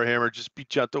my warhammer. Just be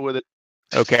gentle with it.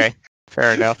 Okay.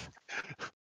 Fair enough.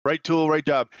 Right tool, right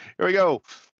job. Here we go.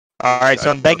 All right. So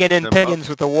I I'm banging in them up. pinions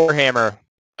with the warhammer.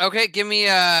 Okay, give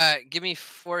me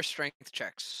 4 strength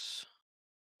checks.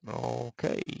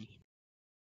 Okay.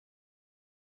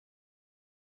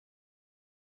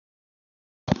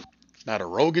 Not a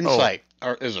rogue in Oh. sight,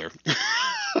 or is there?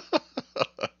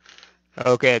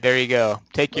 Okay. There you go.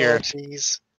 Take Oh, your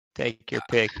jeez.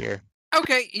 pick here.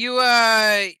 Okay, you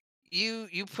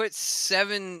put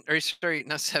 7, or sorry,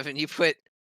 not 7. You put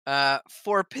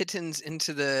 4 pitons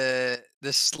into the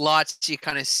slots you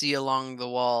kind of see along the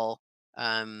wall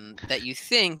that you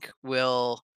think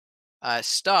will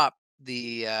stop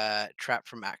the trap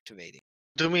from activating.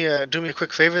 Do me a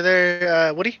quick favor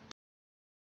there, Woody.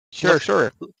 Sure. Look.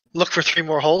 Sure. Look for 3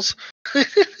 more holes.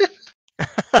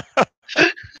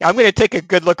 I'm going to take a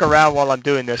good look around while I'm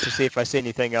doing this to see if I see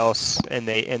anything else in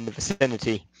the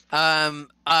vicinity.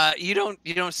 You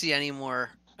don't see any more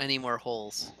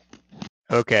holes.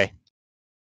 Okay.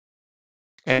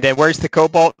 And then where's the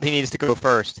cobalt? He needs to go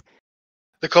first.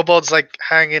 The kobold's like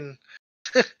hanging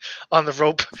on the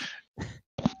rope.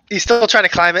 He's still trying to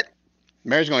climb it.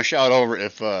 Mary's going to shout over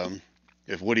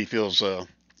if Woody feels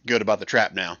good about the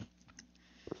trap now.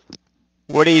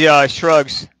 Woody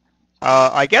shrugs.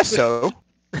 I guess so.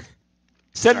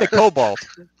 Send the cobalt.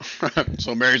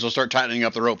 So Mary's will start tightening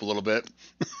up the rope a little bit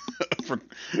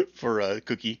for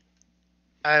Cookie.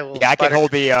 I will. Yeah, I can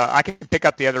hold the. I can pick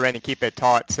up the other end and keep it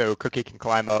taut so Cookie can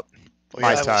climb up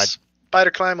my side.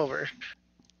 Spider climb over.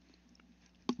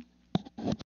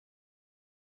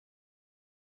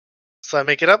 So I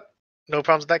make it up. No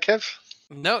problems with that, Kev.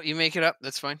 No, you make it up.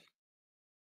 That's fine.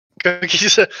 Cookie,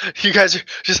 you guys are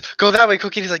just go that way,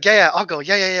 Cookie. And he's like, yeah, I'll go.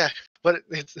 Yeah. But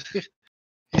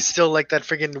he's still like that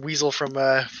friggin' weasel from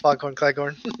Foghorn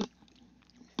Cleghorn.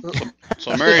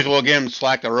 So Mary's will again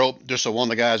slack the rope just so one of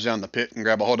the guys down the pit can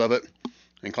grab a hold of it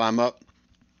and climb up.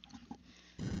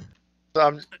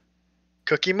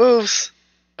 Cookie moves.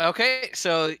 Okay,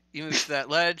 so you move to that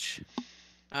ledge.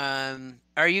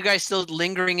 Are you guys still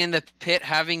lingering in the pit,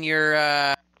 having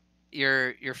your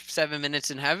 7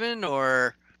 minutes in heaven,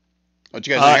 or? What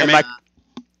you guys hear me?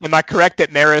 Am I correct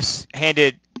that Maris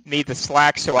handed me the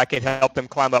slack so I could help them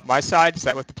climb up my side? Is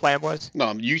that what the plan was?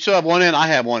 No, you still have one end. I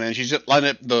have one end. She's just letting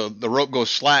it, the rope go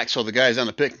slack so the guys down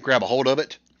the pit can grab a hold of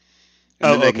it.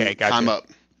 And then they can gotcha. climb up.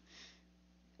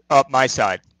 Up my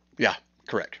side. Yeah,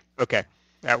 correct. Okay,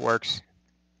 that works.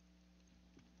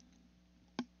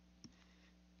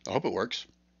 I hope it works.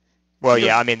 Well,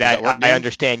 yeah, I mean that work, I DM?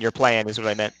 understand your plan is what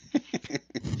I meant.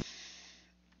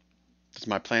 Does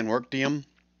my plan work, DM?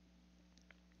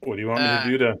 What do you want me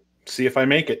to do to see if I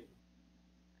make it?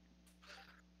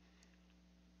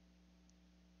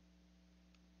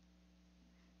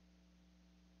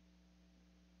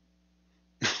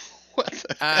 What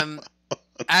the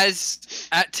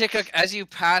Tikuk, as you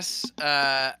pass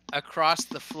across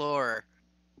the floor,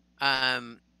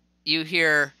 you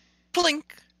hear plink,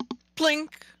 plink,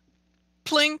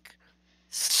 plink,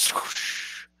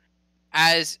 swoosh,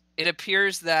 as it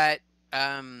appears that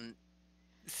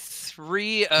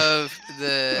 3 of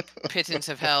the pitons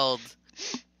have held,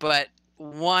 but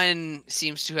 1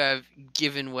 seems to have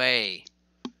given way.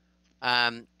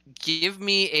 Give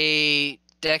me a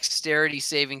dexterity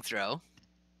saving throw.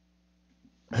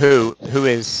 Who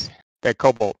is the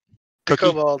kobold? The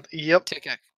Cookie? kobold. Yep.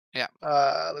 Tikuk. Yeah.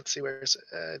 Let's see. Where's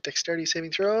dexterity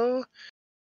saving throw?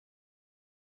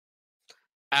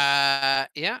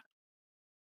 Yeah.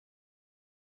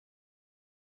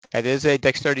 That is a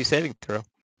dexterity saving throw.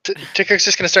 Tickuk's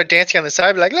just gonna start dancing on the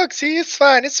side, be like, "Look, see, it's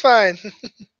fine, it's fine."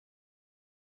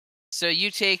 So you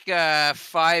take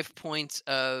 5 points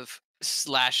of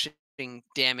slashing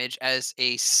damage as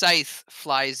a scythe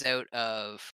flies out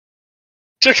of.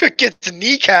 Tickuk gets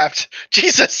kneecapped.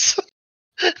 Jesus.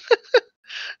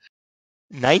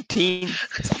 19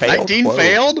 failed. 19 Whoa.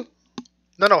 failed?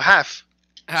 No, half.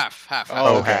 Half.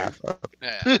 Oh, okay. Half.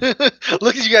 Yeah.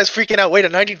 Look at you guys freaking out. Wait, a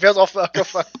 19 fails. Oh fuck.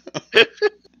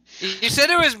 You said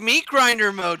it was meat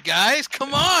grinder mode, guys.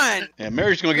 Come on. Yeah,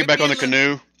 Mary's going to get back on the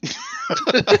canoe.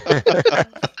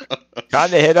 Time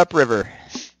to head upriver.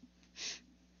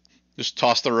 Just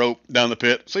toss the rope down the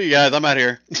pit. See you guys, I'm out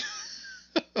here.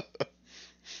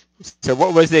 So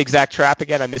what was the exact trap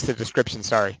again? I missed the description.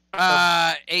 Sorry.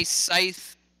 A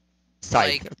scythe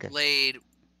Scythe. like Okay. blade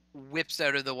whips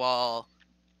out of the wall.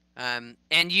 And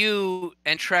you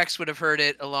and Trex would have heard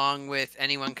it along with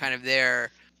anyone kind of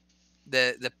there.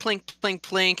 The plink, plink,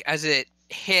 plink as it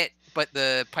hit, but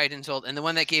the python's hold. And the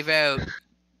one that gave out,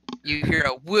 you hear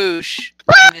a whoosh,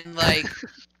 and then like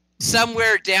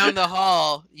somewhere down the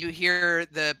hall, you hear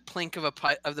the plink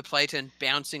of the python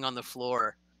bouncing on the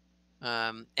floor.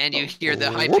 And you hear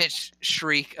the high-pitched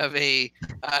shriek of a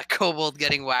kobold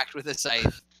getting whacked with a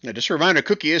scythe. Yeah, just a reminder,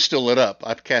 Cookie is still lit up.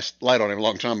 I cast light on him a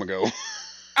long time ago.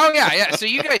 Oh yeah. So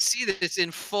you guys see this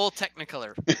in full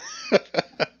Technicolor.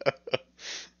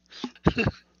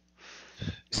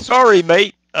 Sorry,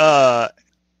 mate.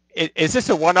 Is this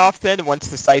a one-off then? Once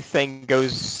the scythe thing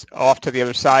goes off to the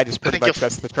other side, is pretty much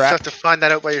that's the You trap. have to find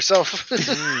that out by yourself.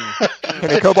 Can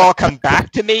the kobold come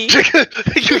back to me?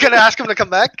 You're gonna ask him to come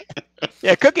back?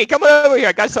 Yeah, Cookie, come over here.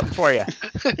 I got something for you.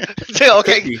 Say,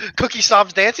 okay. Cookie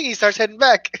stops dancing. He starts heading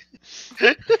back.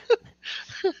 Cookie?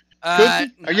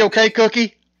 Are you okay,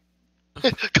 Cookie?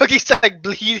 Cookie's like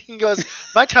bleeding. He goes,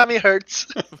 my tummy hurts.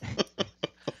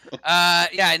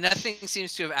 Yeah, nothing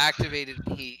seems to have activated.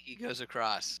 He goes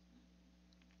across.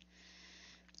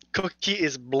 Cookie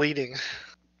is bleeding.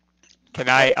 Can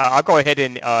I? I'll go ahead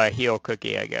and heal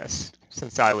Cookie, I guess,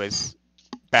 since I was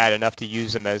bad enough to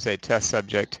use him as a test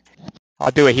subject. I'll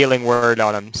do a healing word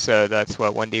on him, so that's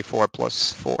what 1d4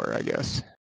 plus 4, I guess.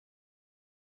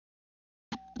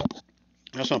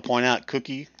 I just want to point out,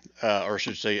 Cookie, or I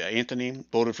should say Anthony,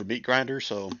 voted for Meat Grinder,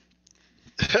 so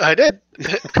I did.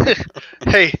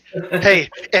 hey,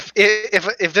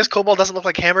 if this kobold doesn't look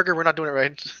like hamburger, we're not doing it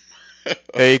right.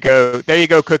 There you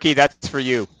go, Cookie. That's for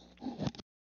you.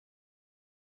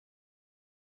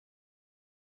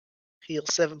 Heal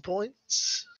 7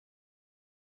 points.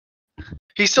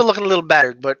 He's still looking a little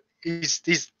battered, but he's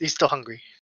still hungry.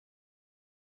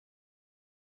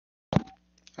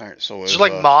 all right. So There's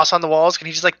like moss on the walls. Can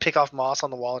he just like pick off moss on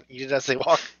the wall and eat it as they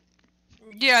walk?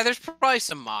 Yeah, there's probably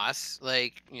some moss.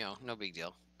 Like, no big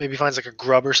deal. Maybe he finds like a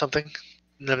grub or something.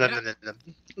 Nom, nom, nom, nom, nom.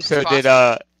 So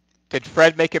Possible. did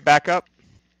Fred make it back up?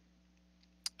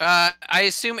 I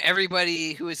assume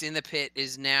everybody who is in the pit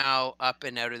is now up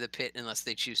and out of the pit unless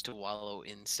they choose to wallow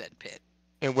in said pit.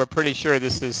 And we're pretty sure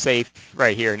this is safe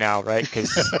right here now, right?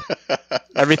 Because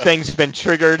everything's been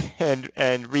triggered and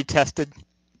retested.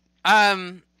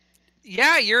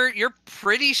 Yeah, you're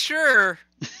pretty sure.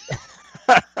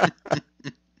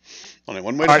 only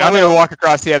one way All to right, I'm find going to out. walk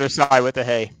across the other side with the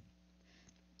hay.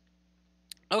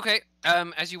 Okay.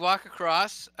 As you walk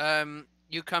across,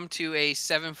 you come to a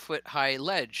 7-foot high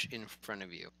ledge in front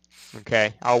of you.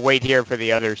 Okay, I'll wait here for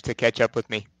the others to catch up with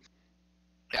me.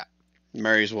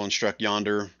 Mary's will instruct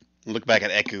Yonder. Look back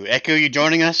at Eku. Eku, you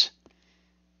joining us?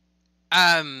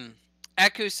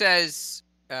 Eku says,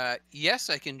 yes,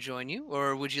 I can join you,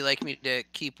 or would you like me to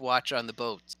keep watch on the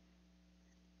boats?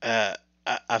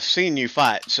 I've seen you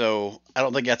fight, so I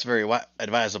don't think that's very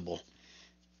advisable.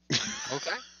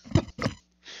 Okay.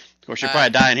 Of course, you're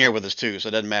probably dying here with us too, so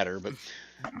it doesn't matter. But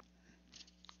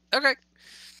Okay.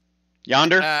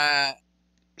 Yonder,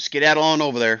 skedaddle on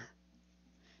over there.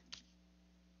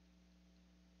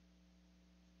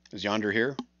 Is Yonder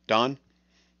here? Don?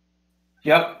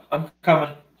 Yep, I'm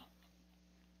coming.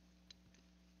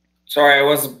 Sorry, I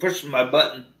wasn't pushing my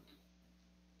button.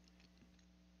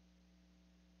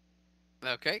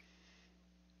 Okay.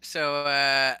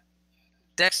 So,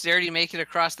 Dexterity, make it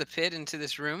across the pit into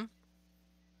this room.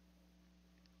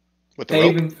 With the rope?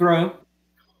 Saving throw.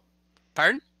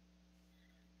 Pardon?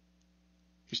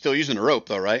 You're still using the rope,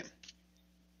 though, right?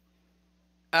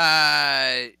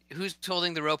 Who's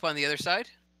holding the rope on the other side?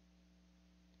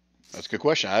 That's a good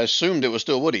question. I assumed it was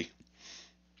still Woody.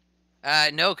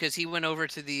 No, because he went over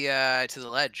to the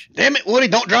ledge. Damn it, Woody!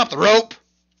 Don't drop the rope,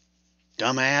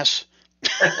 dumbass.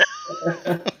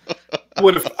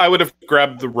 I would have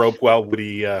grabbed the rope while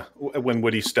Woody when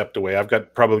Woody stepped away.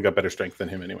 Probably got better strength than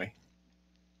him anyway.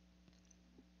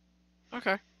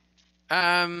 Okay.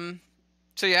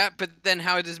 So yeah, but then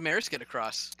how does Maris get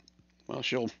across? Well,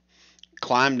 she'll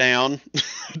climb down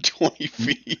 20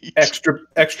 feet.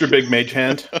 Extra big mage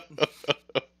hand.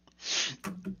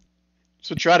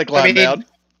 So try to climb down.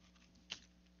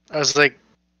 I was like,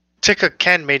 Tika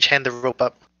can mage hand the rope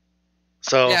up.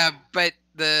 So Yeah, but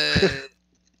the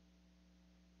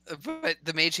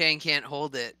mage hand can't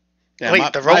hold it. Yeah,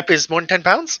 wait, the rope is more than 10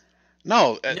 pounds?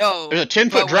 No, No, there's a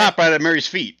 10-foot but drop right at Mary's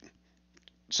feet.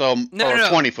 So, No, or no,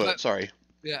 20 foot, but- sorry.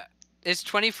 Yeah, it's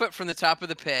 20 foot from the top of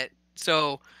the pit.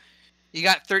 So you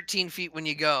got 13 feet when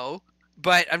you go,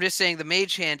 But I'm just saying the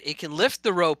mage hand, it can lift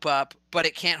the rope up, but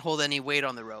it can't hold any weight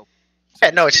on the rope.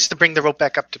 Yeah, no, it's just to bring the rope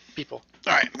back up to people.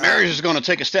 All right, Mary's is going to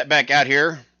take a step back out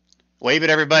here, wave at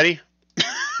everybody,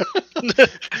 And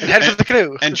head for the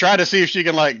canoe. and try to see if she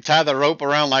can like tie the rope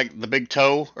around like the big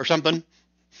toe or something.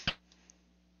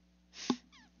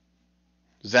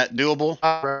 Is that doable,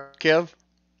 Kev?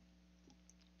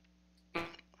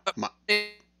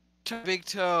 Big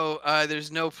toe,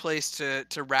 there's no place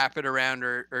to wrap it around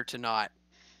or to not.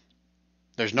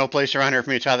 There's no place around here for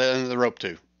me to tie the end of the rope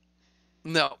to.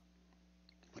 No.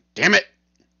 Damn it!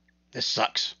 This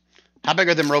sucks. How big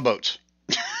are them rowboats?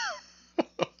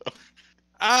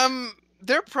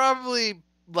 They're probably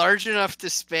large enough to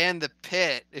span the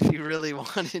pit if you really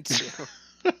wanted to.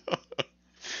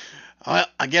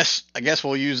 I guess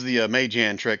we'll use the mage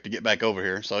hand trick to get back over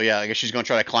here. So yeah, I guess she's gonna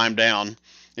try to climb down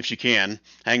if she can,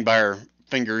 hang by her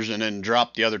fingers, and then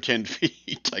drop the other 10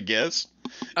 feet. I guess.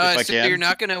 So you're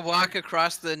not gonna walk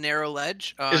across the narrow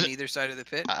ledge on either side of the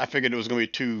pit? I figured it was gonna be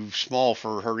too small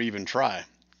for her to even try.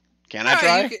 Can I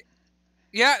try?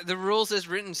 Yeah, the rules as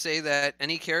written say that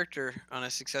any character on a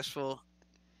successful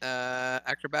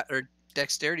acrobat or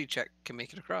dexterity check can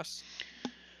make it across.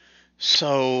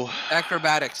 So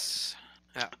acrobatics.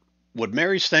 Yeah. Would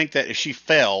Mary's think that if she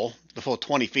fell the full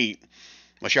 20 feet,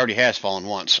 well, she already has fallen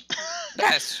once.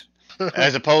 Yes.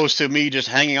 As opposed to me just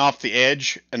hanging off the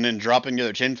edge and then dropping the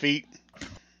other 10 feet?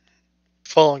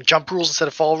 Following jump rules instead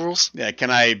of fall rules? Yeah,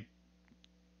 can I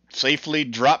safely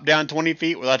drop down 20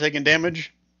 feet without taking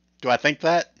damage? Do I think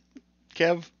that,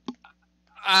 Kev?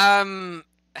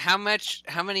 How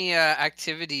many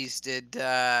activities did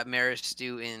Maris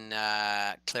do in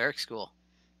cleric school?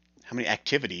 How many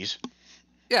activities?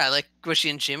 Yeah, like was she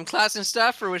in gym class and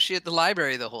stuff, or was she at the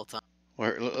library the whole time?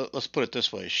 Well, let's put it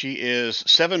this way: she is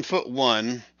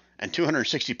 7'1" and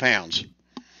 260 pounds.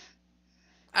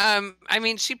 I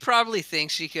mean, she probably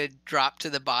thinks she could drop to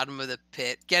the bottom of the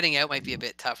pit. Getting out might be a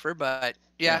bit tougher, but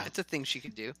yeah, it's a thing she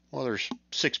could do. Well, there's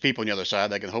 6 people on the other side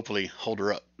that can hopefully hold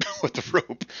her up with the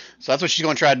rope. So that's what she's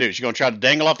going to try to do. She's going to try to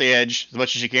dangle off the edge as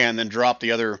much as she can, then drop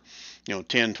the other,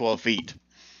 10, 12 feet.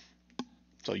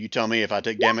 So you tell me if I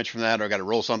take damage from that, or I got to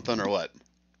roll something, or what?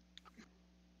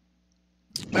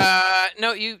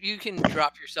 No, you can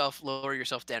lower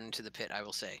yourself down into the pit, I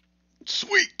will say.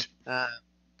 Sweet.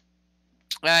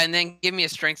 And then give me a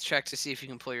strength check to see if you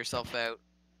can pull yourself out.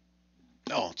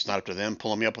 No, it's not up to them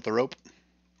pulling me up with the rope.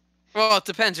 Well, it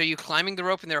depends. Are you climbing the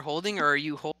rope and they're holding, or are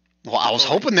you holding? Well, I was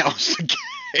hoping that was the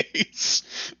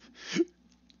case.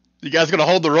 You guys gonna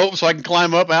hold the rope so I can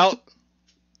climb up out?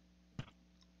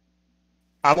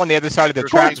 I'm on the other side of the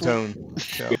trap zone.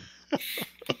 So.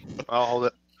 I'll hold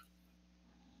it.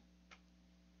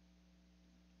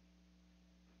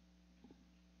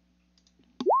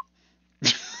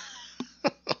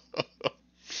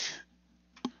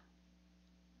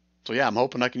 So yeah, I'm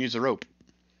hoping I can use the rope.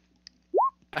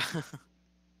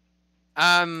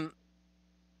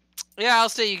 Yeah, I'll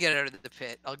say you get out of the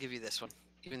pit. I'll give you this one,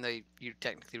 even though you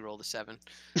technically rolled a 7.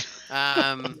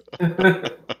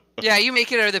 Yeah, you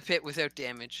make it out of the pit without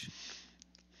damage.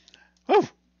 Whew,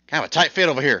 kind of a tight fit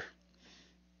over here.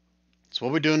 So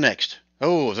what are we doing next?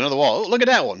 Oh, there's another wall. Oh, look at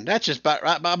that one. That's just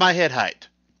right by my head height.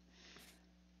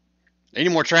 Any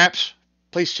more traps?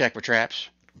 Please check for traps.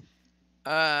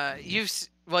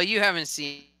 You haven't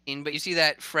seen, but you see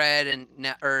that Fred and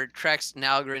Trex and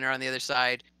Algren are on the other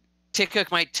side. Tickhook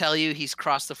might tell you he's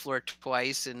crossed the floor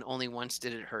twice, and only once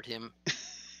did it hurt him.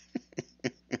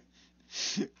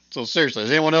 So seriously,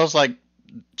 does anyone else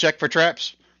check for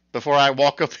traps before I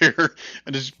walk up here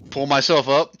and just pull myself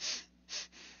up?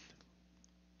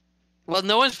 Well,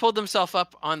 no one's pulled themselves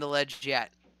up on the ledge yet.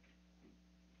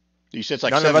 You said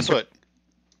it's 7 foot.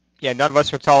 Yeah, none of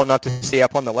us are tall enough to see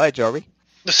up on the ledge, are we?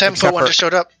 The 7-foot one just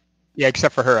showed up. Yeah,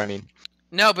 except for her, I mean.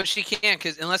 No, but she can't,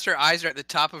 because unless her eyes are at the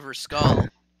top of her skull.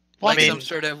 Well, some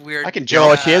sort of weird... I can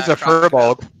jump. She is a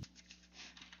furball.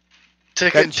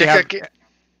 Doesn't she have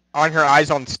on her eyes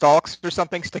on stalks or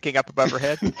something sticking up above her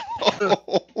head?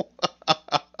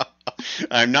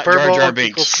 I'm not Jar Jar Binks.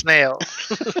 Equals snail.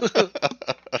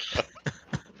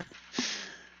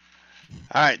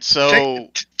 All right, so...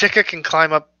 Tika can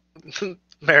climb up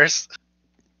Maris.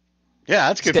 Yeah,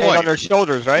 that's a good Stand point. on her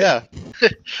shoulders, right? Yeah. I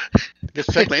guess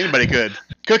technically anybody could.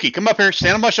 Cookie, come up here.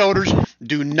 Stand on my shoulders.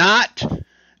 Do not,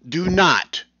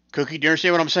 Cookie, do you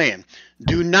understand what I'm saying?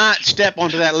 Do not step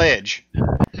onto that ledge.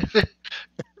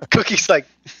 Cookie's like,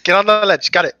 get on the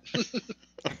ledge. Got it.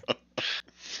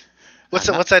 What's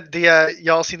that?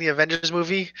 Y'all seen the Avengers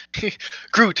movie?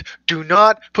 Groot, do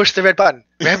not push the red button.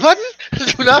 Red button?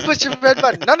 Do not push the red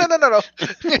button. No.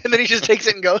 And then he just takes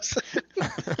it and goes.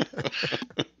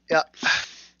 Yeah.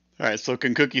 All right, so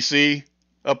can Cookie see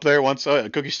up there? Once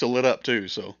Cookie's still lit up too,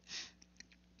 so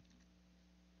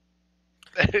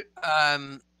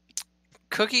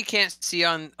Cookie can't see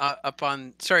on up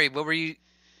on. Sorry, what were you?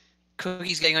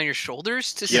 Cookie's getting on your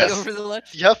shoulders to see Yes. over the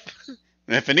ledge. Yep.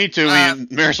 and if I need to, me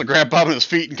and Maris will grab Bob in his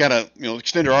feet and kind of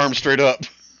extend her arms straight up.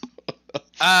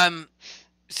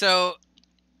 So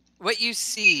what you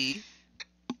see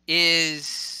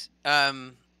is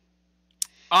on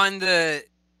the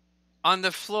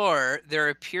floor there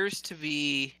appears to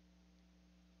be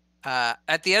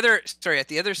at the other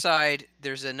side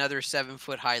there's another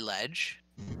 7-foot high ledge.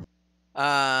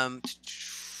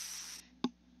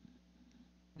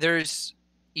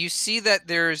 You see that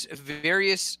there's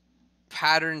various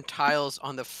pattern tiles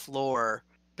on the floor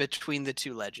between the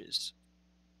two ledges.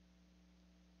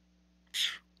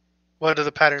 What do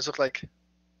the patterns look like?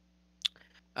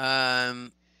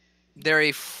 They're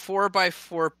a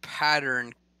 4x4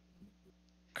 pattern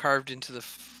carved into the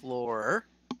floor.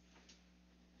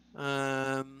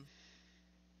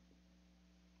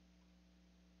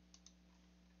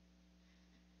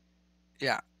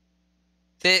 Yeah.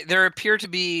 There appear to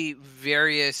be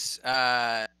various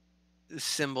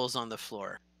symbols on the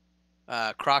floor.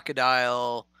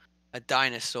 Crocodile, a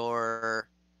dinosaur,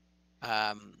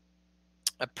 a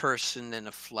person, and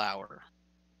a flower.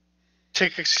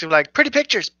 Tickets like pretty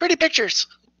pictures, pretty pictures.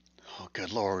 Oh,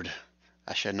 good lord!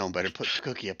 I should have known better. Put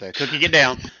Cookie up there. Cookie, get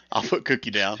down. I'll put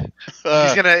Cookie down.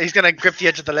 He's gonna grip the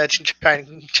edge of the ledge and try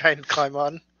and climb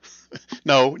on.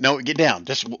 No, get down.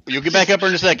 You'll get back up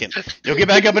in a second. You'll get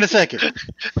back up in a second.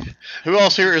 Who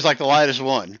else here is like the lightest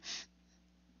one?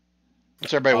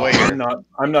 What's everybody weight here?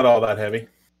 I'm not all that heavy.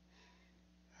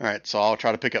 All right, so I'll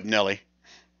try to pick up Nelly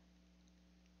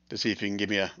to see if he can give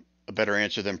me a better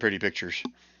answer than pretty pictures.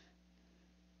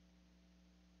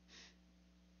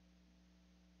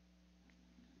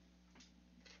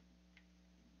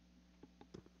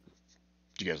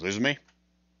 Did you guys lose me?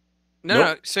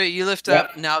 No. So you lift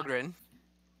up Nalgrin.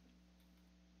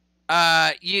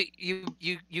 You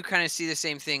kind of see the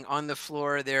same thing on the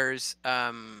floor. There's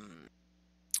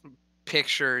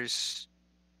pictures.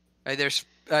 The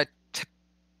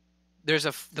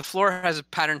floor has a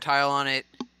pattern tile on it,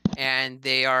 and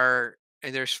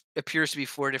there's appears to be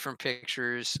 4 different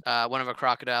pictures. One of a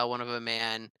crocodile, one of a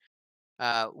man,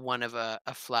 one of a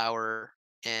flower,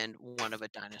 and one of a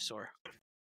dinosaur.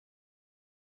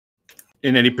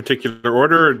 In any particular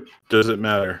order, or does it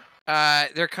matter?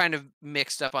 They're kind of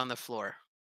mixed up on the floor.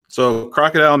 So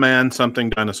crocodile, man,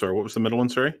 something, dinosaur. What was the middle one?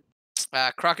 Sorry.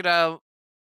 Crocodile,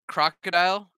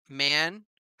 man,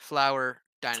 flower,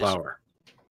 dinosaur. Flower.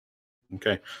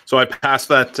 Okay. So I pass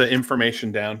that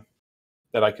information down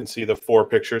that I can see the 4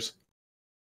 pictures.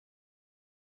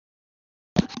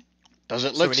 Does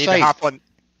it So look we need safe? to hop on.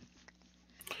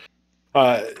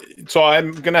 So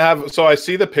I'm gonna have. So I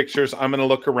see the pictures. I'm gonna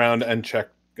look around and check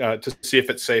to see if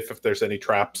it's safe. If there's any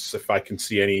traps. If I can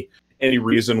see any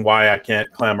reason why I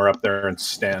can't clamber up there and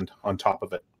stand on top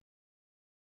of it.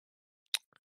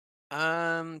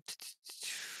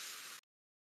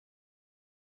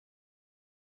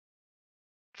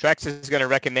 Trex is going to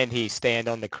recommend he stand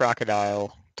on the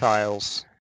crocodile tiles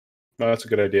No, that's a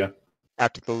good idea.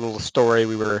 after the little story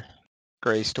we were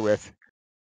graced with.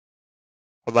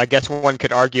 Well, I guess one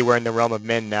could argue we're in the realm of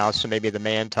men now, so maybe the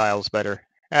man tile's better.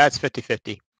 That's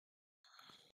 50-50.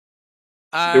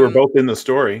 They were both in the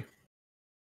story.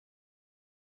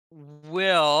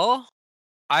 Will,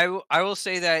 I will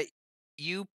say that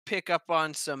you pick up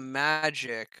on some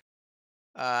magic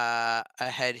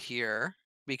ahead here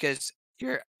because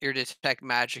your detect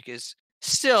magic is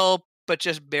still but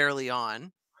just barely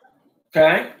on.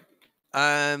 Okay.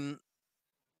 And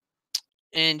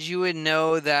you would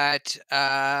know that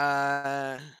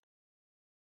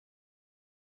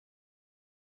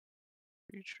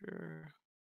creature.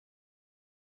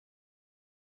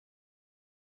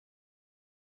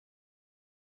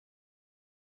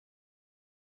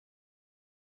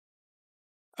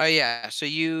 Oh yeah, so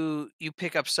you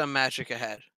pick up some magic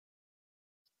ahead.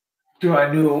 Do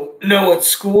I know what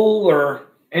school or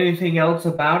anything else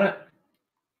about it?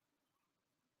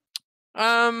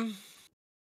 Hang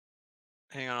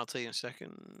on, I'll tell you in a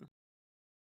second.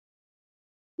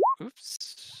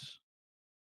 Oops.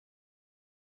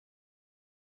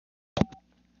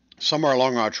 Somewhere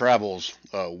along our travels,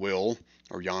 Will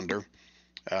or Yonder,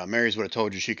 Mary's would have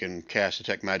told you she can cast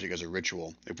detect magic as a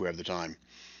ritual if we have the time.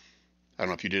 I don't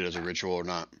know if you did it as a ritual or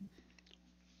not.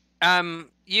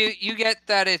 You get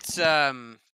that it's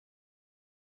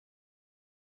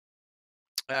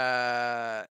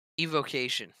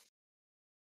evocation.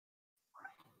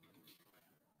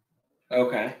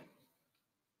 Okay.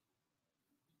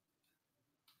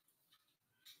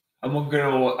 I'm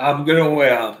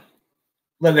gonna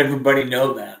let everybody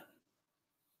know that.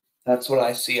 That's what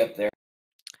I see up there.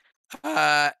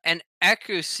 And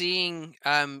Echo, seeing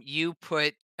you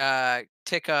put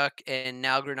Tickuk and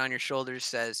Nalgren on your shoulders,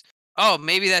 says, "Oh,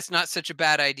 maybe that's not such a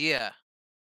bad idea.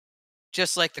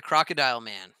 Just like the Crocodile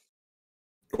Man."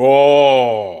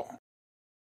 Oh,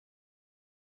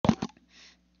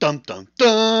 Dun dun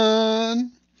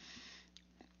dun.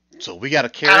 So we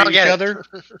got to I don't carry each get it. other.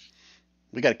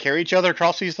 We got to carry each other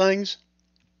across these things.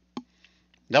 Is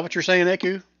that what you're saying,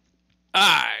 Eku?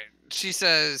 Ah, she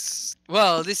says,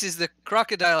 "Well, this is the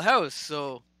Crocodile House,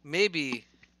 so maybe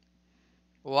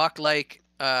walk like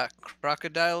a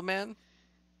Crocodile Man."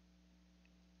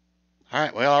 All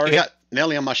right. Well, I already got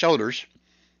Nelly on my shoulders.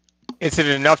 Is it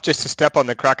enough just to step on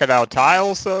the crocodile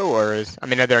tiles, though, or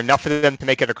are there enough of them to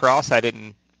make it across? I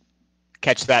didn't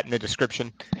catch that in the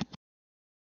description.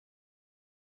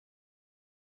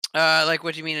 Like,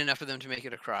 what do you mean enough of them to make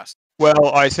it across?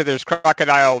 Well, I said there's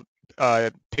crocodile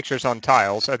pictures on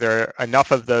tiles. Are there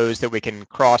enough of those that we can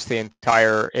cross the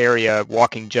entire area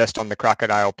walking just on the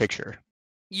crocodile picture?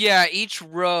 Yeah, each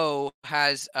row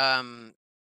has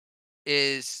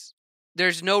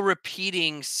there's no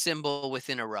repeating symbol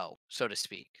within a row, so to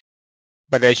speak.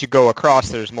 But as you go across,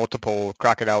 there's multiple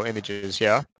crocodile images,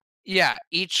 yeah? Yeah,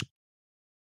 each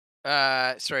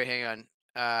sorry, hang on.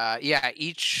 Yeah,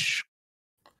 in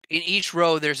each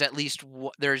row there's at least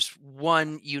there's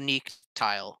one unique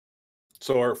tile.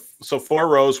 so 4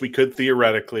 rows. We could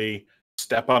theoretically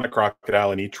step on a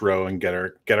crocodile in each row and get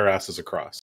our asses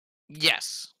across.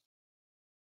 Yes.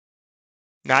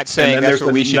 Not saying that's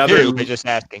what we should do, but just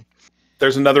asking.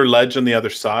 There's another ledge on the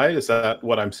other side. Is that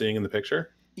what I'm seeing in the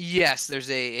picture? Yes, there's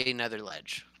another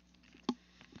ledge.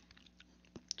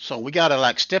 So we got to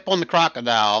like step on the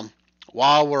crocodile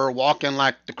while we're walking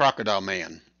like the Crocodile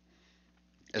Man.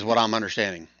 Is what I'm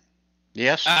understanding.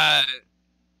 Yes.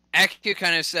 Aku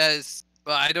kind of says,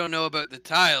 "Well, I don't know about the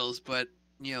tiles, but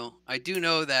I do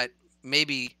know that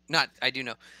maybe not. I do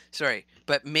know. Sorry,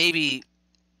 but maybe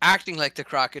acting like the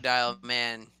Crocodile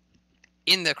Man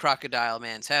in the Crocodile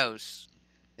Man's house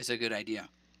is a good idea."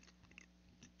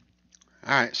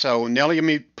 All right. So Nelly, you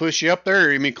mean push you up there,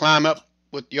 or you mean climb up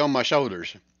with you on my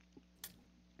shoulders?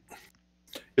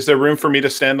 Is there room for me to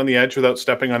stand on the edge without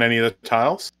stepping on any of the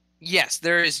tiles? Yes,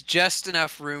 there is just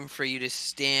enough room for you to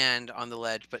stand on the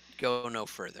ledge, but go no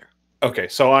further. Okay,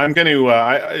 so I'm going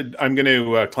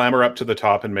to clamber up to the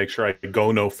top and make sure I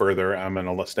go no further. I'm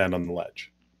going to stand on the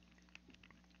ledge.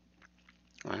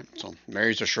 All right. So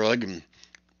Mary's a shrug and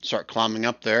start climbing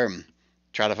up there and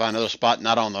try to find another spot,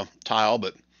 not on the tile,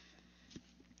 but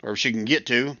where she can get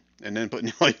to, and then put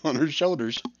Nelly on her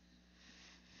shoulders.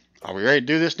 Are we ready to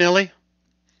do this, Nelly?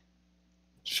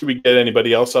 Should we get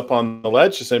anybody else up on the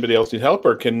ledge? Does anybody else need help,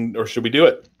 or should we do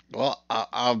it? Well,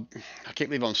 I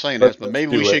can't believe I'm saying this, but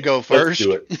maybe we should go first,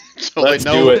 Let's do it. so Let's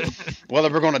they know do it.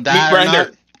 whether we're going to die or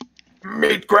not.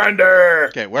 Meat grinder.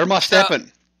 Okay, where am I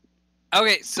stepping?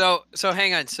 Okay, so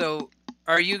hang on. So,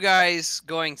 are you guys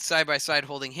going side by side,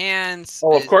 holding hands?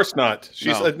 Oh, of course not.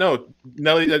 She's No. no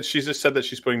Nelly. She just said that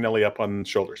she's putting Nelly up on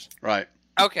shoulders. Right.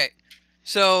 Okay,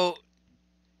 so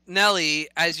Nelly,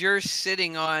 as you're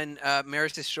sitting on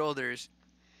Maris's shoulders,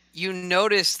 you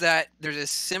notice that there's a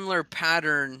similar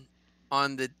pattern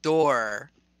on the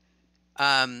door,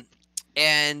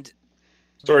 and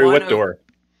Sorry, what door?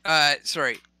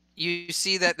 Sorry, you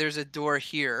see that there's a door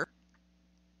here.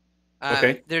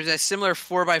 Okay. There's a similar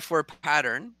 4x4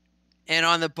 pattern, and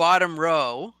on the bottom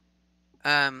row,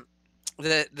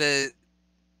 the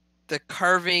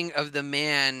carving of the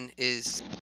man is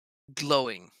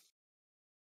glowing.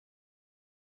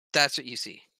 That's what you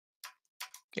see.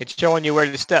 It's showing you where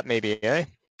to step, maybe, eh?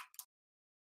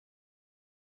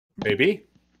 Maybe.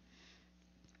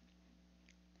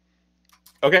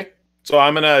 Okay. So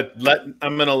I'm gonna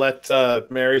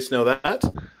let Marius know that,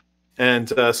 and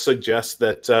suggest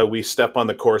that we step on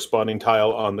the corresponding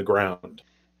tile on the ground.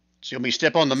 So you'll be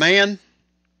step on the man?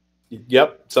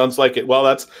 Yep, sounds like it. Well,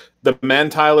 that's the man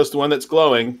tile is the one that's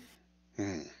glowing.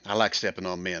 I like stepping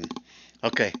on men.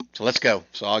 Okay, so let's go.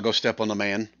 So I'll go step on the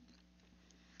man.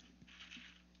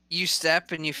 You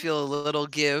step and you feel a little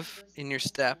give in your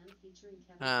step,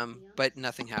 but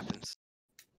nothing happens.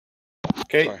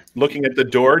 Okay, Sorry. Looking at the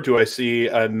door, do I see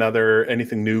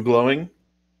anything new glowing?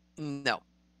 No.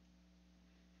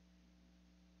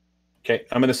 Okay,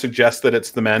 I'm going to suggest that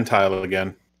it's the man tile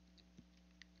again.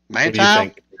 Man What do you tile?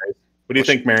 think? What do you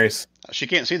think, Marius? She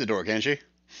can't see the door, can she?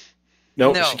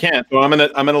 No, No. she can't. So I'm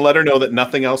gonna let her know that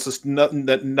nothing else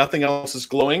is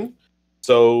glowing.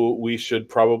 So we should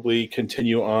probably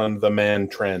continue on the man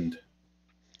trend.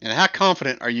 And how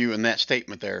confident are you in that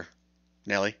statement there,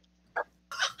 Nelly?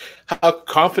 How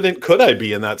confident could I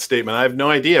be in that statement? I have no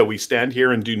idea. We stand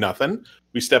here and do nothing.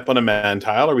 We step on a man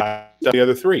tile, or we step on the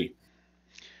other three.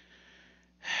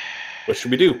 What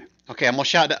should we do? Okay, I'm gonna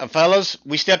shout, fellas.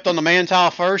 We stepped on the man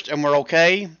tile first, and we're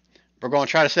okay. We're gonna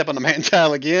try to step on the man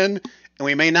tile again, and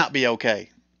we may not be okay.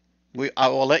 I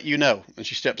will let you know. And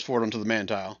she steps forward onto the man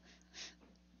tile.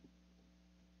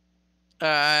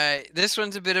 This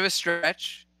one's a bit of a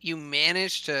stretch. You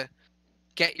manage to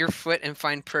get your foot and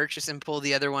find purchase and pull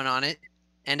the other one on it.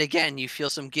 And again, you feel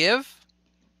some give.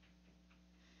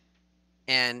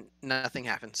 And nothing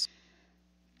happens.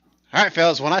 All right,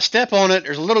 fellas. When I step on it,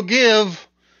 there's a little give,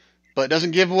 but it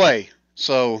doesn't give away.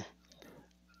 So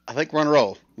I think we're on a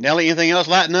roll. Nelly, anything else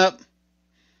lighten up?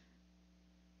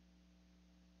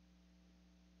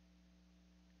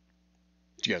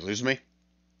 Did you guys lose me?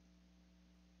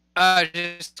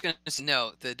 Just gonna say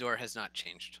no, the door has not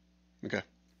changed. Okay.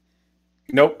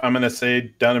 Nope. I'm going to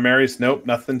say down to Mary's. Nope,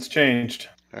 nothing's changed.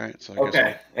 All right. So I Okay.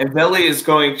 guess And Veli is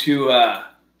going to.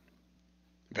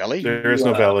 Veli? There is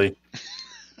no Valley.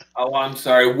 Oh, I'm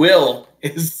sorry. Will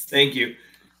is. Thank you.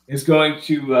 Is going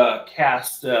to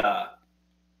cast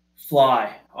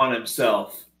fly on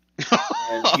himself,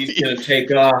 and he's going to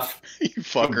take off. You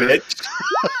fucker.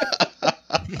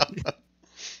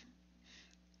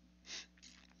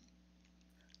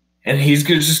 And he's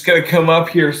just gonna come up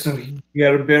here so he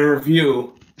got a better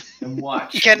view and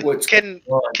watch. Can what's can going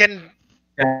on. can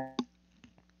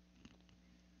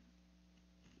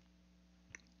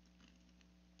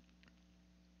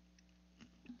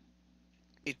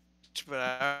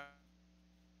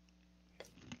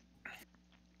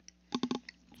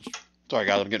Sorry,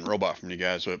 guys. I'm getting robot from you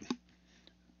guys. But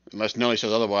unless Nelly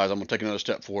says otherwise, I'm going to take another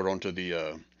step forward onto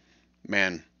the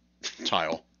man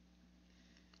tile.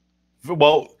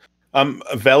 Well,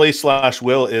 Valley /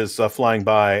 Will is flying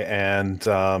by, and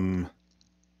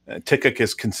Tikuk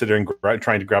is considering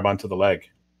trying to grab onto the leg.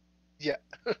 Yeah.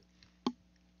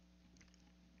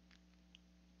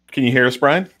 Can you hear us,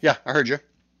 Brian? Yeah, I heard you.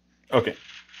 Okay.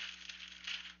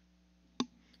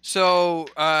 So,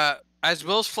 as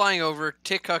Will's flying over,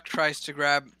 Tikuk tries to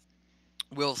grab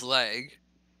Will's leg.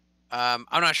 I'm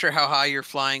not sure how high you're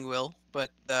flying, Will,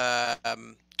 but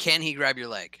can he grab your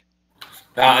leg?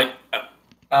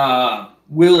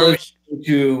 Will is going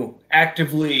to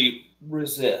actively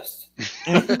resist.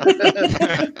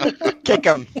 Kick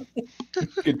him.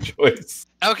 Good choice.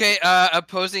 Okay,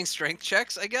 opposing strength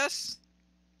checks, I guess.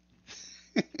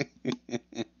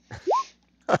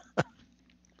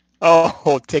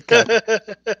 Oh, Tikka.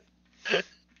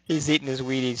 He's eating his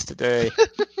Wheaties today.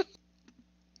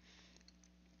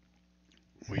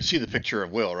 We see the picture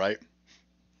of Will, right?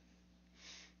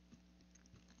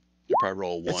 You probably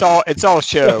roll one. It's all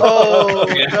show. Oh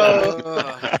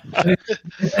no!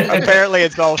 Apparently,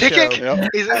 it's all show.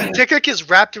 Tikuk is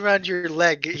wrapped around your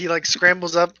leg. He like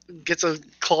scrambles up, gets a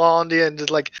claw on you, and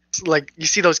like you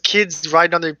see those kids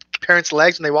riding on their parents'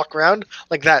 legs when they walk around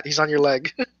like that. He's on your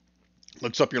leg.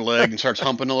 Looks up your leg and starts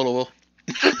humping a little.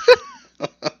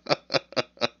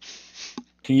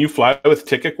 Can you fly with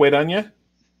Tikuk weight on you?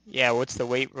 Yeah, what's the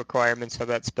weight requirements of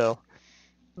that spell?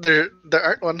 There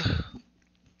aren't one.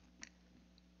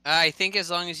 I think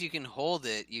as long as you can hold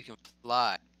it, you can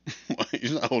fly.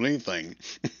 He's not holding anything.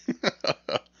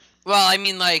 Well, I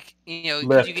mean, like, you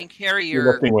can carry Your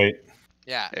your lifting weight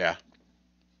yeah. Yeah.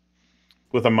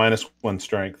 with a -1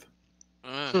 strength.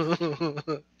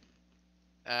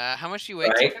 How much do you weigh?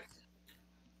 Right.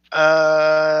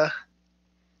 Tikuk?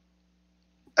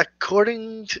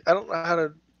 According to, I don't know how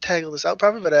to taggle this out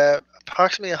probably, but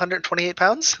approximately 128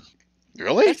 pounds.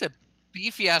 Really? That's a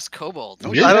beefy ass kobold.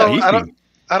 Oh,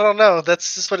 I don't know.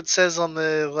 That's just what it says on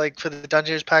the for the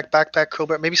Dungeons Pack backpack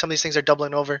cobra. Maybe some of these things are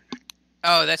doubling over.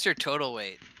 Oh, that's your total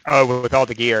weight. Oh, with all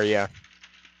the gear, yeah.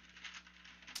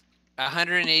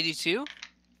 182?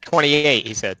 28,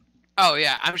 he said. Oh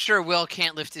yeah, I'm sure Will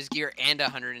can't lift his gear and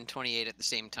 128 at the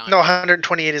same time. No,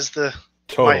 128 is the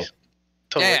Total.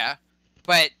 total. Yeah,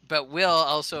 but Will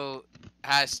also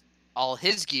has all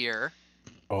his gear,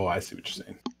 Oh, I see what you're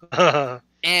saying.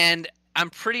 and I'm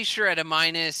pretty sure at a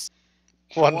One.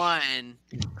 -1,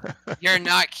 you're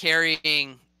not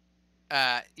carrying.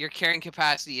 Your carrying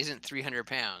capacity isn't 300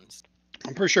 pounds.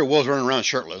 I'm pretty sure Will's running around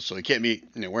shirtless, so he can't be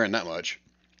wearing that much.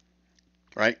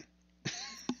 Right?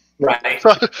 Right.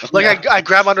 Like I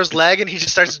grab onto his leg and he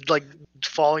just starts like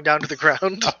falling down to the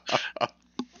ground.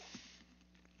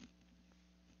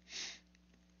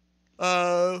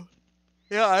 Yeah,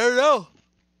 I don't know.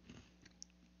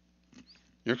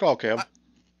 Your call, Kev.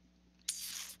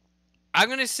 I'm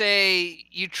gonna say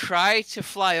you try to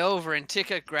fly over, and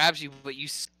Tika grabs you, but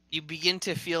you begin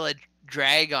to feel a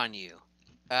drag on you,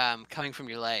 coming from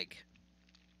your leg.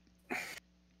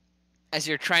 As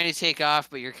you're trying to take off,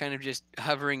 but you're kind of just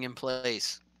hovering in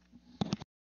place.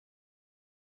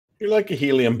 You're like a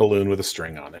helium balloon with a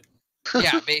string on it.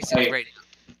 Yeah, basically, Hey. right.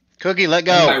 Cookie, let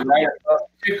Am I go. right above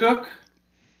you, Cook?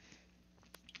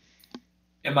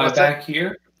 Am I What's that? back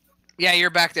here? Yeah, you're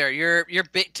back there.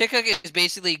 Tika is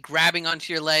basically grabbing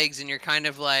onto your legs, and you're kind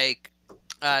of like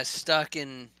stuck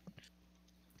in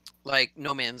like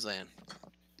no man's land.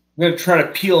 I'm gonna try to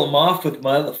peel him off with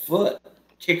my other foot.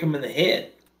 Kick him in the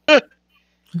head.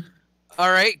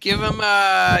 All right, give him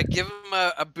a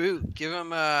boot. Give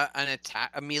him a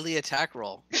melee attack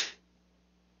roll.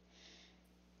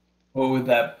 What would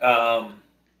that?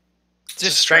 It's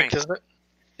Just strength, isn't it?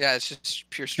 Yeah, it's just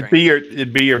pure strength.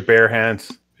 It'd be your bare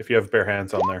hands if you have bare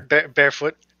hands on there.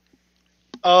 Barefoot.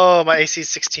 Oh, my AC is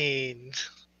 16.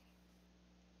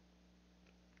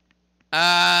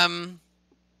 Yeah,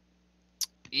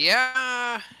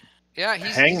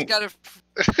 he's got a.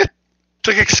 It's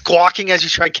like squawking as you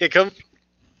try to kick him.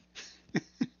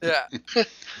 Yeah.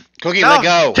 Cookie, let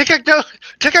go.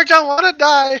 Tickek don't want to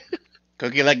die.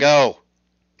 Cookie, let go.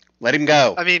 Let him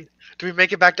go. I mean, do we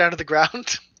make it back down to the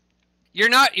ground? You're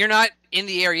not in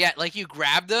the air yet. Like you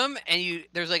grab them and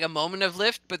there's like a moment of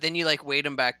lift, but then you like weight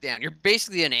them back down. You're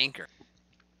basically an anchor.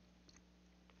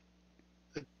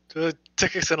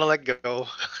 Tickek's gonna let go.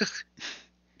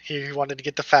 He wanted to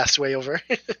get the fast way over.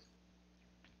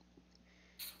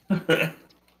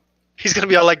 He's gonna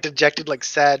be all like dejected, like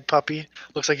sad puppy.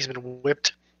 Looks like he's been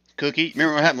whipped. Cookie,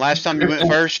 remember what happened last time you went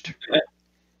first?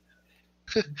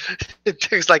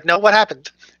 Tickek's like, no, what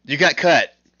happened? You got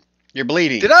cut. You're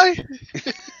bleeding. Did I?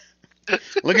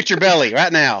 Look at your belly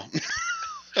right now.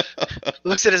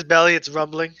 Looks at his belly, it's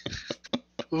rumbling.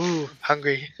 Ooh,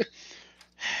 hungry.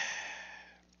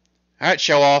 All right,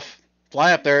 show off.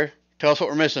 Fly up there. Tell us what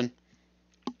we're missing.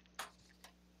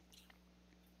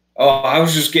 Oh, I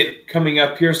was just coming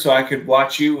up here so I could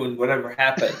watch you and whatever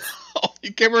happens. Oh,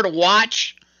 you came here to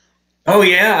watch? Oh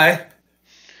yeah,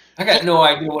 I got no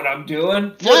idea what I'm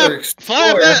doing. Fly Further up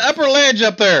explore. that upper ledge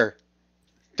up there.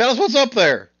 Tell us what's up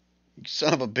there. You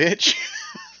son of a bitch.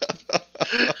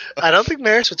 I don't think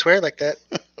Maris would swear like that.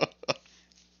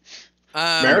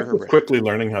 Merrick was quickly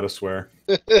learning how to swear.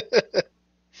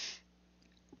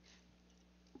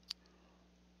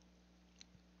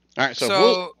 All right,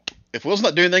 so if Will's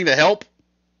not doing anything to help,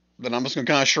 then I'm just going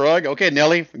to kind of shrug. Okay,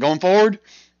 Nelly, going forward?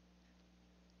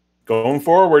 Going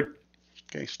forward.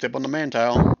 Okay, step on the man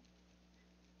tile.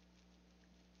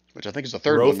 Which I think is the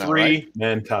third row one now, right? 3,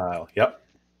 man tile. Yep.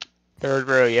 Third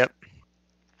row, yep.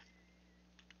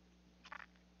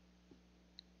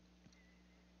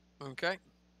 Okay.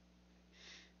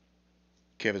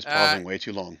 Kev is pausing way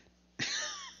too long.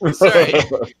 Sorry.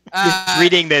 Just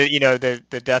reading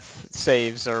the death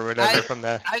saves or whatever from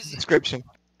the description.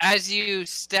 As you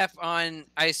step on,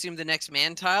 I assume the next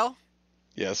man tile.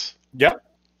 Yes. Yep.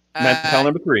 Man tile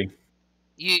number 3.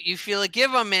 You feel a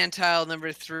give on man tile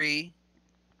number 3,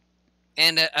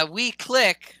 and a wee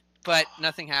click, but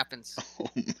nothing happens. Oh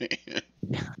man.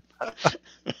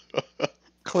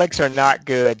 Clicks are not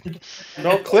good.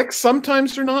 No, clicks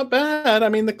sometimes are not bad. I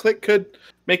mean, the click could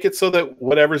make it so that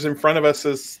whatever's in front of us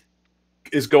is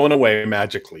going away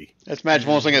magically. That's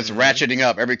magical. One thing that's ratcheting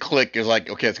up. Every click is like,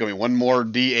 okay, it's going to be one more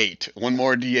D8. One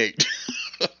more D8.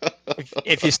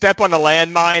 If you step on a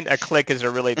landmine, a click is a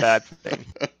really bad thing.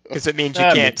 Because it means you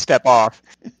can't step off.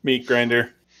 Meat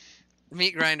grinder.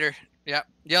 Meat grinder. Yep.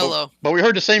 Yellow. But we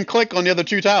heard the same click on the other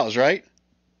 2 tiles, right?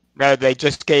 No, they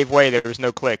just gave way. There was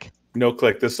no click. No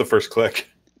click. This is the first click.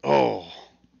 Oh.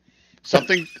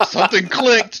 Something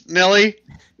clicked, Nelly.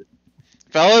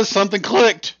 Fellas, something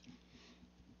clicked.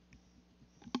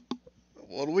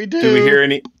 What do we do? Do we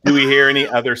hear any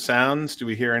other sounds? Do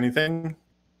we hear anything?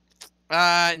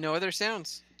 No other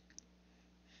sounds.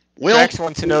 Will Max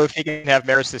wants to know if he can have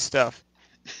Maris' stuff.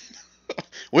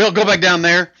 Will, go back down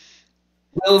there.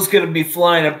 Will's gonna be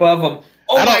flying above him.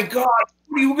 Oh my god!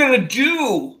 What are you gonna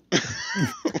do?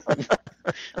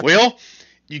 Will,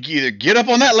 you either get up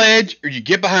on that ledge or you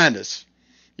get behind us.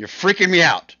 You're freaking me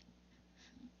out.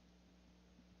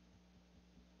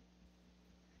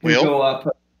 You Will? go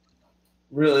up,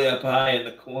 really up high in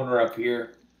the corner up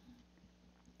here.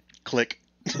 Click.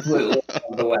 Completely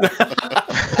on the way.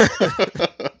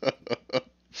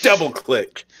 Double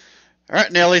click. All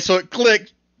right, Nelly, so it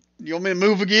clicked. You want me to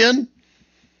move again?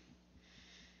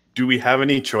 Do we have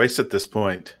any choice at this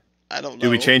point? I don't know. Do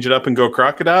we change it up and go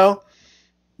crocodile?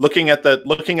 Looking at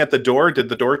the door, did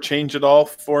the door change at all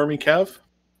for me, Kev?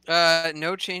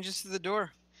 No changes to the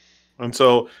door. And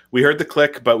so we heard the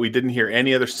click, but we didn't hear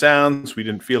any other sounds. We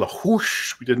didn't feel a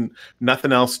whoosh. We didn't,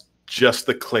 nothing else, just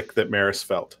the click that Maris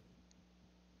felt.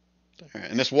 All right,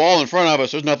 and this wall in front of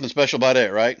us, there's nothing special about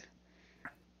it, right?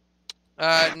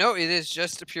 No, it is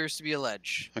just appears to be a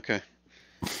ledge. Okay.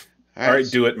 All right,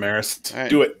 do it, Maris. All right.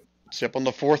 Do it. Step on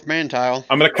the fourth man tile.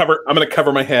 I'm gonna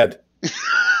cover my head.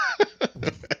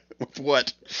 With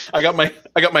what? I got my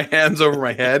hands over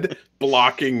my head,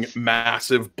 blocking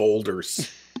massive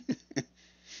boulders.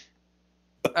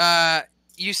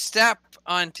 You step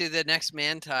onto the next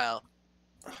man tile,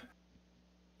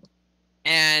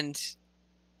 and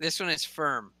this one is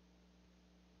firm.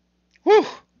 Whew.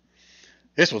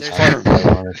 This one's There's-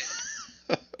 firm.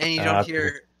 And you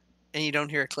don't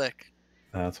hear, a click.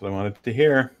 That's what I wanted to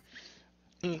hear.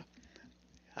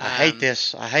 I hate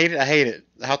this. I hate it. I hate it.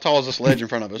 How tall is this ledge in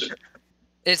front of us?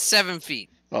 It's 7 feet.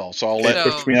 Oh, so I'll let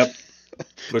So- Push me up.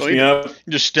 Push me up.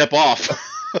 just step off.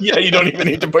 Yeah, you don't even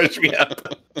need to push me up.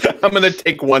 I'm gonna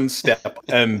take one step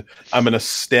and I'm gonna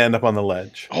stand up on the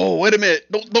ledge. Oh, wait a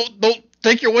minute! Don't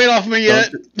take your weight off me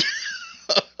yet.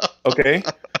 Okay.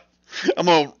 I'm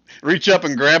gonna reach up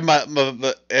and grab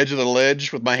the edge of the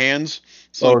ledge with my hands,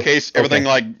 so in case everything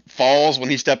like falls when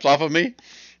he steps off of me,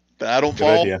 that I don't Good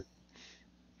fall. idea.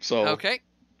 So Okay.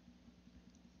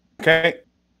 Okay.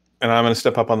 And I'm gonna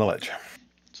step up on the ledge.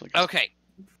 it's like, Okay.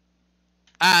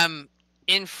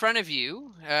 In front of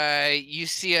you, you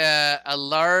see a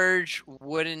large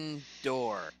wooden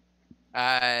door.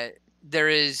 There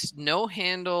is no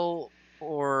handle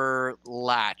or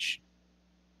latch,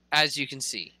 as you can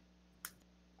see.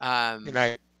 Good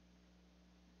night.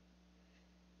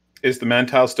 Is the man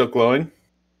tile still glowing?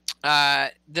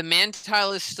 The man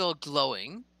tile is still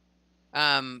glowing,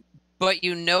 but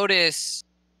you notice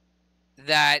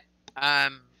that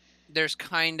there's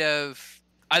kind of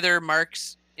other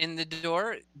marks in the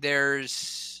door.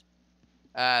 There's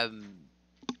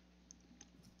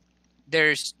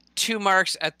two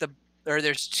marks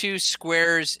there's two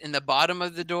squares in the bottom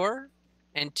of the door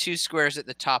and two squares at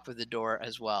the top of the door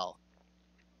as well.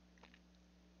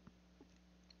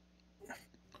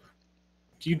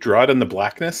 Do you draw it in the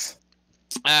blackness?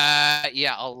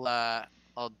 Yeah, I'll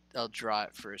draw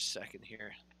it for a second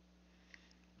here.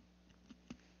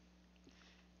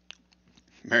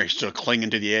 Mary's still clinging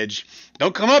to the edge.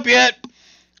 Don't come up yet.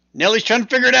 Nellie's trying to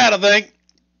figure it out, I think.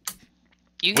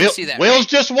 You can see that. Will's right?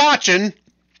 just watching.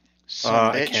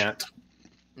 I can't.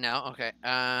 No, okay.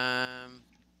 Hang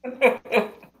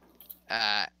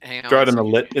on. Draw it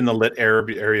one in second. the lit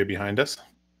area behind us.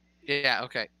 Yeah,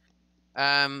 okay.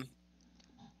 Can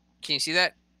you see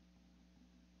that?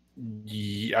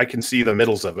 Yeah, I can see the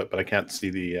middles of it, but I can't see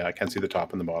the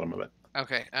top and the bottom of it.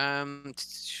 Okay.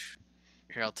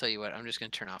 Here, I'll tell you what. I'm just gonna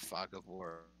turn off fog of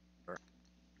war.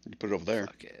 You put it over there.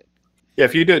 Fuck it. Yeah,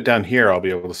 if you do it down here, I'll be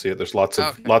able to see it. There's lots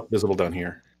visible down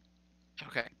here.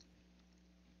 Okay.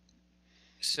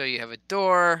 So you have a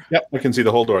door. Yep, I can see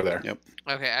the whole door there. Yep.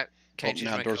 Okay. Can I change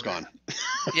now my the door's color? gone.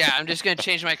 Yeah, I'm just gonna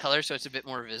change my color so it's a bit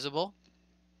more visible.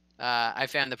 I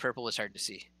found the purple was hard to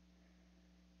see.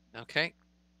 Okay.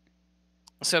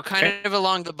 So kind of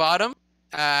along the bottom,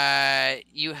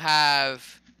 you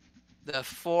have the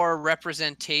 4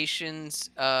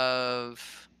 representations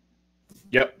of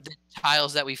Yep. the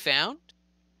tiles that we found.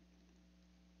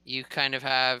 You kind of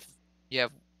have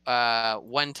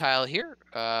one tile here,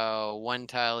 one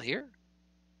tile here.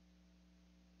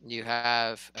 You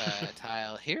have a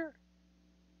tile here,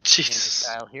 Jesus.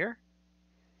 and a tile here.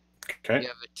 Okay. You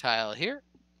have a tile here,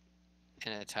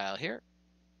 and a tile here.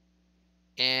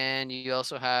 And you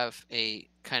also have a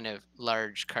kind of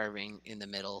large carving in the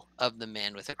middle of the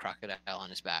man with a crocodile on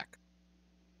his back.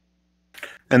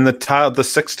 And the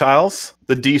 6 tiles,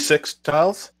 the D6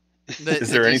 tiles. Is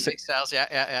there anything? Tiles,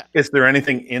 yeah. Is there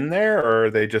anything in there, or are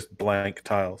they just blank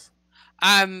tiles?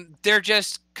 They're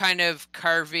just kind of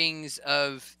carvings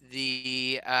of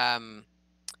the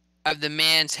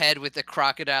man's head with the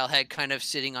crocodile head kind of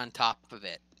sitting on top of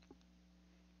it.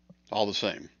 All the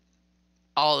same.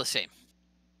 All the same.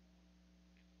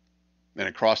 And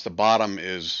across the bottom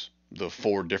is the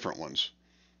 4 different ones,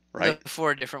 right? The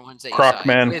 4 different ones that you Croc saw.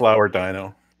 Man, with, Flower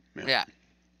Dino. Yeah.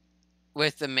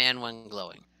 With the man one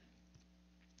glowing.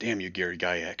 Damn you, Gary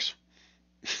Gygax.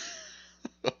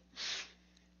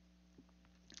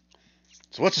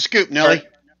 So what's the scoop, Nelly? Right.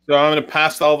 So I'm going to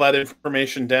pass all that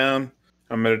information down.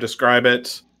 I'm going to describe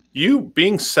it. You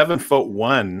being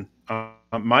 7'1",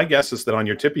 my guess is that on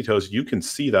your tippy toes you can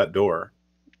see that door.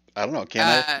 I don't know.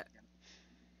 Can I?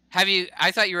 Have you?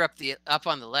 I thought you were up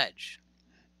on the ledge.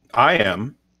 I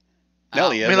am.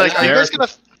 Nelly, I mean, like, are you guys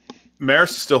gonna?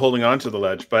 Maris is still holding on to the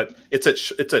ledge, but it's at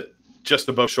just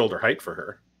above shoulder height for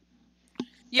her.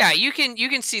 Yeah, you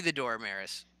can see the door,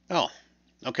 Maris. Oh,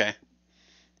 okay.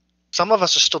 Some of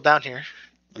us are still down here.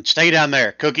 Stay down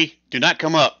there, Cookie. Do not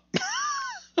come up.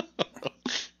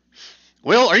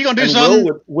 Will, are you gonna do And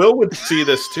something? Will would see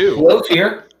this too. Will's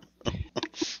here.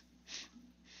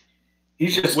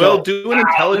 He's just Will going, do an "Wow,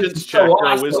 intelligence this is check so or a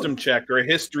awesome." wisdom check or a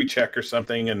history check or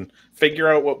something and figure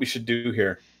out what we should do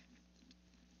here.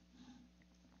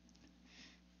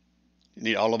 You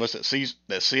need all of us that see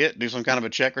it do some kind of a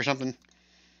check or something,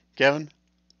 Kevin.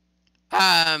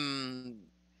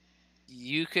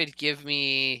 You could give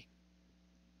me.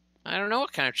 I don't know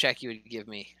what kind of check you would give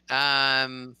me.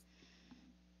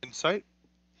 Insight?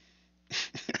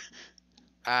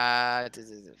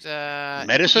 Medicine?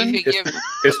 You could give,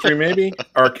 History maybe?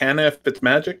 Arcana if it's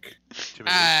magic?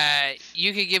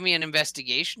 you could give me an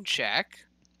investigation check.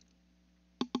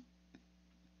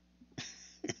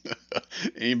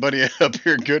 Anybody up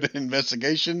here good at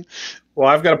investigation? Well,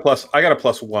 I got a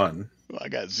 +1. Well, I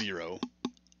got 0.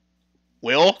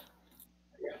 Will?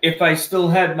 If I still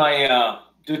had my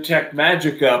detect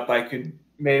magic up, I could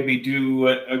maybe do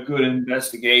a good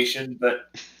investigation, but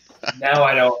now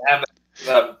I don't have it.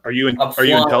 Are you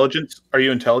flying. intelligence? Are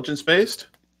you intelligence based?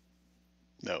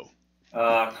 No.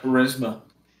 Charisma.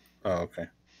 Oh, okay.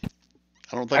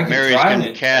 I don't I think could Mary's try can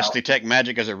it cast out. detect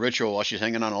magic as a ritual while she's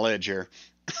hanging on a ledge here.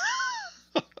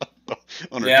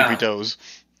 On her Yeah. tippy toes.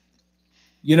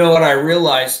 You know what I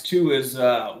realized too is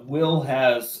Will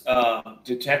has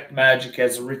detect magic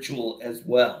as a ritual as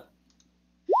well.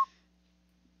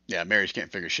 Yeah, Mary's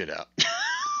can't figure shit out.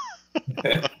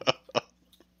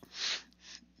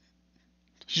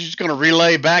 She's just gonna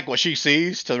relay back what she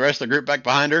sees to the rest of the group back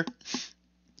behind her.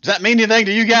 Does that mean anything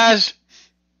to you guys?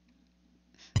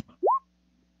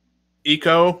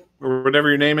 Eco, or whatever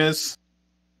your name is.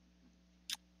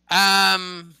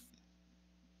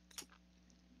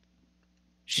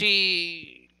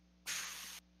 She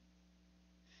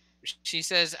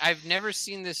says, "I've never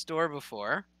seen this door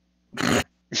before."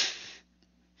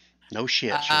 No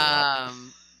shit, Sherlock.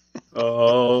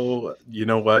 Oh, you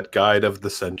know what? Guide of the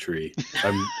century.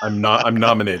 I'm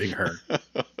nominating her.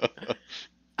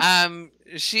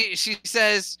 She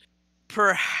says,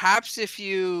 perhaps if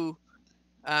you,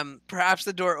 perhaps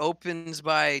the door opens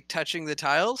by touching the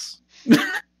tiles.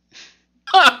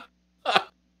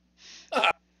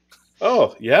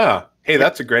 Oh, yeah. Hey,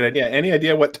 that's a great idea. Any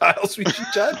idea what tiles we should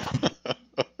touch?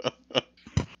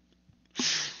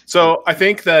 So I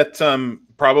think that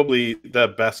probably the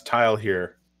best tile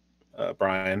here,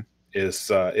 Brian, is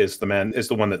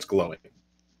the one that's glowing.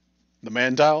 The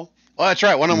man tile? Oh, that's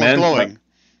right. One of them was glowing.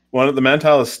 One of the man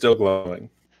tile is still glowing.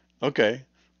 Okay.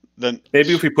 Then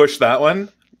maybe if we push that one,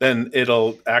 then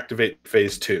it'll activate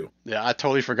phase 2. Yeah, I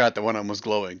totally forgot that one of them was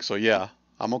glowing. So yeah,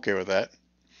 I'm okay with that.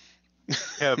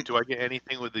 Kev, do I get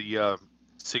anything with the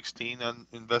 16 on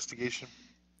investigation?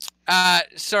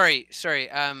 Sorry.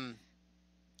 I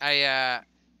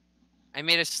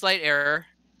made a slight error.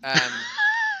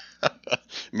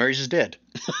 Mary's is dead.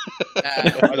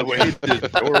 By the way, there's a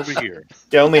door over here.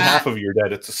 Yeah, only half of you are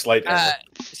dead. It's a slight error.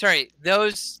 Sorry,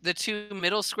 the 2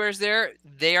 middle squares there,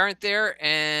 they aren't there,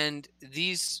 and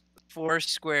these 4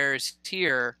 squares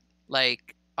here,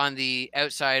 like on the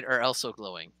outside, are also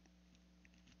glowing.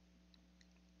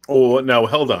 Oh, no,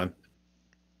 hold on.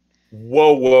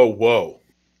 Whoa.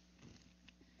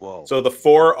 So the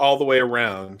 4 all the way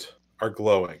around are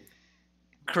glowing.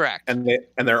 Correct. And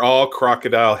they're all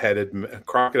crocodile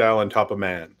on top of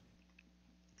man.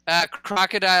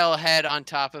 Crocodile head on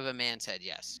top of a man's head,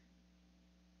 yes.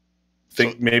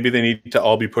 Think maybe they need to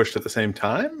all be pushed at the same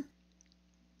time?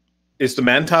 Is the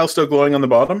man tile still glowing on the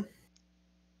bottom?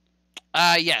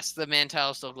 Yes, the man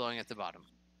tile is still glowing at the bottom.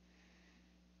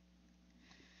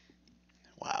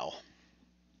 Wow.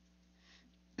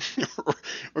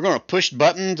 We're going to push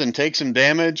buttons and take some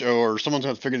damage, or someone's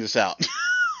going to figure this out.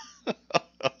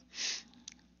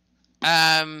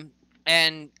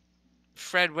 And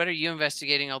Fred, what are you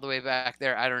investigating all the way back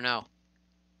there? I don't know.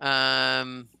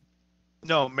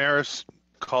 No, Maris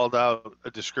called out a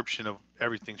description of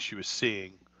everything she was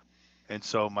seeing, and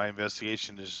so my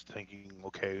investigation is thinking,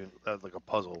 okay, that's like a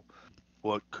puzzle.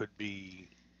 What could be?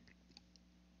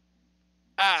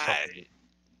 Something?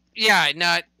 Yeah,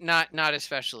 not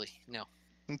especially. No.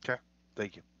 Okay,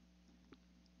 thank you.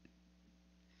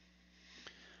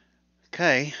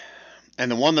 Okay, and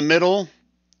the one in the middle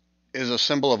is a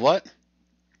symbol of what?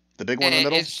 The big one in the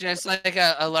middle? It's just like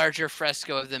a larger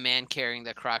fresco of the man carrying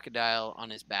the crocodile on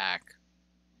his back.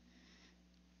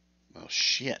 Well,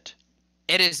 shit.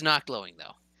 It is not glowing,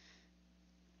 though.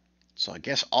 So I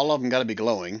guess all of them got to be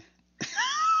glowing.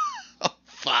 Oh,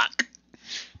 fuck.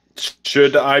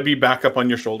 Should I be back up on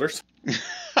your shoulders?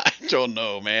 I don't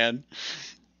know, man.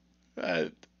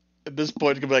 At this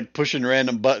point, it's gonna be like pushing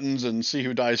random buttons and see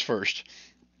who dies first.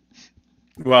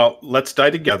 Well, let's die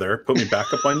together. Put me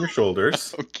back up on your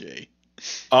shoulders. Okay.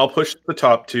 I'll push the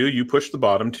top two. You push the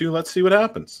bottom two. Let's see what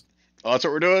happens. Oh, that's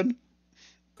what we're doing?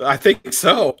 I think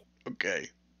so. Okay.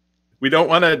 We don't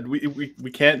want to.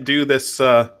 We can't do this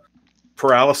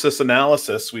paralysis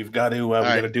analysis. We've got to. We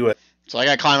got to do it. So I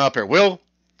gotta climb up here. Will,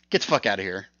 get the fuck out of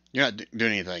here. You're not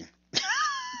doing anything.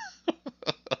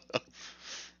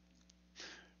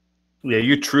 Yeah,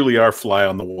 you truly are fly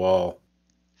on the wall.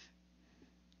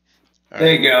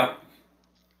 There you go.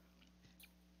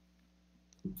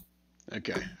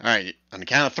 Okay. All right. On the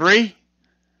count of 3.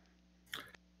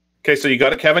 Okay, so you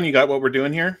got it, Kevin. You got what we're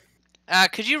doing here.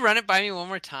 Could you run it by me one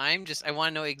more time? Just I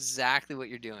want to know exactly what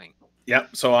you're doing.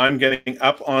 Yep. So I'm getting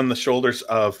up on the shoulders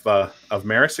of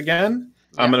Maris again.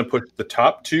 Yeah. I'm going to push the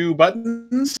top 2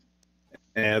 buttons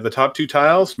and the top 2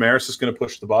 tiles. Maris is going to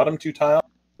push the bottom 2 tiles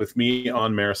with me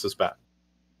on Maris's back.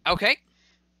 Okay.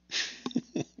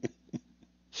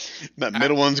 That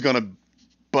middle one's gonna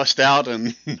bust out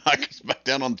and knock us back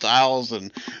down on the tiles,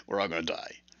 and we're all gonna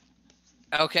die.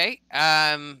 Okay.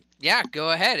 Yeah, go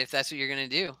ahead if that's what you're gonna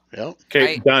do. Yep.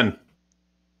 Okay, done.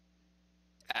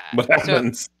 What So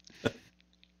happens?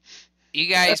 you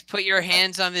guys put your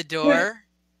hands on the door.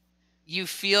 You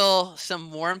feel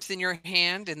some warmth in your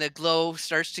hand, and the glow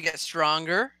starts to get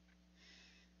stronger.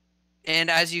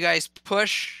 And as you guys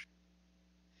push,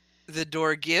 the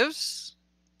door gives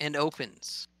and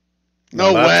opens.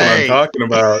 No Well, that's way. what I'm talking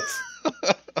about.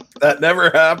 That never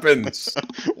happens.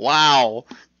 Wow.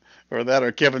 Or that,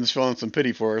 or Kevin's feeling some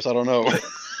pity for us. I don't know.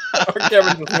 Or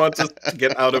Kevin just wants us to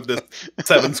get out of this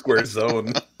 7 square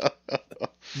zone.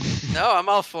 No, I'm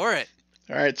all for it.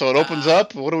 All right, so it opens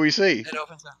up. What do we see? It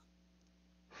opens up.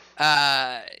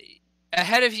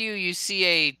 Ahead of you, you see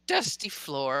a dusty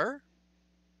floor.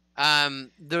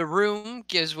 The room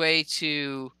gives way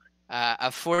to a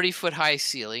 40-foot high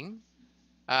ceiling.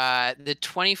 The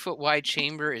 20-foot wide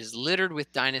chamber is littered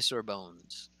with dinosaur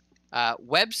bones.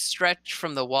 Webs stretch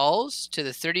from the walls to the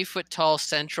 30-foot tall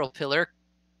central pillar,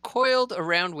 coiled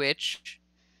around which,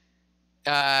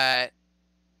 coiled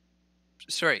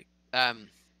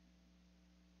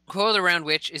around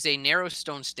which is a narrow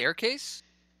stone staircase.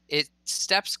 Its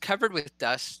steps covered with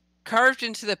dust. Carved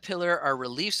into the pillar are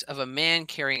reliefs of a man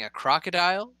carrying a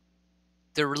crocodile.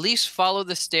 The reliefs follow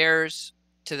the stairs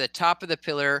to the top of the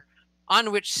pillar,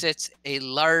 on which sits a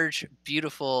large,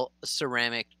 beautiful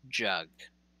ceramic jug.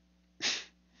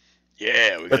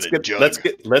 Yeah, we got a jug.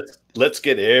 Let's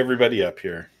get everybody up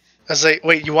here. I was like,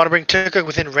 wait, you want to bring Tikuk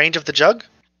within range of the jug?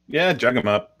 Yeah, jug him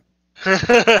up.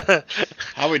 How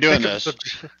are we doing this? Are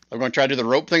we going to try to do the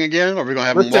rope thing again? Or are we going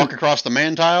to have him walk across the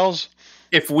man tiles?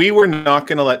 If we were not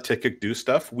going to let Tikuk do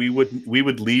stuff, we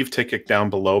would leave Tikuk down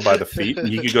below by the feet, and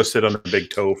he could go sit on the big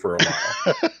toe for a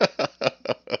while.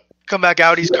 Come back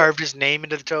out. He's carved his name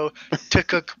into the toe.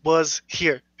 Tikuk was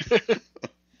here.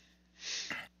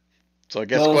 So I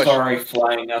guess Those are already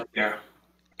flying up there.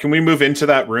 Can we move into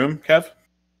that room, Kev?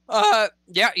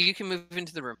 Yeah, you can move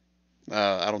into the room.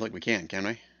 I don't think we can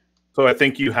we? So I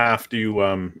think you have to.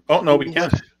 Oh no, we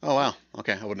can. Oh wow.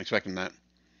 Okay, I wasn't expecting that.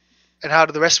 And how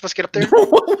do the rest of us get up there?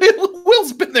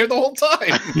 Will's been there the whole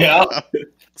time. Yeah.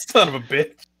 Son of a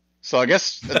bitch. So I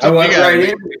guess it's I up to went you right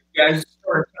guys. in. You guys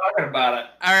started talking about it.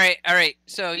 All right.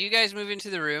 So you guys move into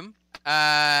the room.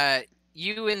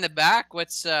 You in the back.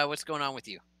 What's going on with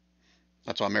you?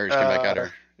 That's why Mary's came back out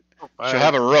here. I She'll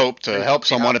have a rope to I- help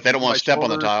someone if they don't on want my to step on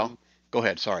the shoulders tile. and Go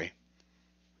ahead. Sorry.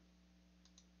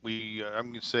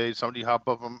 I'm gonna say somebody hop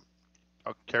up them.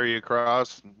 I'll carry you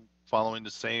across, following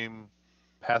the same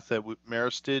path that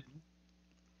Maris did.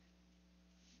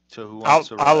 So who wants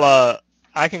to?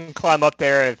 I can climb up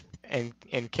there and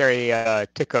carry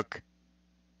Tikuk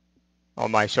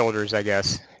on my shoulders, I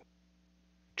guess.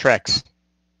 Trex.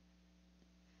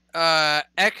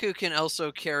 Eku can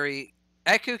also carry.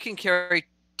 Eku can carry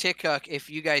Tikuk if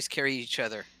you guys carry each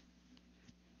other.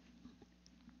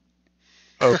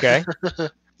 Okay.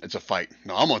 It's a fight.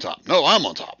 No, I'm on top. No, I'm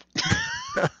on top.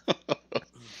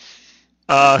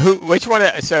 Which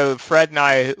one? So Fred and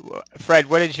I. Fred,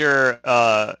 what is your?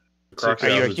 Are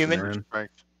you a human? Aaron.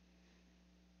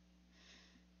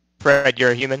 Fred,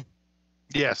 you're a human.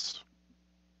 Yes.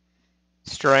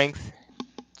 Strength.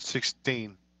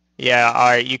 16. Yeah. All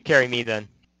right. You carry me then.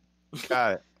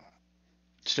 Got it.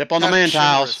 Step on the Got man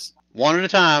chivalrous. tiles, one at a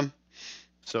time.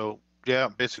 So yeah,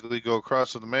 basically go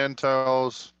across to the man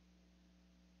tiles.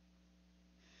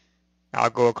 I'll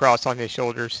go across on his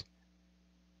shoulders.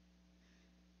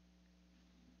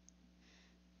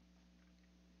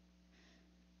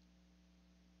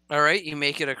 All right, you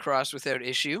make it across without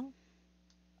issue.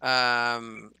 Tickhook,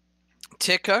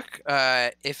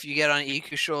 if you get on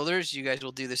Iku's shoulders, you guys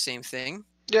will do the same thing.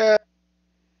 Yeah.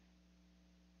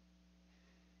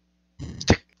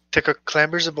 Tick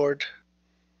clambers aboard.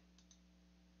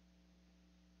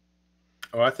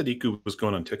 Oh, I thought Iku was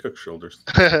going on Tickhook's shoulders.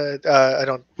 I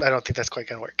don't think that's quite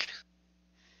gonna work.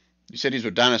 You said these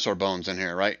were dinosaur bones in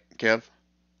here, right, Kev?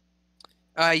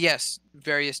 Yes,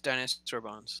 various dinosaur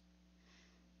bones.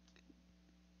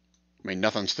 I mean,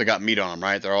 nothing's still got meat on them,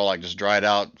 right? They're all like just dried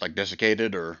out, like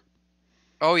desiccated, or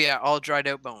Oh yeah, all dried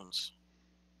out bones.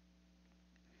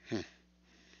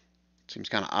 seems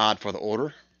kind of odd for the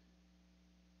order.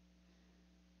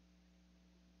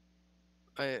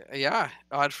 Yeah,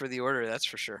 odd for the order, that's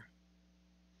for sure.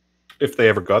 If they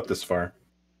ever got this far.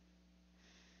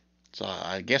 So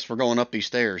I guess we're going up these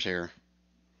stairs here.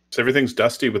 So everything's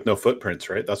dusty with no footprints,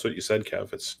 right? That's what you said,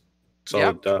 Kev. It's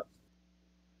solid dust.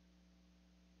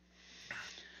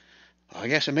 I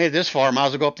guess I made it this far. Might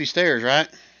as well go up these stairs, right?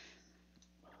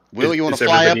 Will, you want Is to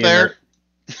fly up everybody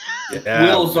in there? Yeah,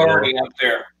 Will's already up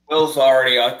there. Will's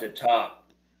already at the top.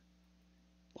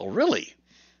 Oh, really?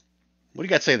 What do you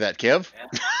got to say to that, Kev?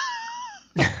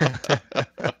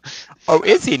 Oh,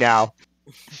 is he now?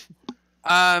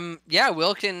 Yeah,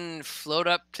 Will can float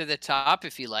up to the top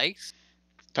if he likes.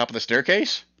 Top of the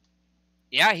staircase?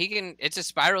 Yeah, he can. It's a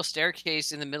spiral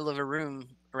staircase in the middle of a room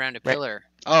around a Right. pillar.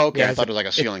 Oh, okay. Yeah, I thought it was like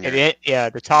a ceiling It- here. it- yeah,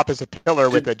 the top is a pillar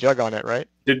with a jug on it, right?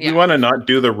 Did Yeah. we want to not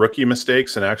do the rookie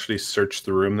mistakes and actually search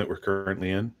the room that we're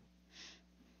currently in?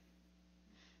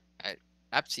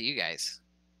 Up to you guys.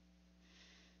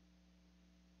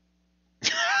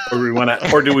 Or do we want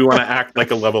to act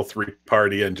like a level 3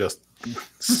 party and just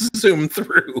zoom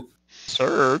through?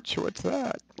 Search? What's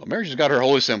that? Well, Mary's just got her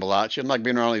holy symbol out. She doesn't like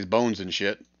being around all these bones and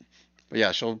shit. But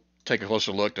yeah, she'll take a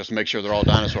closer look just to make sure they're all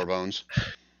dinosaur bones.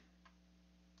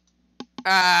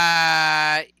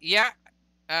 Yeah.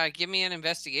 Give me an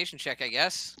investigation check, I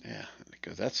guess. Yeah,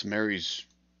 because that's Mary's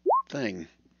thing.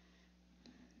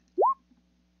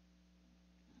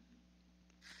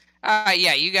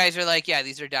 Yeah, you guys are like, yeah,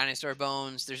 these are dinosaur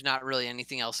bones. There's not really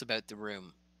anything else about the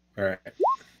room. All right. You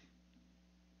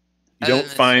Other don't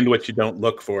than find what you don't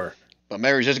look for. But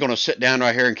Mary's just going to sit down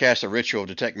right here and cast a ritual of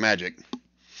detect magic.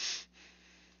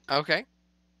 Okay.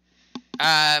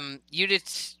 You did.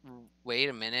 Wait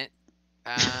a minute.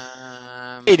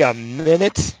 Wait a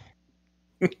minute.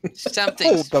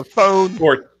 Something. Hold the phone.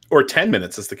 Or 10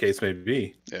 minutes, as the case may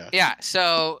be. Yeah. Yeah.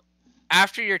 So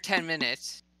after your 10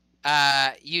 minutes,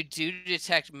 you do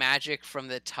detect magic from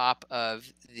the top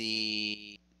of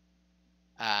the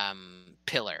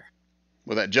pillar.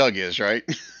 Well, that jug is, right?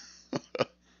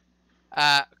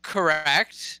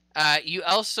 Correct. You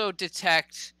also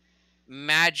detect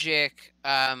magic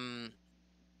coming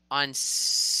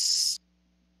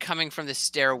from the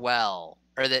stairwell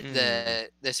or the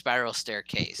spiral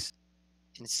staircase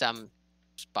in some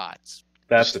spots.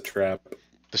 That's a trap.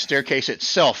 The staircase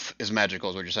itself is magical,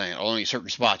 is what you're saying. Only certain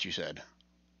spots, you said.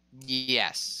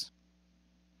 Yes.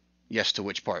 Yes to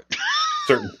which part?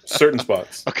 Certain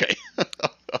spots. Okay.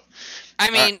 I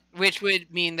mean, which would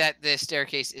mean that the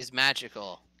staircase is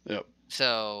magical. Yep.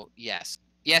 So, yes.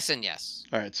 Yes and yes.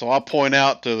 All right, so I'll point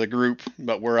out to the group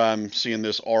about where I'm seeing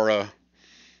this aura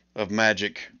of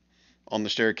magic on the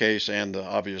staircase and the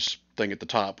obvious thing at the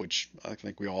top, which I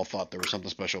think we all thought there was something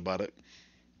special about it.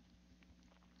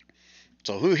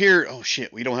 So who here? Oh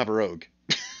shit, we don't have a rogue.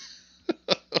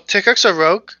 Tickhook's a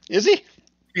rogue. Is he?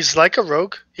 He's like a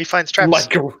rogue. He finds traps.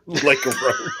 Like a rogue.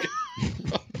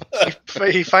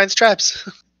 He finds traps.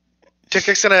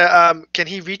 Tickhook's gonna. Can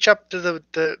he reach up to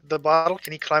the bottle?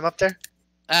 Can he climb up there?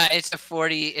 It's a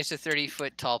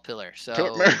 30-foot tall pillar. So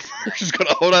Mary's just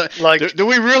gonna hold on. Like, Do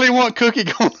we really want Cookie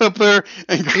going up there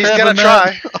and he's grabbing gonna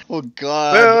that? try. Oh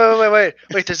god.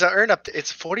 Wait. There's an urn up there.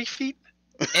 It's 40 feet.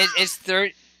 it's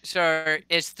 30. So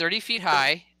it's 30 feet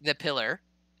high. The pillar.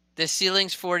 The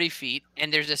ceiling's 40 feet,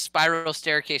 and there's a spiral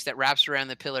staircase that wraps around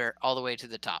the pillar all the way to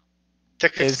the top.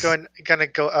 Tickhook's gonna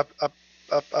go up.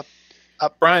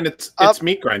 Brian, it's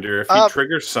Meat Grinder. If he up,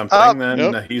 triggers something, then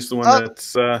Yep. he's the one up.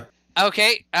 that's.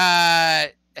 Okay.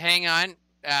 Hang on.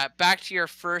 Back to your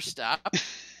first up.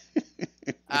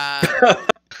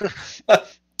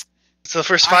 So the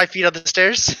first 5 feet of the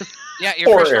stairs. Yeah, your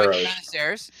 4 first one arrows. down the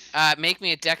stairs. Make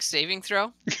me a dex saving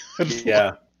throw.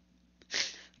 Yeah.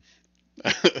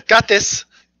 Got this.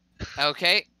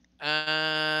 Okay.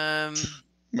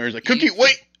 Mary's like, Cookie,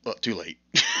 wait. Oh, too late.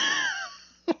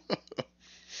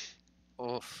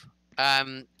 Oof.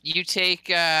 You take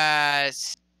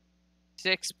 6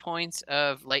 points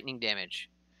of lightning damage.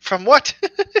 From what?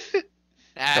 The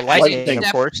As you lightning, step-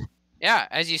 of course. Yeah,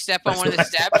 as you step on one of the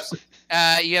steps,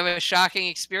 you have a shocking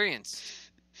experience.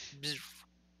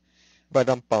 But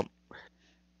bump.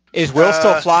 Is Will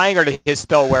still flying, or did his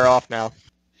spell wear off now?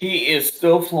 He is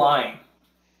still flying.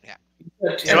 Yeah.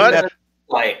 You know what?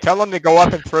 Flight. Tell him to go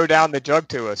up and throw down the jug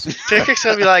to us. Ticket's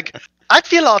gonna be like, I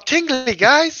feel all tingly,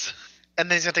 guys, and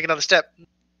then he's gonna take another step.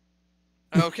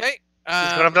 Okay.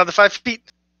 He's going up another 5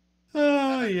 feet.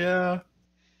 Yeah.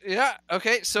 Yeah.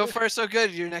 Okay. So far, so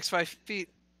good. Your next 5 feet.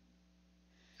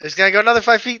 He's gonna go another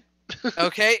 5 feet.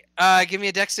 Okay. Give me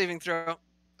a dex saving throw.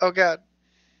 Oh god.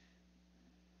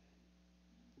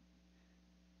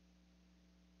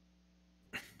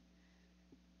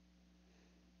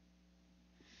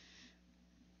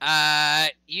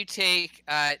 You take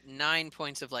 9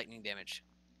 points of lightning damage.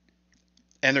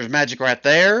 And there's magic right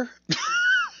there.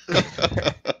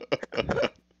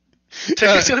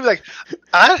 Ticket's gonna be like,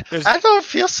 I don't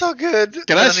feel so good.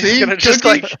 Can I and see, He's gonna just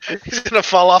Cookie? like he's gonna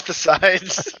fall off the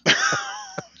sides.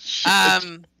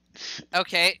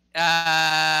 Okay.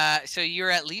 So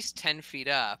you're at least 10 feet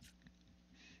up.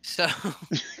 So.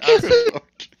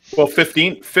 Well,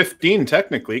 15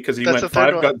 technically, because he That's went the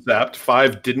third 5 one. got zapped,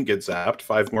 5 didn't get zapped,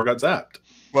 5 more got zapped.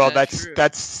 Well, That's true.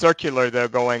 that's circular though.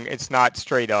 Going, it's not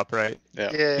straight up, right?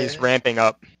 Yeah. He's ramping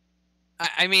up.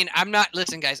 I mean, I'm not.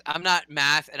 Listen, guys. I'm not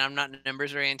math and I'm not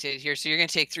numbers oriented here. So you're gonna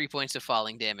take 3 points of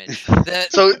falling damage.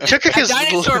 So Tickuk A is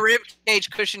dinosaur rib cage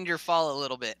cushioned your fall a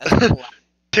little bit. That's a lot.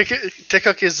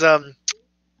 Tickuk is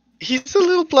he's a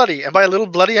little bloody, and by a little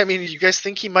bloody I mean you guys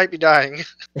think he might be dying.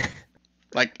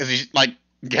 Like, is he like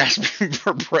gasping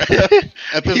for breath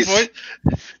at this He's- point?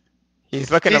 He's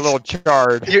looking a He's- little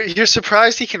charred. You're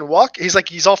surprised he can walk.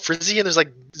 He's all frizzy and there's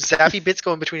like zappy bits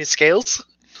going between his scales.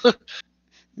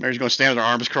 Mary's gonna stand with her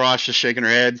arms crossed, just shaking her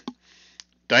head.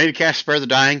 Do I need to cast Spare the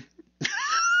Dying?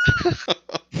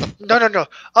 No.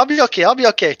 I'll be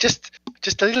okay. Just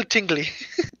a little tingly.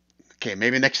 Okay,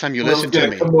 maybe next time you Will's listen to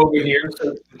gonna me. come over here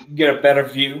so we can get a better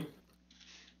view.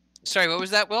 Sorry, what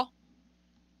was that, Will?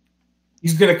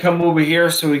 He's gonna come over here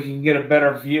so we can get a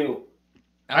better view.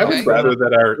 I Okay. would rather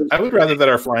that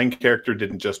our flying character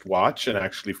didn't just watch and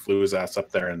actually flew his ass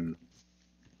up there and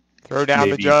Throw down the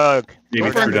Maybe- jug.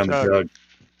 maybe Throw threw down the jug.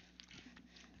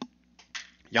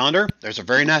 Yonder, there's a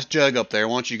very nice jug up there.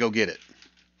 Why don't you go get it?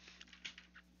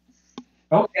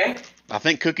 Okay. I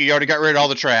think Cookie already got rid of all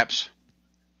the traps.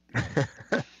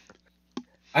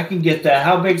 I can get that.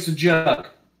 How big's the jug?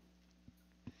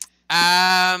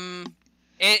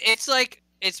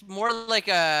 It's more like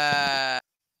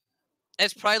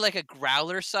it's probably like a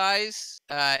growler size.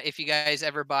 If you guys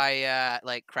ever buy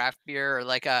like craft beer or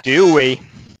like a Do we?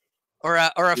 or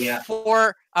a Yeah.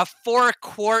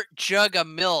 4-quart jug of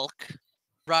milk,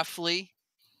 roughly.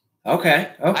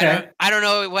 Okay. Okay. I don't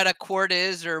know what a quart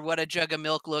is or what a jug of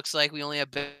milk looks like. We only have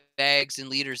bags and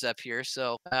liters up here,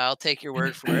 so I'll take your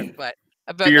word for it. But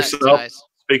about that yourself. size.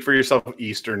 Speak for yourself,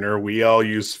 Easterner. We all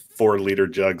use 4-liter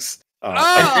jugs Oh!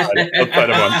 outside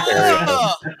of Ontario.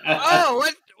 Oh,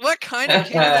 what kind of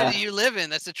Canada do you live in?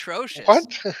 That's atrocious. What?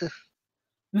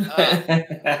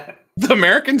 The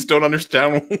Americans don't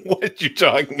understand what you're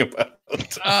talking about.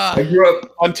 I grew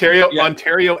up. Ontario, Yeah.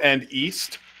 Ontario, and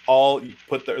East all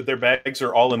put their bags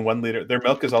are all in 1 liter. Their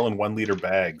milk is all in 1 liter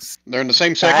bags, They're in the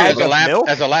same sector Bag as the of milk?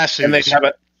 lasso.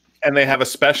 and they have a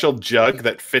special jug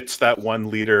that fits that 1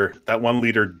 liter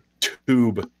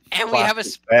tube. And we have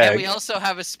plastic and bag. we also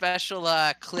have a special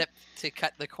clip to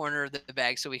cut the corner of the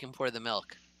bag so we can pour the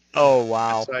milk. Oh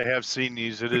wow. Yes, I have seen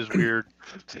these. It is weird.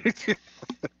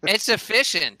 It's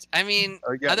efficient. I mean,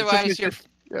 Yeah, it's otherwise you're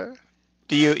yeah.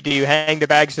 Do you hang the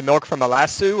bags of milk from a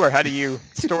lasso, or how do you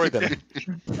store them?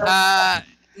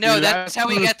 no, Dude, that's how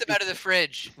we get them out of the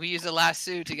fridge. We use a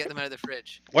lasso to get them out of the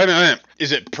fridge. Wait a minute.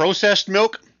 Is it processed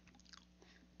milk?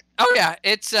 Oh yeah,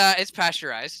 it's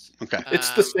pasteurized. Okay.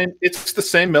 It's the same. It's the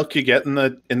same milk you get in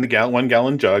the 1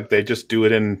 gallon jug. They just do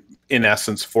it in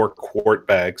essence 4-quart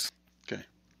bags.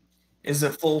 Is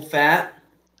it full fat?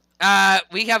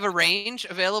 We have a range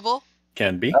available.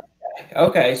 Can be.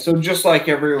 Okay, so just like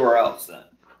everywhere else then.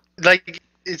 Like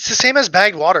it's the same as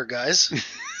bagged water, guys.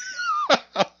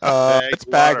 It's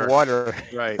bag water.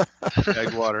 Right.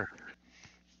 Bag water.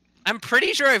 I'm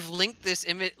pretty sure I've linked this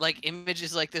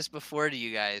images like this before to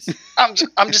you guys. I'm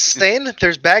just saying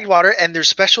there's bagged water and there's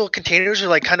special containers that are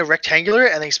like kind of rectangular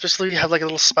and they especially have like a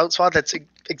little spout spot that's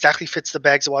exactly fits the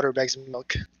bags of water or bags of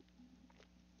milk.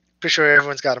 Pretty sure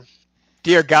everyone's got them.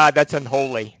 Dear God, that's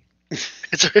unholy.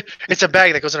 It's a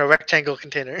bag that goes in a rectangle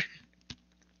container.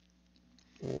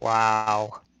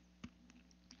 Wow.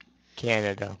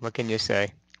 Canada, what can you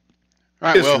say? All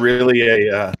right, It's Will. really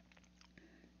a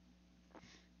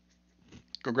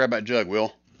Go grab that jug,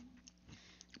 Will.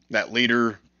 that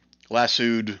liter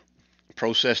lassoed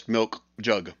processed milk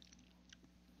jug.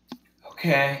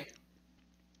 Okay.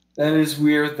 That is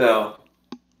weird, though.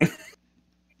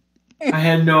 I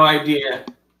had no idea.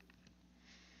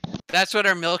 That's what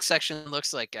our milk section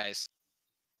looks like, guys.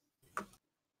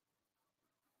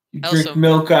 You Also- drink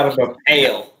milk out of a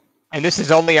pail. And this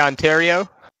is only Ontario?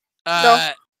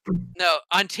 No,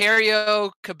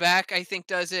 Ontario, Quebec, I think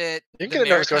does it. You can The get a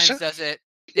Nova Scotia. Maritimes does it.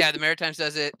 Yeah, the Maritimes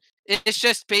does it. It's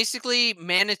just basically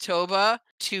Manitoba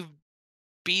to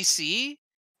BC,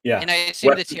 Yeah. and I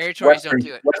assume the territories don't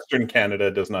do it. Western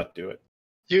Canada does not do it.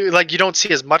 You don't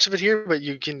see as much of it here, but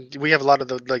you can. We have a lot of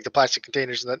the plastic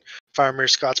containers that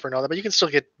farmers, Scottsburn, and all that. But you can still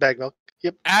get bag milk.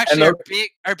 Yep. Actually, And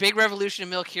our big revolution of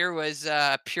milk here was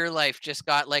Pure Life just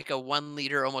got like a 1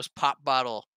 liter almost pop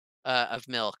bottle of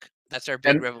milk. That's our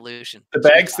big And revolution. The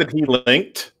bags that he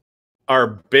linked are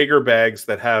bigger bags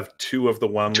that have 2 of the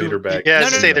 1 liter bags. Yeah, No,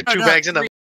 as no, I say, no, there are 2 no, bags in them.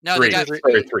 No, Three. they got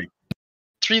Sorry, 3.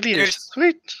 3 liters. There's-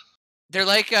 Sweet. They're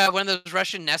like one of those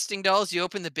Russian nesting dolls. You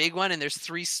open the big one, and there's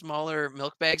 3 smaller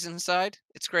milk bags inside.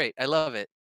 It's great. I love it.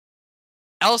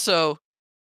 Also,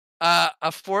 a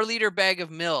 4-liter bag of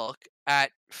milk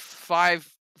at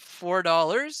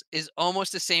 $4 is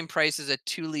almost the same price as a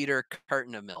 2-liter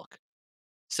carton of milk.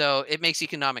 So it makes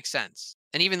economic sense.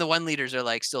 And even the 1 liters are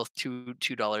like still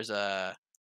 $2 a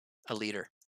liter.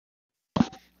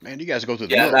 Man, you guys go through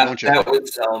the Yeah, milk, that, don't you? that would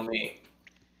sell me.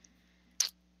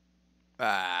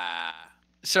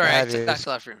 Sorry, I That took that is-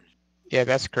 off room. Yeah,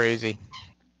 that's crazy.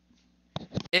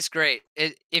 It's great.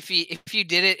 If you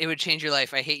did it, it would change your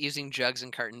life. I hate using jugs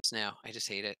and cartons now. I just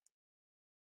hate it.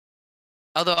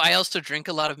 Although I also drink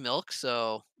a lot of milk,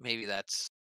 so maybe that's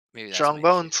Strong my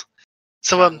bones.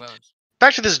 So strong bones.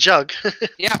 back to this jug.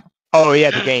 Oh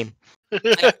yeah, the game.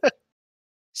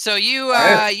 So you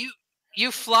Alright.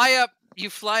 you fly up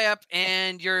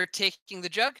and you're taking the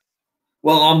jug.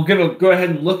 Well, I'm gonna go ahead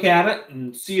and look at it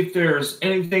and see if there's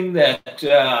anything that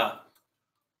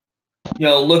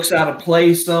looks out of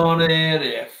place on it.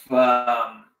 If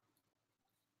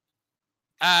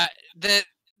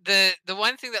The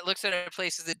one thing that looks out of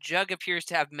place is the jug appears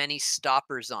to have many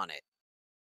stoppers on it,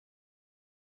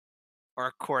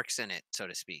 or corks in it, so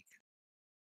to speak.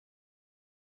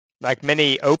 Like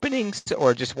many openings,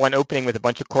 or just one opening with a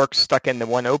bunch of corks stuck in the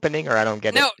one opening, or I don't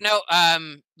get it. No,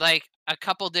 like a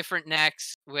couple different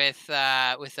necks with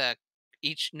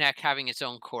each neck having its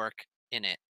own cork in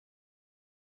it.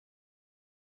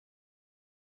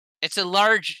 It's a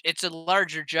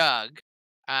larger jug.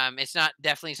 It's not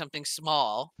definitely something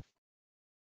small.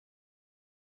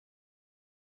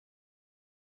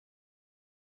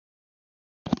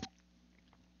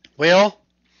 Well,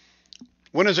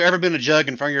 when has there ever been a jug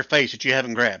in front of your face that you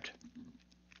haven't grabbed?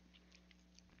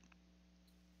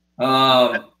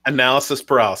 Analysis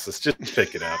paralysis. Just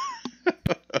pick it up.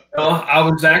 I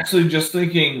was actually just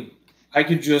thinking I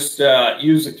could just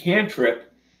use a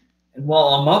cantrip, and while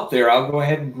I'm up there, I'll go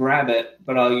ahead and grab it,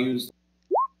 but I'll use.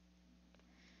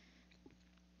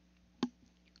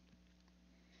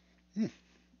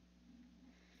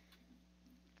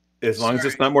 As long as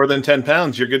it's not more than 10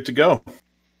 pounds, you're good to go.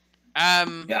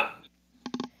 Yeah.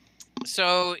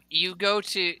 So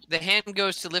the hand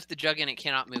goes to lift the jug and it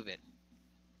cannot move it.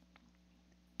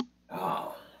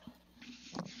 Oh.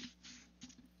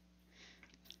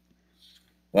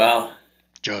 Well,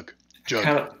 Jug.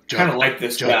 kind of like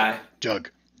this guy.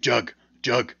 Jug.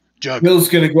 Bill's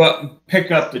gonna go up and pick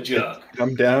up the jug.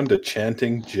 Come down to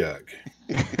chanting jug.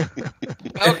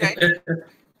 Okay.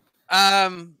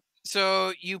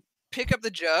 So you pick up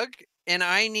the jug, and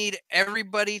I need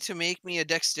everybody to make me a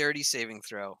dexterity saving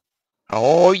throw.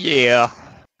 Oh yeah.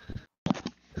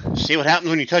 See what happens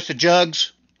when you touch the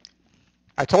jugs?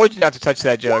 I told you not to touch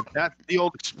that jug. That's the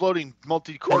old exploding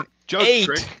multi-quart jug 8.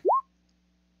 trick.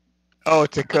 Oh,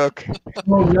 it's a cook.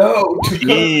 Oh no!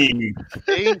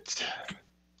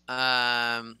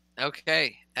 8.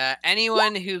 Okay.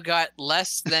 Anyone who got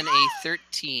less than a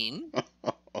 13.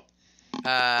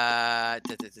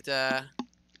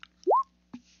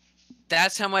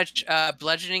 That's how much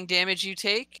bludgeoning damage you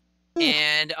take,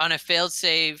 and on a failed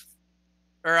save,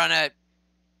 or on a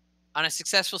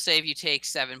successful save, you take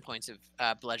 7 points of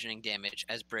bludgeoning damage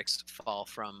as bricks fall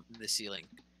from the ceiling.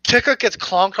 Chica gets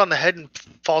clonked on the head and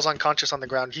falls unconscious on the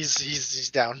ground. He's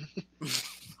down.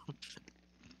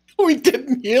 We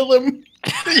didn't heal him.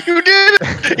 You did.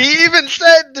 He even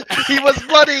said he was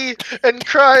bloody and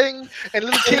crying and a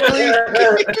little tingly.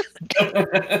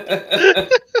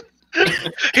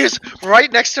 He's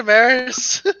right next to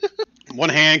Maris. One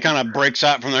hand kind of breaks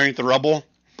out from underneath the rubble,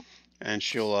 and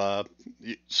she'll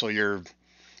so you're,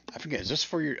 I forget, is this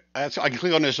for your, I can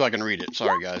click on this so I can read it.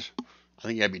 Sorry guys, I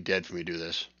think you gotta be dead for me to do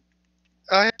this.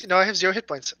 I have 0 hit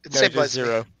points. It No, stabilizes just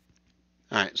 0.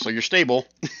 All right, so you're stable.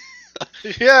 me.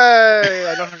 Yay!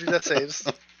 I don't have to do that saves.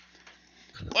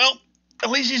 Well, at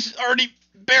least he's already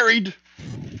buried.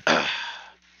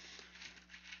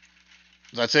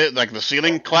 That's it? Like the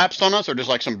ceiling collapsed on us, or just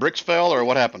like some bricks fell, or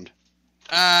what happened?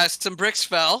 Some bricks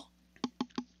fell.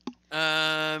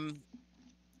 And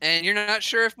you're not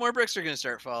sure if more bricks are going to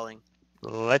start falling.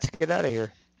 Let's get out of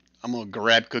here. I'm gonna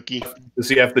grab Cookie. Does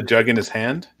he have the jug in his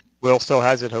hand? Will still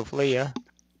has it, hopefully, yeah.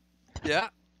 Yeah.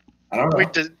 I don't know.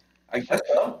 Wait, I guess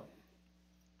so.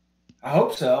 I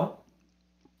hope so.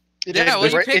 it Yeah, well,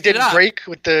 you didn't, picked it didn't it up. break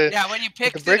with the. Yeah, when you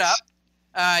picked it bricks?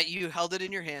 up, you held it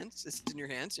in your hands. It's in your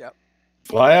hands, yeah.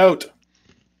 Fly out.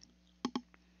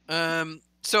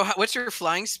 So what's your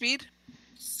flying speed?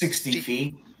 60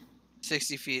 feet.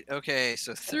 60 feet. Okay,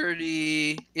 so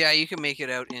 30. Yeah, you can make it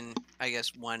out in, I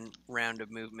guess, one round of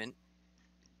movement.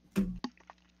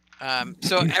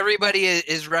 So everybody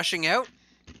is rushing out?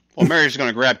 Well, Mary's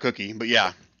gonna grab Cookie, but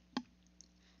yeah.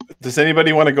 Does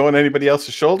anybody want to go on anybody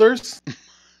else's shoulders?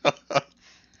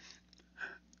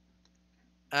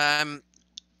 The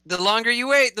longer you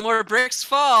wait, the more bricks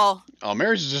fall. Oh,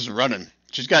 Mary's is just running.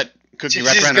 She's got Cookie She's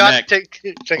wrapped around her got neck.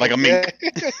 take like a mink.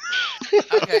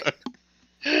 Okay.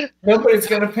 Nobody's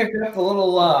gonna pick up the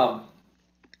little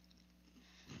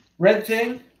red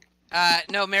thing.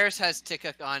 No, Maris has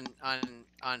Tickuk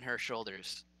on her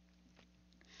shoulders.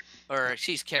 Or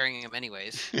she's carrying him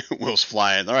anyways. Will's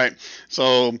flying. All right.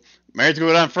 So Mary's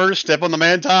going down first, step on the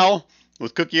man tile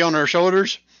with Cookie on her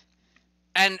shoulders.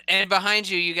 And behind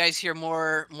you, you guys hear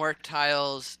more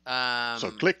tiles.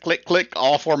 So click, click, click,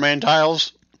 all 4 man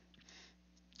tiles.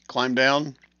 Climb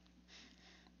down.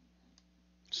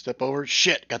 Step over.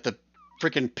 Shit, got the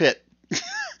freaking pit.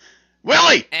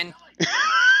 Willie! And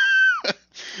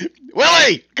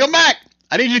Willie, come back!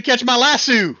 I need you to catch my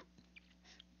lasso.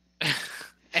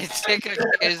 and Tickuk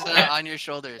is on your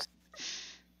shoulders.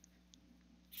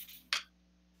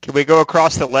 Can we go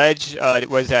across the ledge?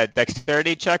 Was that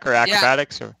dexterity check or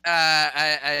acrobatics? Or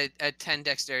A 10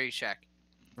 dexterity check.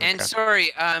 And Okay.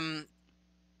 sorry,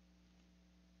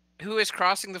 who is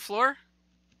crossing the floor?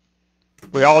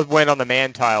 We all went on the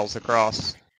man tiles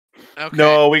across. Okay.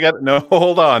 No, we got no.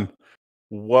 Hold on.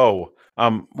 Whoa.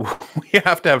 We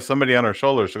have to have somebody on our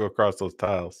shoulders to go across those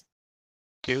tiles.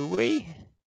 Do we?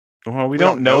 Well, we We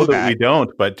don't don't know know that that. we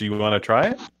don't. But do you want to try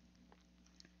it?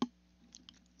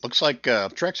 Looks like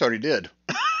Trex already did.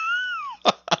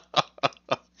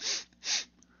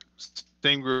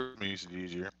 Same group makes it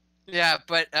easier. Yeah,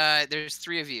 but there's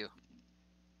 3 of you.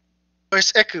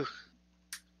 Where's Eku?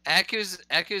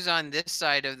 Eku's on this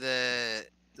side of the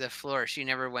floor. She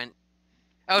never went.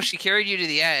 Oh, she carried you to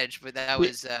the edge, but that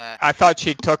was. I thought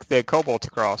she took the cobalt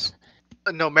across.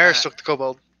 No, Maris took the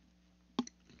kobold.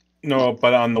 No,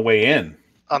 but on the way in.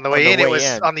 On the On way the in, it way was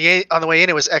in. on the way in.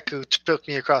 It was Eku took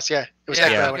me across. Yeah, it was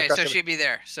Eku. Yeah. I went Okay, across so with. she'd be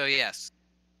there. So yes.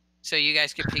 So you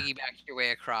guys could piggyback your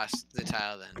way across the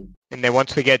tile then. And then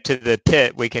once we get to the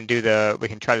pit, we can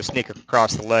try to sneak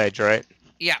across the ledge, right?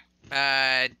 Yeah.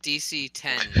 DC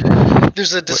 10.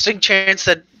 There's a distinct chance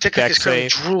that Tickuk Dex is currently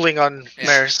save. drooling on Yeah.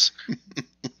 Maris.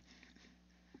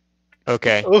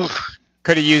 Okay. Ooh.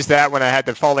 Could have used that when I had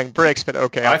the falling bricks, but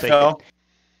okay, I'll I take fell.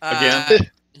 Uh, Again.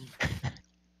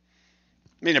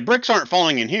 I mean, the bricks aren't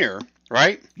falling in here,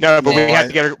 right? it. No, but No,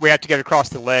 we have to get across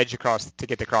the ledge to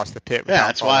get across the pit. Yeah, without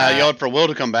that's why I falling. yelled for Will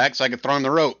to come back so I could throw him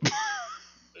the rope.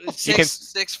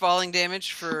 six falling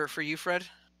damage for you, Fred.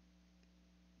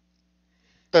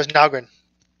 That was Nalgren.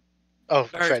 Oh,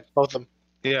 Or- Fred, both of them.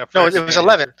 Yeah. No, Fred's it was saying-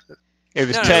 11. It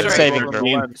was No, 10 sorry. saving Well, throw. I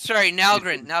mean, Sorry,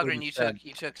 Nalgren. Nalgren, Ten.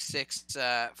 you took 6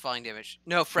 falling damage.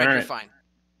 No, Fred, All you're right. fine.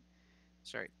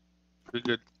 Sorry. Pretty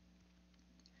good.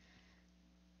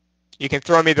 You can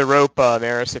throw me the rope,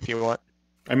 Maris, if you want.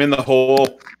 I'm in the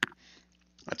hole.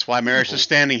 That's why Maris is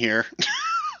standing here.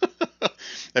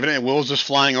 Evidently, Will's just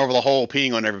flying over the hole,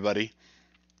 peeing on everybody.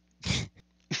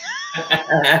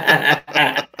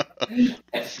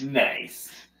 Nice.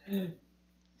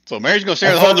 So Mary's going to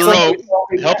stand holding the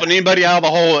rope, helping anybody out of the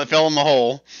hole that fell in the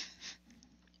hole.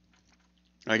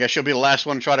 I guess she'll be the last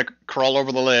one to try to crawl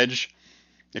over the ledge,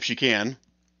 if she can.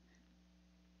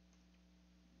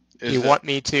 Do you want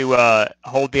me to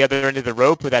hold the other end of the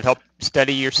rope? Would that help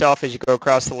steady yourself as you go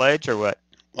across the ledge, or what?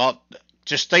 Well,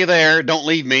 just stay there. Don't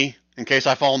leave me in case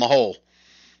I fall in the hole.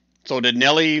 So did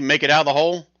Nellie make it out of the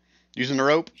hole using the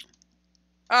rope?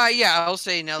 Yeah, I'll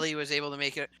say Nelly was able to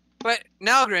make it. But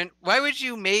Nalgren, why would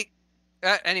you make?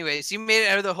 Anyways, you made it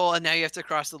out of the hole, and now you have to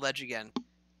cross the ledge again.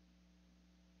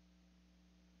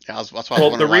 Yeah, that's why I was Well, the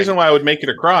wondering reason why I would make it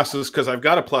across is because I've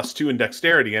got a +2 in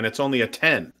dexterity, and it's only a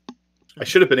 10. I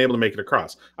should have been able to make it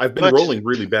across. I've been But- rolling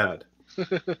really bad.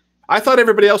 I thought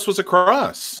everybody else was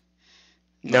across.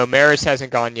 No, Maris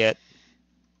hasn't gone yet.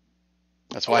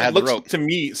 That's why I It had the looks rope. to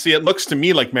me. See, it looks to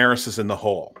me like Maris is in the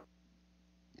hole.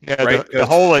 No, Right, the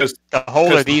hole is 'cause- the hole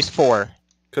are 'cause- these four.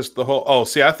 Because the hole. Oh,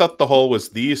 see, I thought the hole was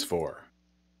these four.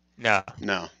 No,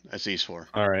 No, that's these four.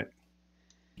 All right.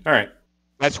 All right.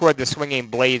 that's where the swinging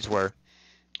blades were.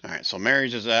 All right, so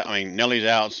Mary's is out. I mean, Nellie's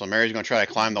out, so Mary's going to try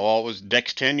to climb the wall. It was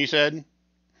Dex 10, you said?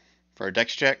 For a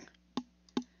Dex check?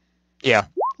 Yeah.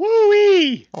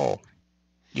 Woo-wee! Oh,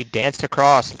 you danced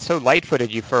across. It's so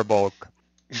light-footed, you furball.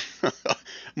 I'm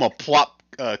going to plop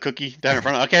Cookie down in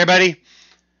front of... Okay, everybody.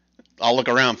 I'll look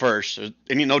around first. There's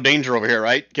no danger over here,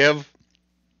 right, Kev?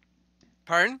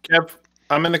 Pardon? Kev,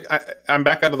 I'm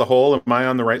back out of the hole. Am I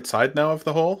on the right side now of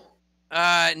the hole?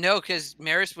 No, because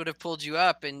Maris would have pulled you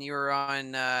up, and you're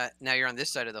on. Now you're on this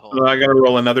side of the hole. So I got to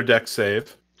roll another deck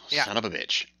save. Yeah. Son of a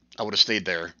bitch. I would have stayed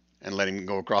there and let him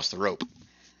go across the rope.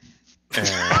 And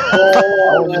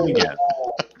I'll do it again.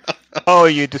 Oh,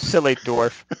 you silly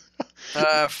dwarf.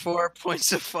 4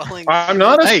 points of falling. I'm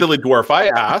not a Hey. silly dwarf. I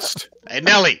asked. Hey,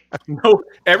 Nellie! No,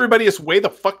 everybody is way the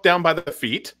fuck down by the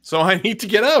feet, so I need to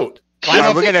get out. Climb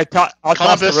up, We're gonna. I'll climb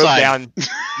toss up the this rope side. down.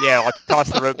 Yeah, I'll toss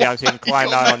the rope down so you can climb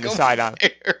Go out back on the over side. On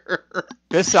there.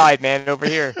 this side, man, over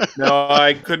here. No,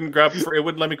 I couldn't grab. It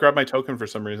wouldn't let me grab my token for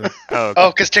some reason. Oh, okay. Oh,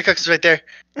 because Tickhook's right there.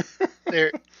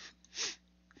 There.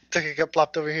 Tickhook got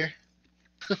plopped over here.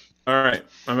 All right,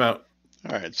 I'm out.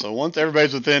 All right, so once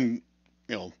everybody's within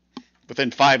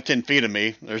 5-10 feet of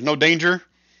me, there's no danger.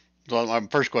 So my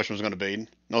first question was going to be,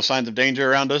 no signs of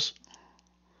danger around us.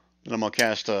 Then I'm going to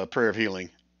cast a Prayer of Healing.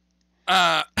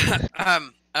 Uh,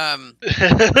 Well,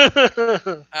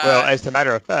 as a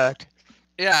matter of fact,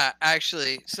 yeah,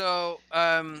 actually. So,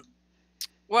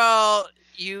 well,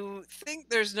 you think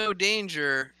there's no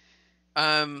danger.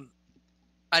 An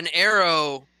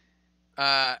arrow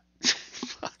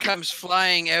comes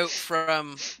flying out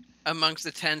from amongst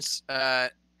the tents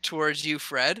towards you,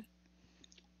 Fred.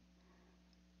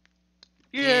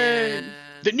 Yay! And,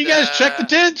 Didn't you guys check the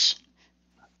tents?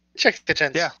 Check the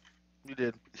tents. Yeah. You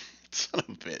did. Son of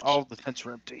a bitch. All the tents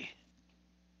were empty.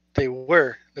 They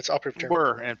were. That's operative term.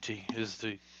 Were empty is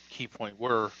the key point.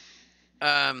 Were.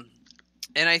 And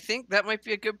I think that might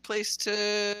be a good place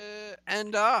to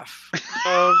end off.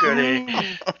 Oh, goody.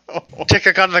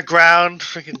 Tickhook on the ground,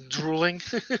 freaking drooling.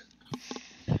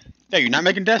 Yeah, you're not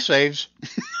making death saves.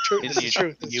 True. This is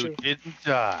true. This is You true. didn't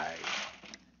die.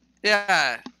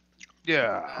 Yeah.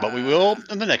 Yeah. But we will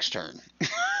in the next turn.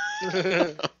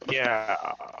 Yeah.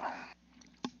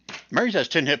 Mary's has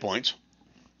 10 hit points.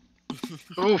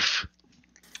 Oof.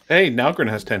 Hey, Nalgren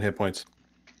has 10 hit points.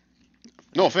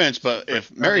 No offense, but if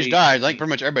Mary's dies, I think pretty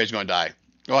much everybody's going to die.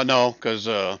 Well, no, because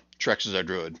Trex is our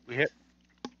druid. We hit.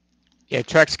 yeah,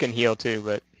 Trex can heal too,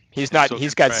 but he's not. So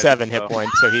He's can got Fred, 7 hit so.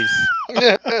 points, so he's.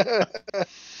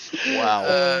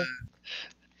 Wow.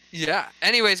 Yeah.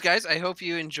 Anyways, guys, I hope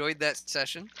you enjoyed that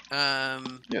session.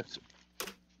 Yes.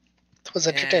 It was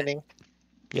entertaining.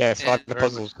 Yeah, it's a lot of the Very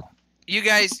puzzles. You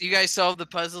guys solved the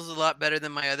puzzles a lot better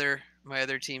than my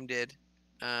other team did.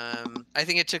 I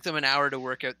think it took them an hour to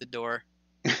work out the door.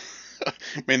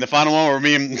 I mean, the final one where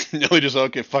me and Nelly just,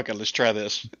 okay, fuck it, let's try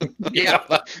this. Yeah.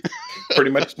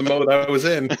 Pretty much the mode I was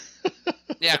in.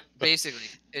 Yeah, basically,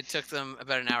 it took them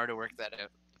about an hour to work that out.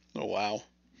 Oh, wow.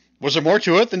 Was there more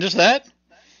to it than just that?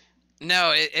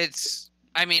 No, it's.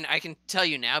 I mean, I can tell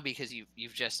you now because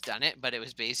you've just done it, but it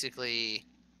was basically,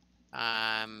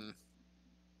 yeah,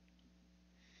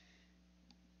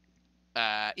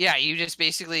 you just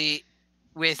basically,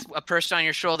 with a person on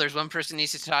your shoulders, one person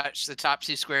needs to touch the top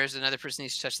 2 squares, another person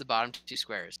needs to touch the bottom 2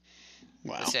 squares.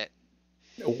 Wow. That's it.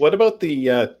 What about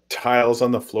the tiles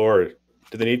on the floor?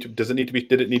 Did it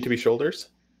need to be shoulders?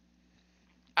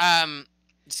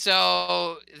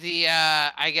 So the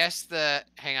I guess the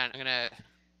hang on, I'm gonna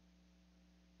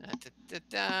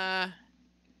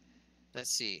let's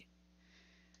see.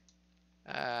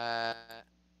 I'm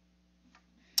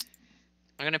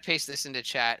gonna paste this into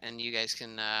chat, and you guys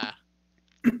can.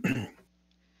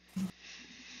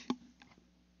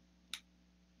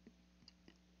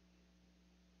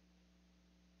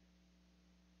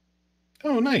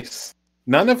 Oh, nice.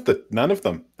 None of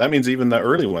them. That means even the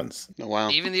early ones. Oh, wow.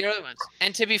 Even the early ones.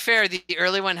 And to be fair, the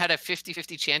early one had a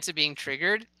 50-50 chance of being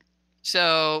triggered.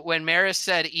 So when Maris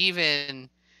said even,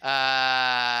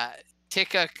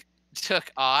 Tickhook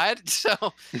took odd. So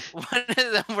one of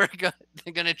them were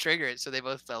going to trigger it. So they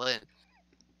both fell in.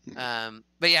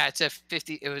 But yeah,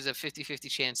 it was a 50-50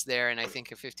 chance there. And I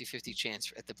think a 50-50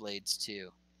 chance at the blades too.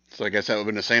 So I guess that would have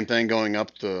been the same thing going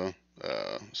up the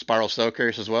spiral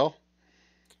staircase as well?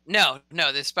 No,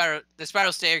 the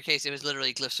spiral staircase. It was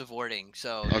literally glyphs of warding.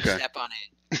 So you Okay. step on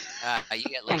it, you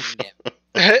get lightning damage.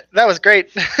 That was great.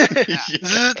 Yeah.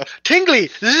 Zzz, tingly.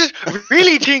 Zzz,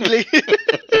 really tingly.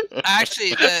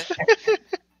 Actually,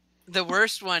 the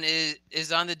worst one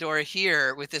is on the door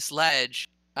here with this ledge.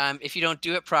 If you don't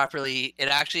do it properly, it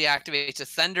actually activates a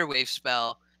thunder wave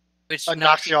spell, which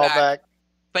knocks you all back.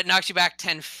 but knocks you back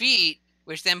 10 feet,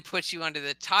 which then puts you onto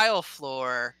the tile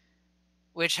floor,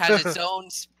 which has its own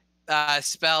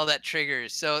spell that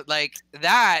triggers. So like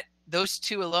that, those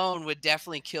two alone would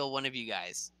definitely kill one of you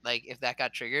guys. Like if that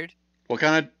got triggered. What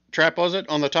kind of trap was it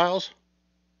on the tiles?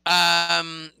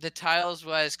 The tiles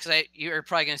was because you're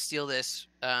probably gonna steal this.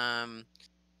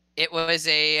 It was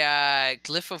a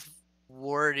glyph of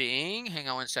warding. Hang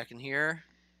on one second here.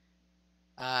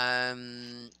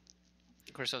 Of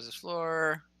course, that was this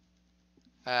floor.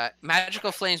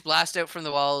 Magical flames blast out from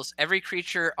the walls. Every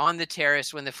creature on the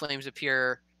terrace when the flames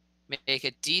appear make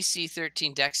a DC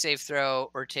 13 Dex save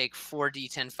throw or take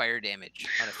 4d10 fire damage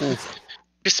on a fail save.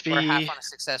 Crispy. Or half on a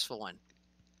successful one.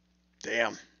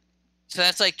 Damn. So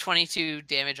that's like 22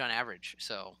 damage on average.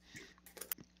 So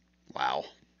Wow.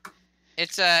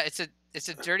 it's a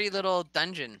dirty little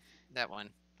dungeon, that one.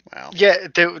 Wow. Yeah,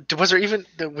 was there even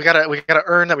we gotta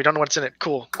earn that? We don't know what's in it.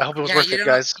 Cool. I hope it was worth it,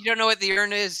 guys. You don't know what the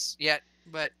urn is yet,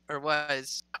 or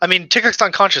was. I mean, Tickle's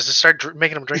unconscious. Just start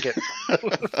making him drink it.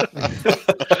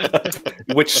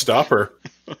 Which stopper?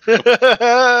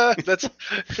 That's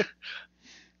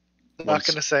not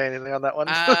going to say anything on that one.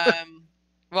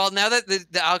 Well, now that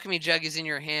the alchemy jug is in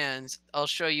your hands, I'll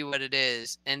show you what it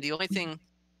is. And the only thing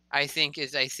I think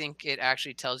it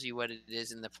actually tells you what it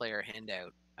is in the player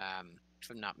handout, if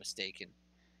I'm not mistaken.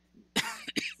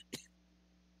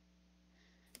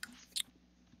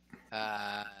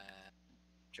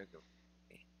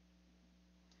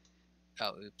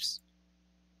 Oh, oops.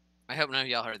 I hope none of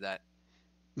y'all heard that.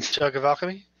 Jug of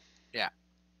alchemy. Yeah.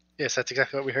 Yes, that's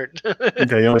exactly what we heard.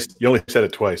 Okay, you only said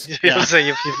it twice. Yeah. So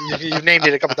you've named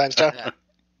it a couple times now. Yeah.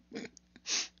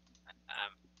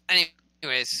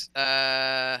 Anyways,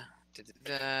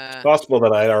 It's possible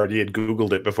that I already had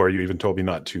Googled it before you even told me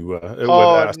not to. Oh, me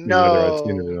whether I'd seen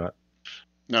it or not.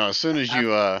 No, as soon as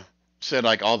you said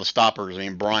like all the stoppers, I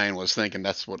mean, Brian was thinking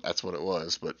that's what it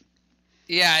was, but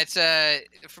yeah, it's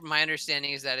from my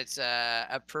understanding is that it's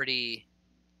a pretty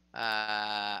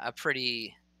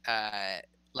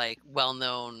like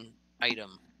well-known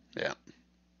item. yeah.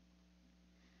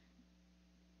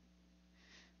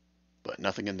 But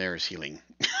nothing in there is healing.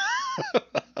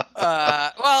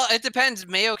 Well, it depends.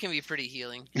 Mayo can be pretty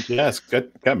healing. Yeah, it's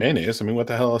got mayonnaise. I mean, what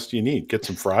the hell else do you need? Get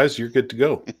some fries, you're good to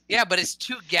go. Yeah, but it's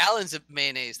 2 gallons of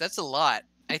mayonnaise. That's a lot.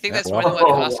 I think Yeah, that's well- more than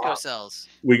what Costco sells.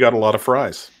 We got a lot of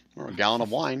fries. Or a gallon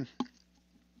of wine.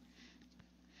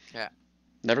 Yeah.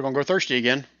 Never gonna go thirsty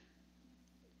again.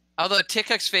 Although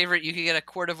Tickuk's favorite, you could get a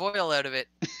quart of oil out of it.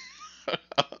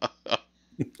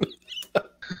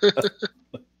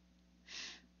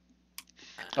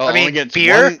 Oh, I mean, only gets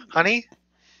beer, one, honey.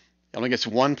 only gets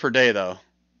 1 per day though.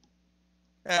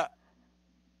 Yeah.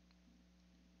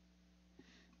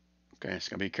 Okay, it's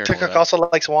gonna be careful. Tickuk also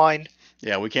likes wine.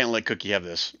 Yeah, we can't let Cookie have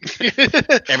this.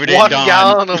 Every day 1 Dawn.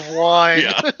 gallon of wine.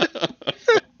 Yeah.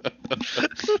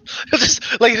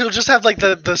 he'll just have like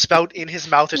the spout in his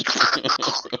mouth.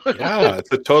 Yeah, that's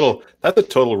a total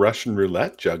Russian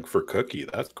roulette jug for Cookie.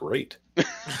 That's great.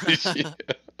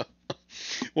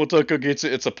 We'll tell Cookie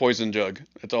it's a poison jug.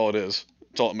 That's all it is.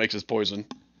 That's all it makes is poison.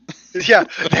 Yeah,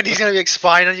 then he's gonna be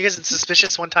spying on you guys. It's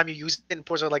suspicious. One time you use it and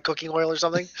pours out like cooking oil or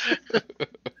something.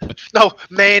 No,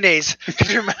 mayonnaise. Can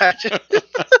you imagine?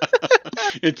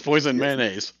 It's poison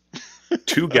mayonnaise.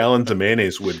 2 gallons of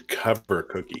mayonnaise would cover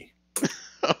Cookie.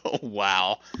 Oh,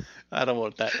 wow. I don't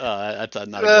want that. That's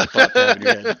not a good thought to have in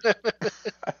your head.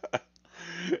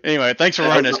 Anyway, thanks for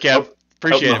running this, Kev.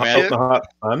 Appreciate it, Out man. in the hot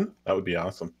sun, that would be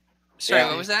awesome. Sorry, Yeah.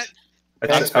 what was that? I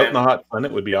said out in the hot sun,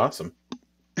 it would be awesome.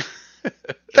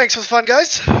 Thanks for the fun,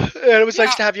 guys. It was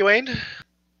nice to have you, Wayne.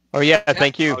 Oh yeah,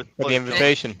 thank you it's for the pleasure.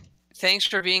 invitation. Thanks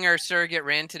for being our surrogate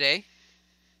Rand today.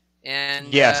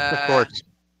 And Yes, of course.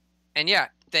 And yeah,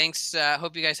 thanks.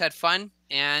 Hope you guys had fun.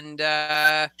 And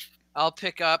I'll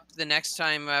pick up the next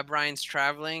time Brian's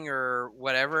traveling or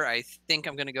whatever. I think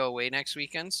I'm going to go away next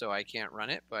weekend, so I can't run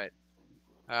it. But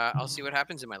I'll see what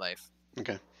happens in my life.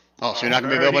 Okay. Oh, so you're not going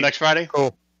to be available next Friday?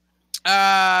 Cool.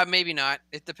 Maybe not.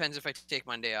 It depends if I take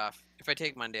Monday off. If I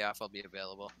take Monday off, I'll be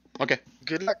available. Okay.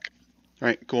 Good luck. All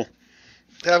right, cool.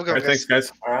 Have a good All one, right, thanks, guys.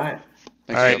 guys. All right.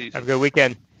 Thanks, All Kev. right. Have a good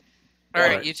weekend. All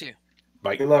right, Alright. you too.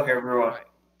 Bye. Good luck, everyone.